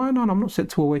I? No, I'm not set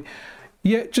to away.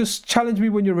 Yeah, just challenge me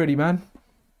when you're ready, man.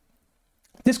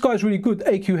 This guy's really good,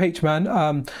 AQH,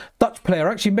 man. Dutch player.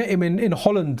 I actually met him in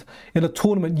Holland in a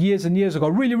tournament years and years ago.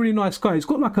 Really, really nice guy. He's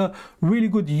got like a really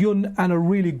good Yun and a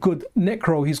really good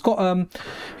Necro. He's got a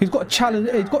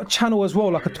challenge. He's got a channel as well,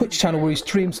 like a Twitch channel where he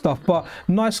streams stuff. But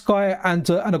nice guy and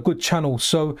a good channel.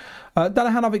 So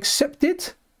Danahan, I've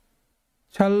accepted.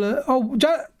 Oh,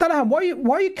 Danahan, why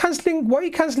are you cancelling? Why are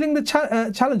you cancelling the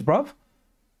challenge, bruv?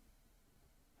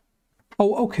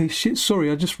 Oh, okay, shit.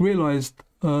 Sorry, I just realised.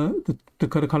 The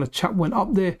kind of chat went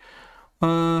up there.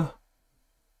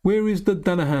 Where is the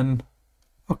Danahan?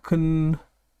 I can't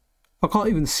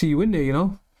even see you in there, you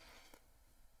know.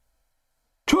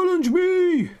 Challenge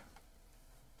me!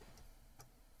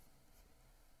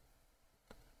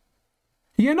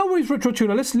 Yeah, no worries, Retro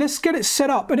Tuner. Let's get it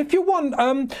set up. And if you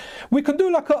want, we can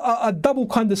do like a double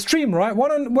kind of stream, right?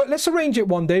 Let's arrange it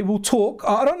one day. We'll talk.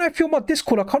 I don't know if you're on my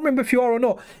Discord. I can't remember if you are or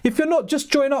not. If you're not, just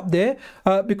join up there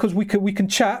because we can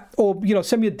chat, or you know,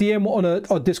 send me a DM on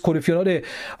a Discord if you're not there.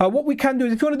 What we can do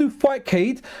is, if you want to do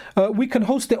Fightcade, we can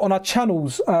host it on our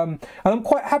channels. And I'm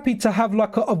quite happy to have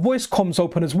like a voice comms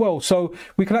open as well, so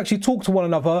we can actually talk to one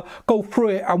another, go through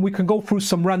it, and we can go through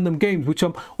some random games. Which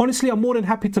honestly, I'm more than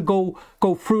happy to go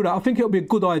go through that. I think it'll be a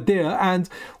good idea, and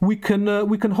we can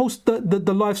host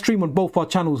the live stream on both our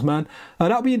channels, man.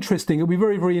 That'll be interesting. It'll be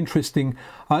very, very interesting,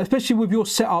 especially with your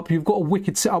setup. You've got a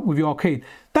wicked setup with your arcade.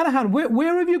 Danahan,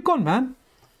 where have you gone, man?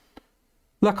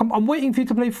 Like, I'm waiting for you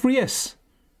to play 3S.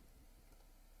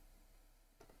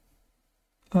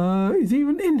 Is he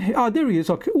even in here? Ah, there he is.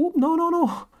 Okay. Oh,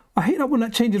 no. I hate that when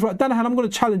that changes. Right, Danahan, I'm going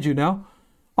to challenge you now.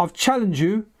 I've challenged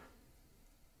you.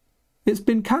 It's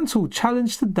been cancelled.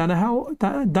 Challenge to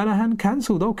Danahan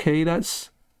cancelled. Okay,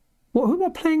 that's... What? Who am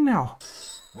I playing now?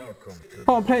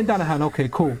 Oh, I'm playing Danahan. Okay,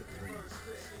 cool.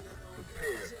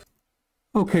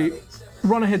 Okay,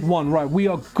 run ahead 1. Right, we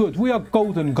are good. We are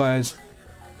golden, guys.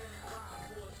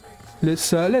 Let's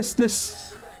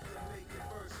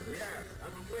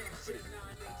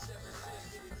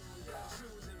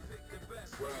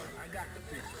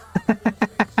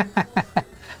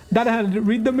Danahan,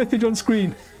 read the message on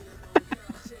screen.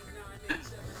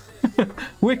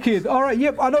 Wicked. All right,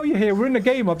 yep, I know you're here. We're in the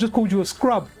game. I've just called you a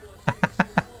scrub.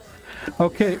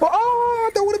 Okay. Oh,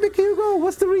 I don't want to pick Hugo.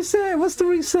 What's the reset? What's the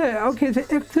reset? Okay, is it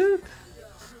F2?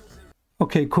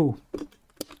 Okay, cool.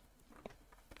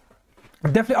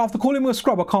 Definitely, after calling him a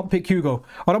scrub, I can't pick Hugo.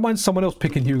 I don't mind someone else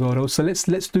picking Hugo though. So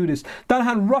let's do this.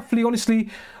 Danahan, roughly, honestly,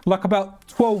 like about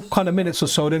 12 kind of minutes or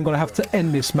so. Then gonna have to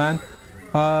end this, man.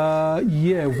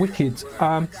 Yeah, wicked.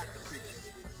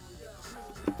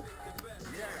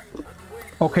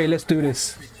 Okay, let's do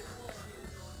this.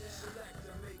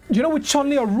 You know, with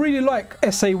Chun-Li, I really like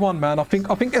SA1, man. I think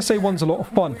SA1's a lot of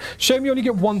fun. Shame you only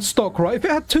get 1 stock, right? If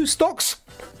it had 2 stocks,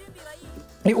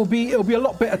 it'll be a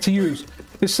lot better to use.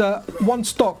 It's 1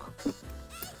 stock.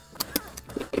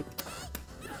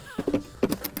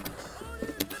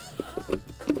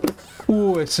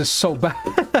 Oh, it's just so bad.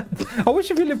 I wish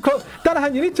if you lived close.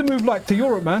 Danahan, you need to move like to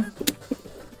Europe, man.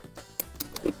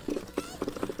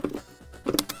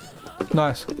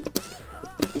 Nice.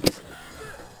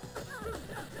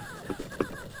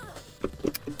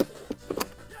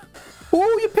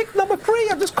 Oh, you picked number 3.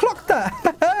 I just clocked that.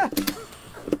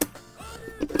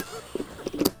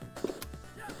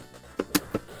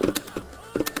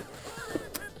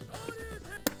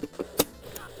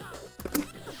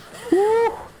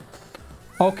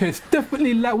 Okay, it's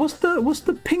definitely like what's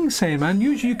the ping saying, man?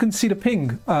 Usually you can see the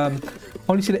ping.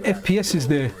 Only see the FPS is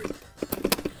there.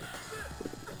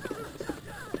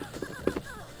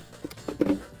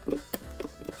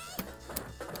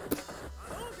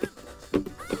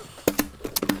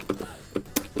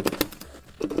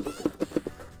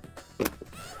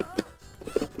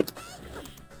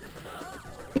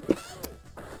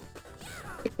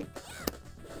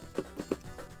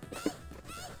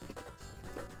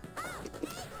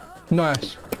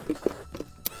 Nice.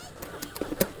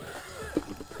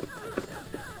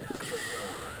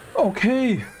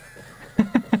 Okay.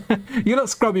 You're not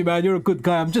scrubby, man. You're a good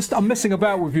guy. I'm messing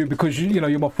about with you because you know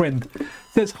you're my friend.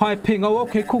 There's high ping. Oh,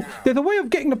 okay, cool. There's a way of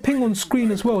getting the ping on screen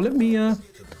as well. Let me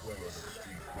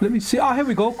see. Ah, here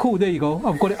we go. Cool. There you go.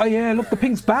 I've got it. Oh yeah, look, the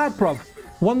ping's bad, bruv.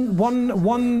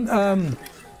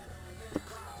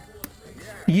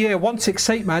 Yeah,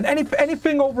 168, man.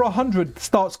 Anything over 100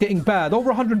 starts getting bad.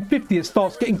 Over 150, it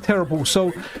starts getting terrible.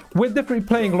 So we're definitely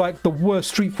playing like the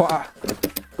worst Street Fighter.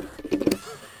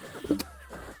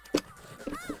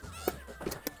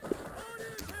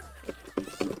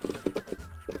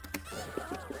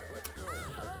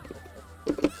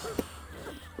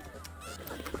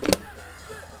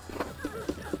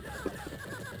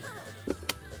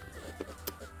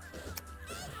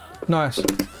 Nice.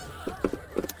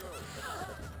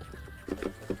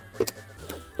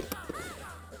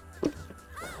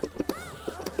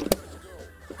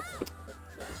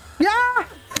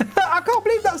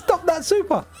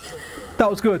 Super. That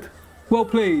was good. Well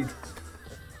played.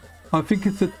 I think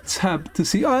it's a tab to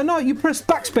see. Oh no, you press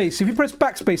backspace. If you press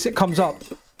backspace, it comes up.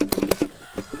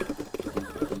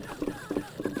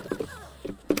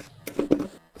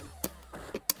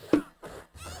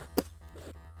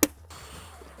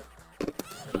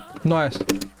 Nice.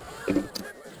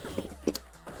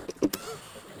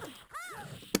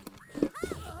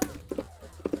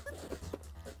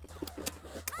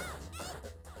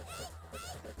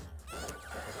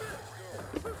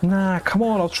 Nah, come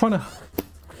on, I was trying to...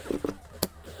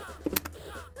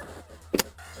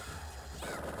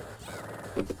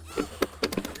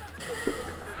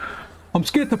 I'm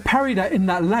scared to parry that in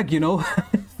that lag, you know?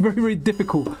 Very, very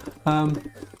difficult.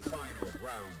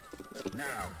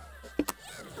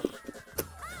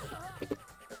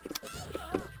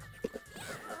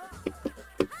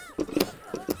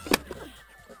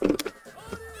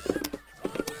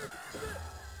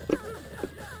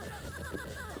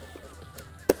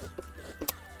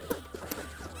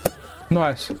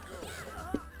 Nice.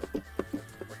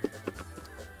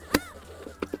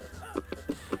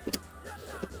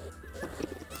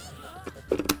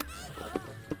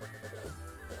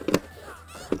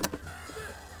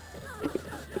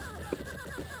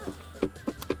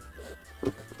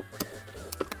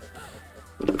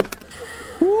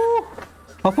 Woo!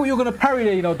 I thought you were going to parry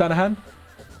there, you know, Danahan.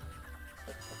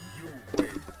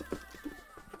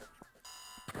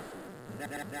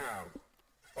 Now,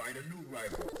 find a new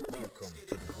rival. Welcome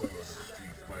to the world of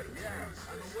Street Fighter.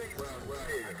 Well,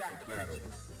 I got the battle.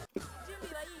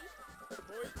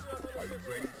 Are you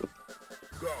ready?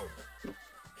 Go.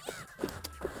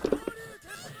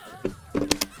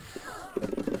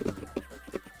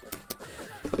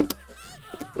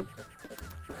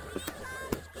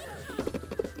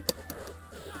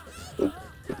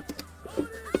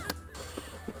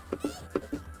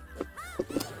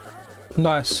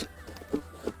 Nice.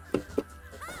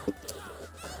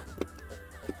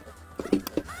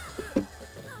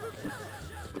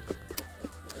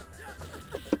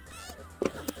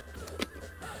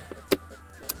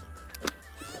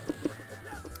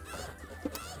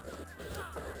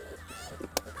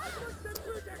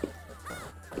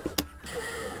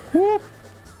 Whoop.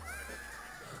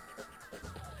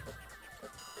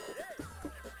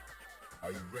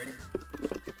 Are you ready?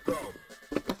 Go.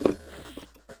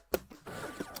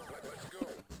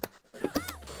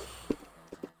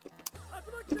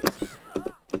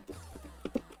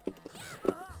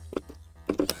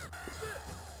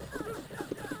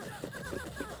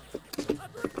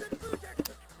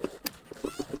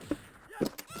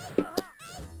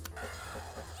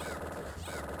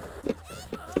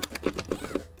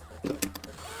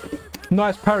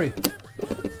 Nice parry.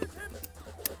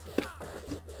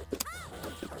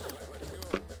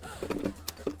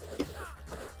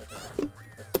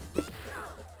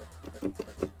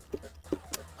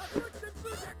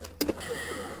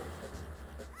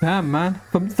 Damn, man.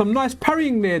 Some nice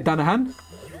parrying there, Danahan. You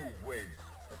win.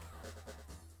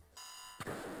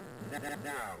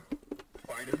 Now,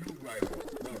 find a new rival.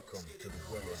 Welcome to the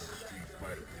world of Street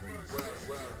Fighter 3.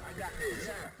 Well, I got this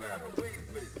battle.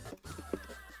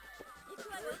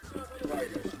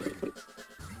 Fighters ready.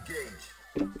 Engage.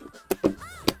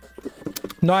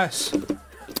 Nice.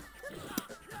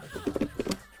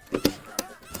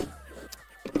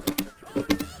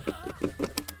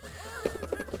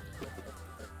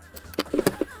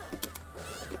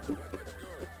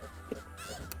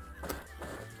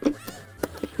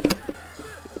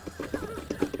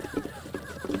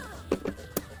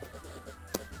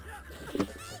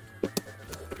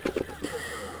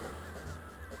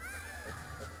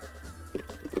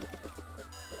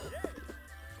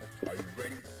 Are you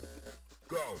ready?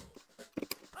 Go.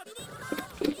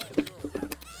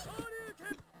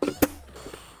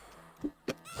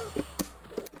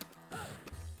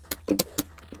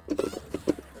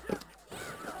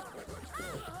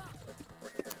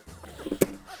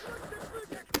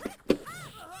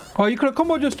 Oh, you could have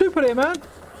comboed your stupid there, man.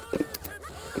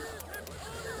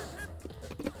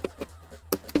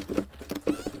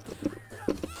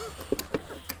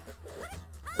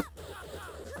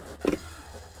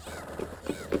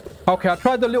 Okay, I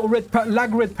tried the little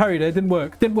lag red parry there. Didn't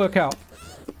work. Didn't work out.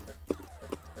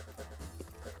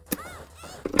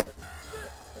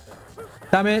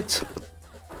 Damn it.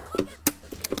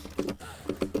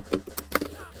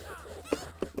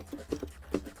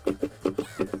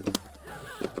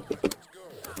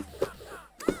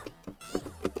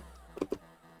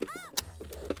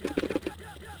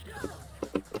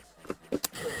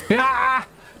 Ah!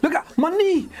 Look at my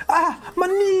knee! Ah! My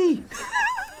knee!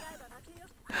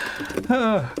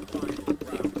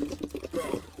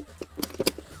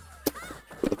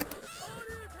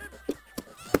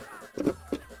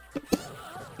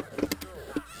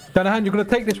 Danahan, you're going to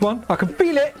take this one. I can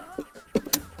feel it.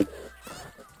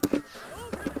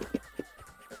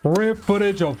 Rare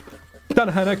footage of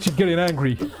Danahan actually getting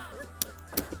angry.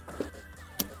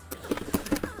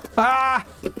 Ah!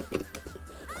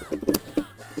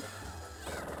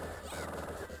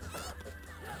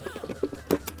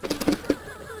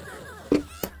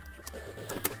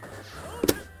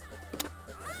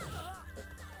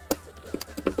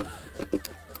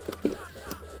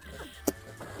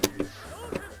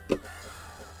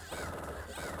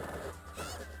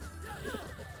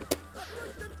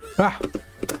 Ah.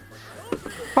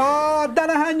 Ah,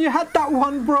 Danahan, you had that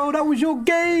one, bro. That was your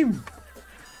game.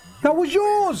 That was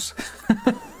yours.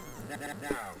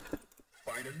 Now,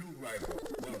 find a new rival.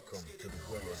 Welcome to the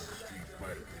world of Street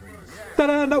Fighter 3.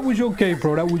 Danahan, that was your game,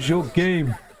 bro. That was your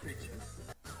game.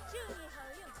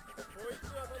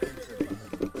 Enter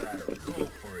the battle. Go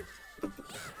for it.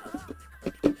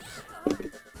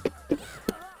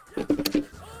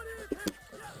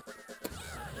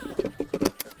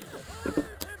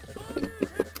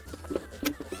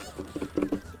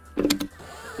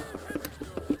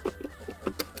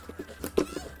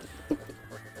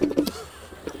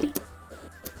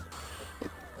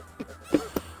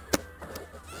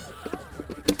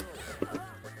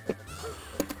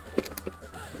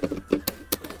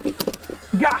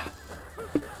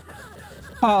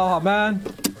 Oh, man.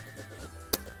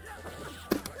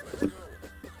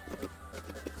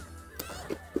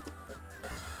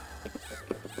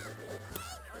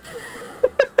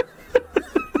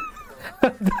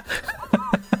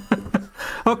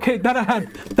 Okay,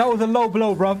 that was a low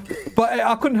blow, bruv. But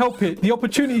I couldn't help it. The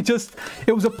opportunity just,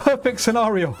 it was a perfect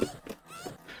scenario.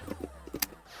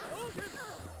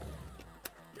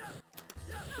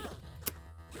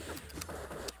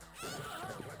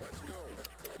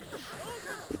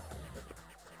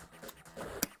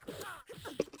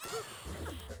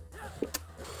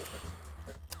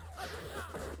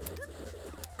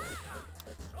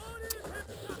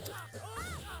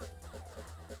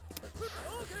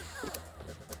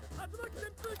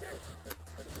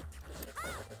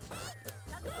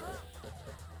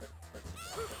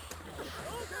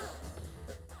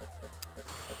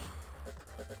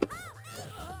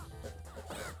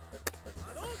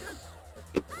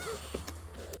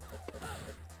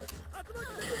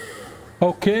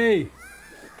 Okay.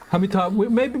 How many times?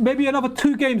 Maybe another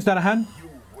 2 games, Danahan.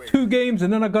 2 games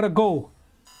and then I gotta go.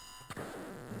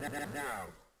 Now,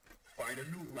 find a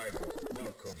new rival.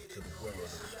 Welcome to the world of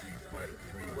Street Fighter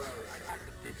 3. Well, I got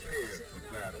the picture for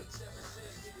battle.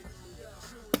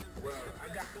 Well, I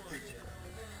got the picture.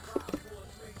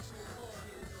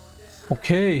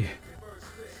 Okay.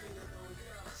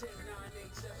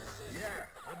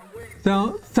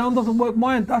 Sound doesn't work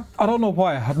mine. I don't know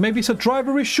why. Maybe it's a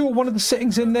driver issue or one of the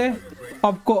settings in there.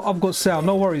 I've got sound.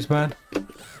 No worries, man.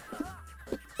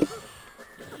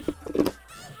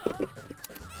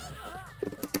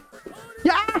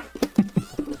 Yeah.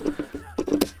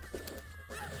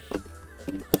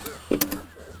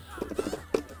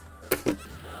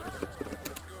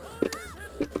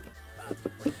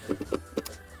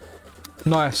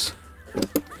 Nice.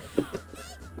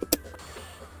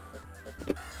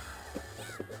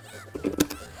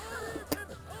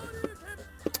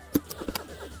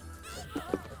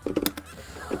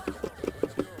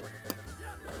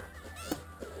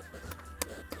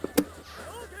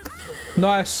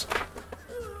 Nice.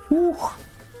 Woo. Are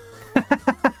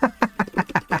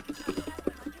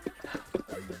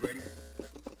you ready?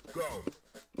 Go.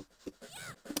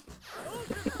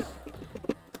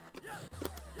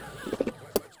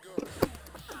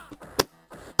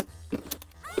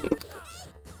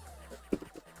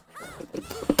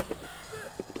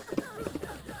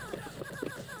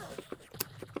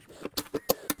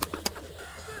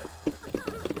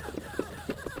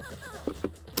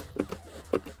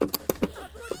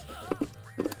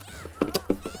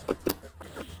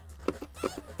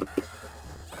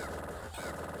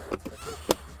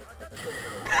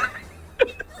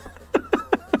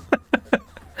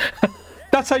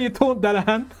 That's how you taunt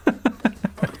Danahan.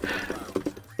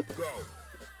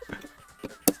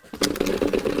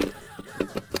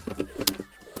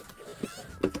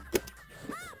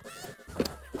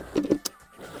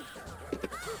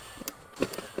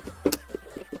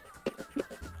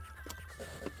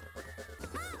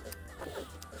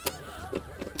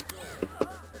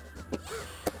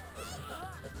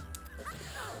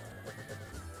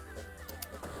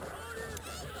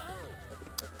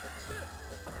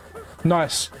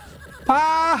 Nice.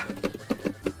 Ah!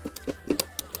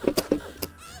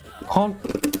 Can't.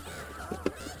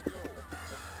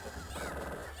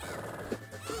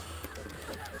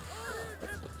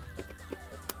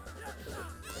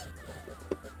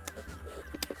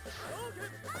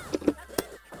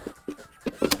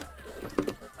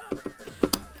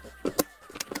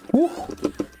 Woo.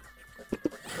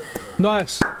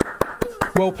 Nice.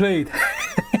 Well played.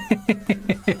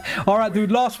 All right,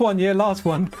 dude. Last one. Yeah, last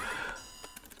one.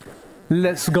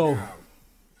 Let's go.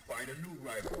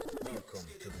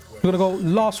 We're gonna go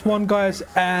last one, guys,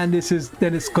 and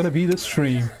then it's gonna be the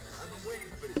stream.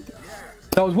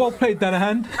 That was well played,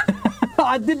 Danahan.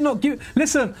 I did not give.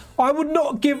 Listen, I would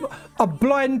not give a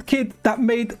blind kid that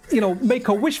made Make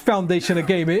a Wish Foundation a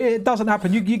game. It doesn't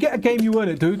happen. You get a game, you earn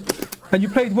it, dude, and you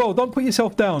played well. Don't put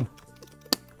yourself down.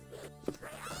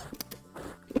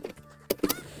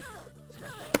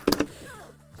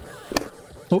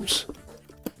 Oops.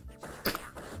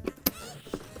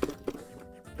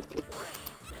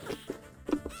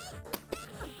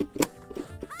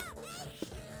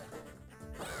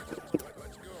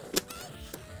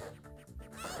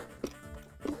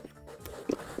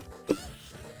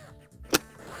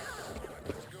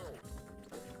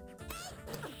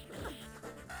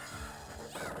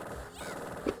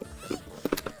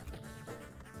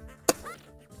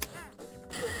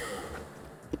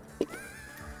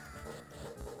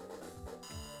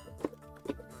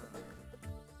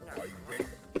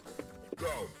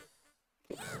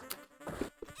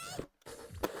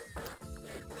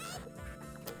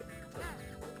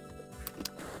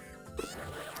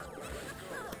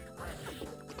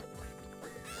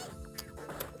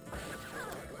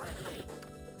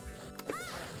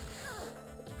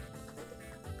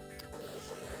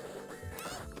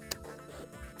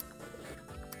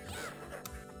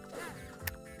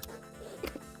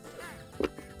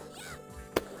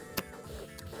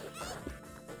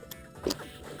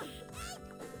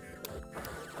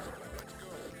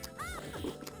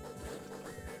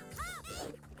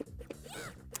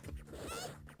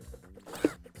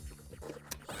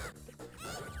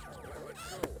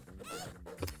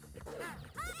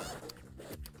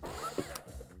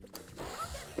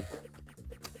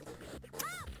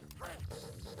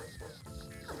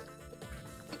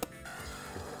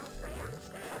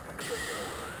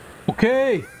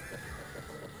 Okay.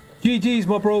 GG's,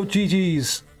 my bro.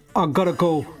 GG's. I gotta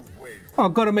go. I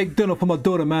gotta make dinner for my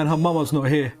daughter, man. Her mama's not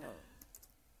here.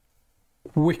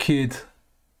 Wicked.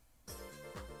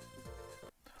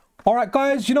 Alright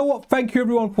guys, you know what? Thank you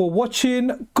everyone for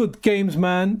watching. Good games,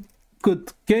 man.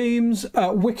 Good games.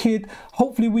 Wicked.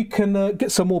 Hopefully we can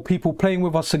get some more people playing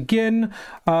with us again.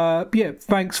 Yeah,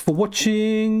 thanks for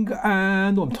watching.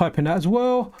 And I'm typing that as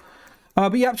well.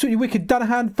 But yeah, absolutely wicked.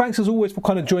 Danahan, thanks as always for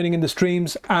kind of joining in the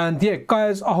streams. And yeah,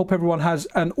 guys, I hope everyone has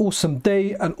an awesome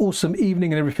day, an awesome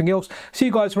evening and everything else. See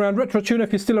you guys around. Retro Tuna,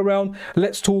 if you're still around,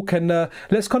 let's talk and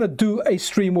let's kind of do a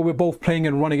stream where we're both playing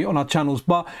and running it on our channels.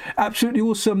 But absolutely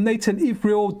awesome. Nathan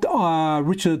Ephriel,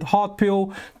 Richard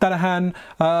Hardpill, Danahan,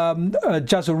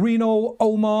 Jazzarino,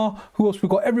 Omar, who else we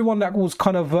got? Everyone that was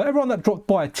kind of, everyone that dropped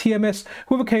by, TMS,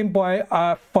 whoever came by,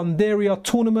 Fundaria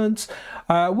Tournaments.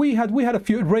 We had a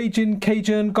few, Raging,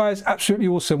 Cajun, guys, absolutely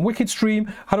awesome. Wicked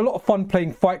stream. Had a lot of fun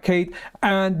playing Fightcade,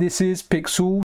 and this is Pixel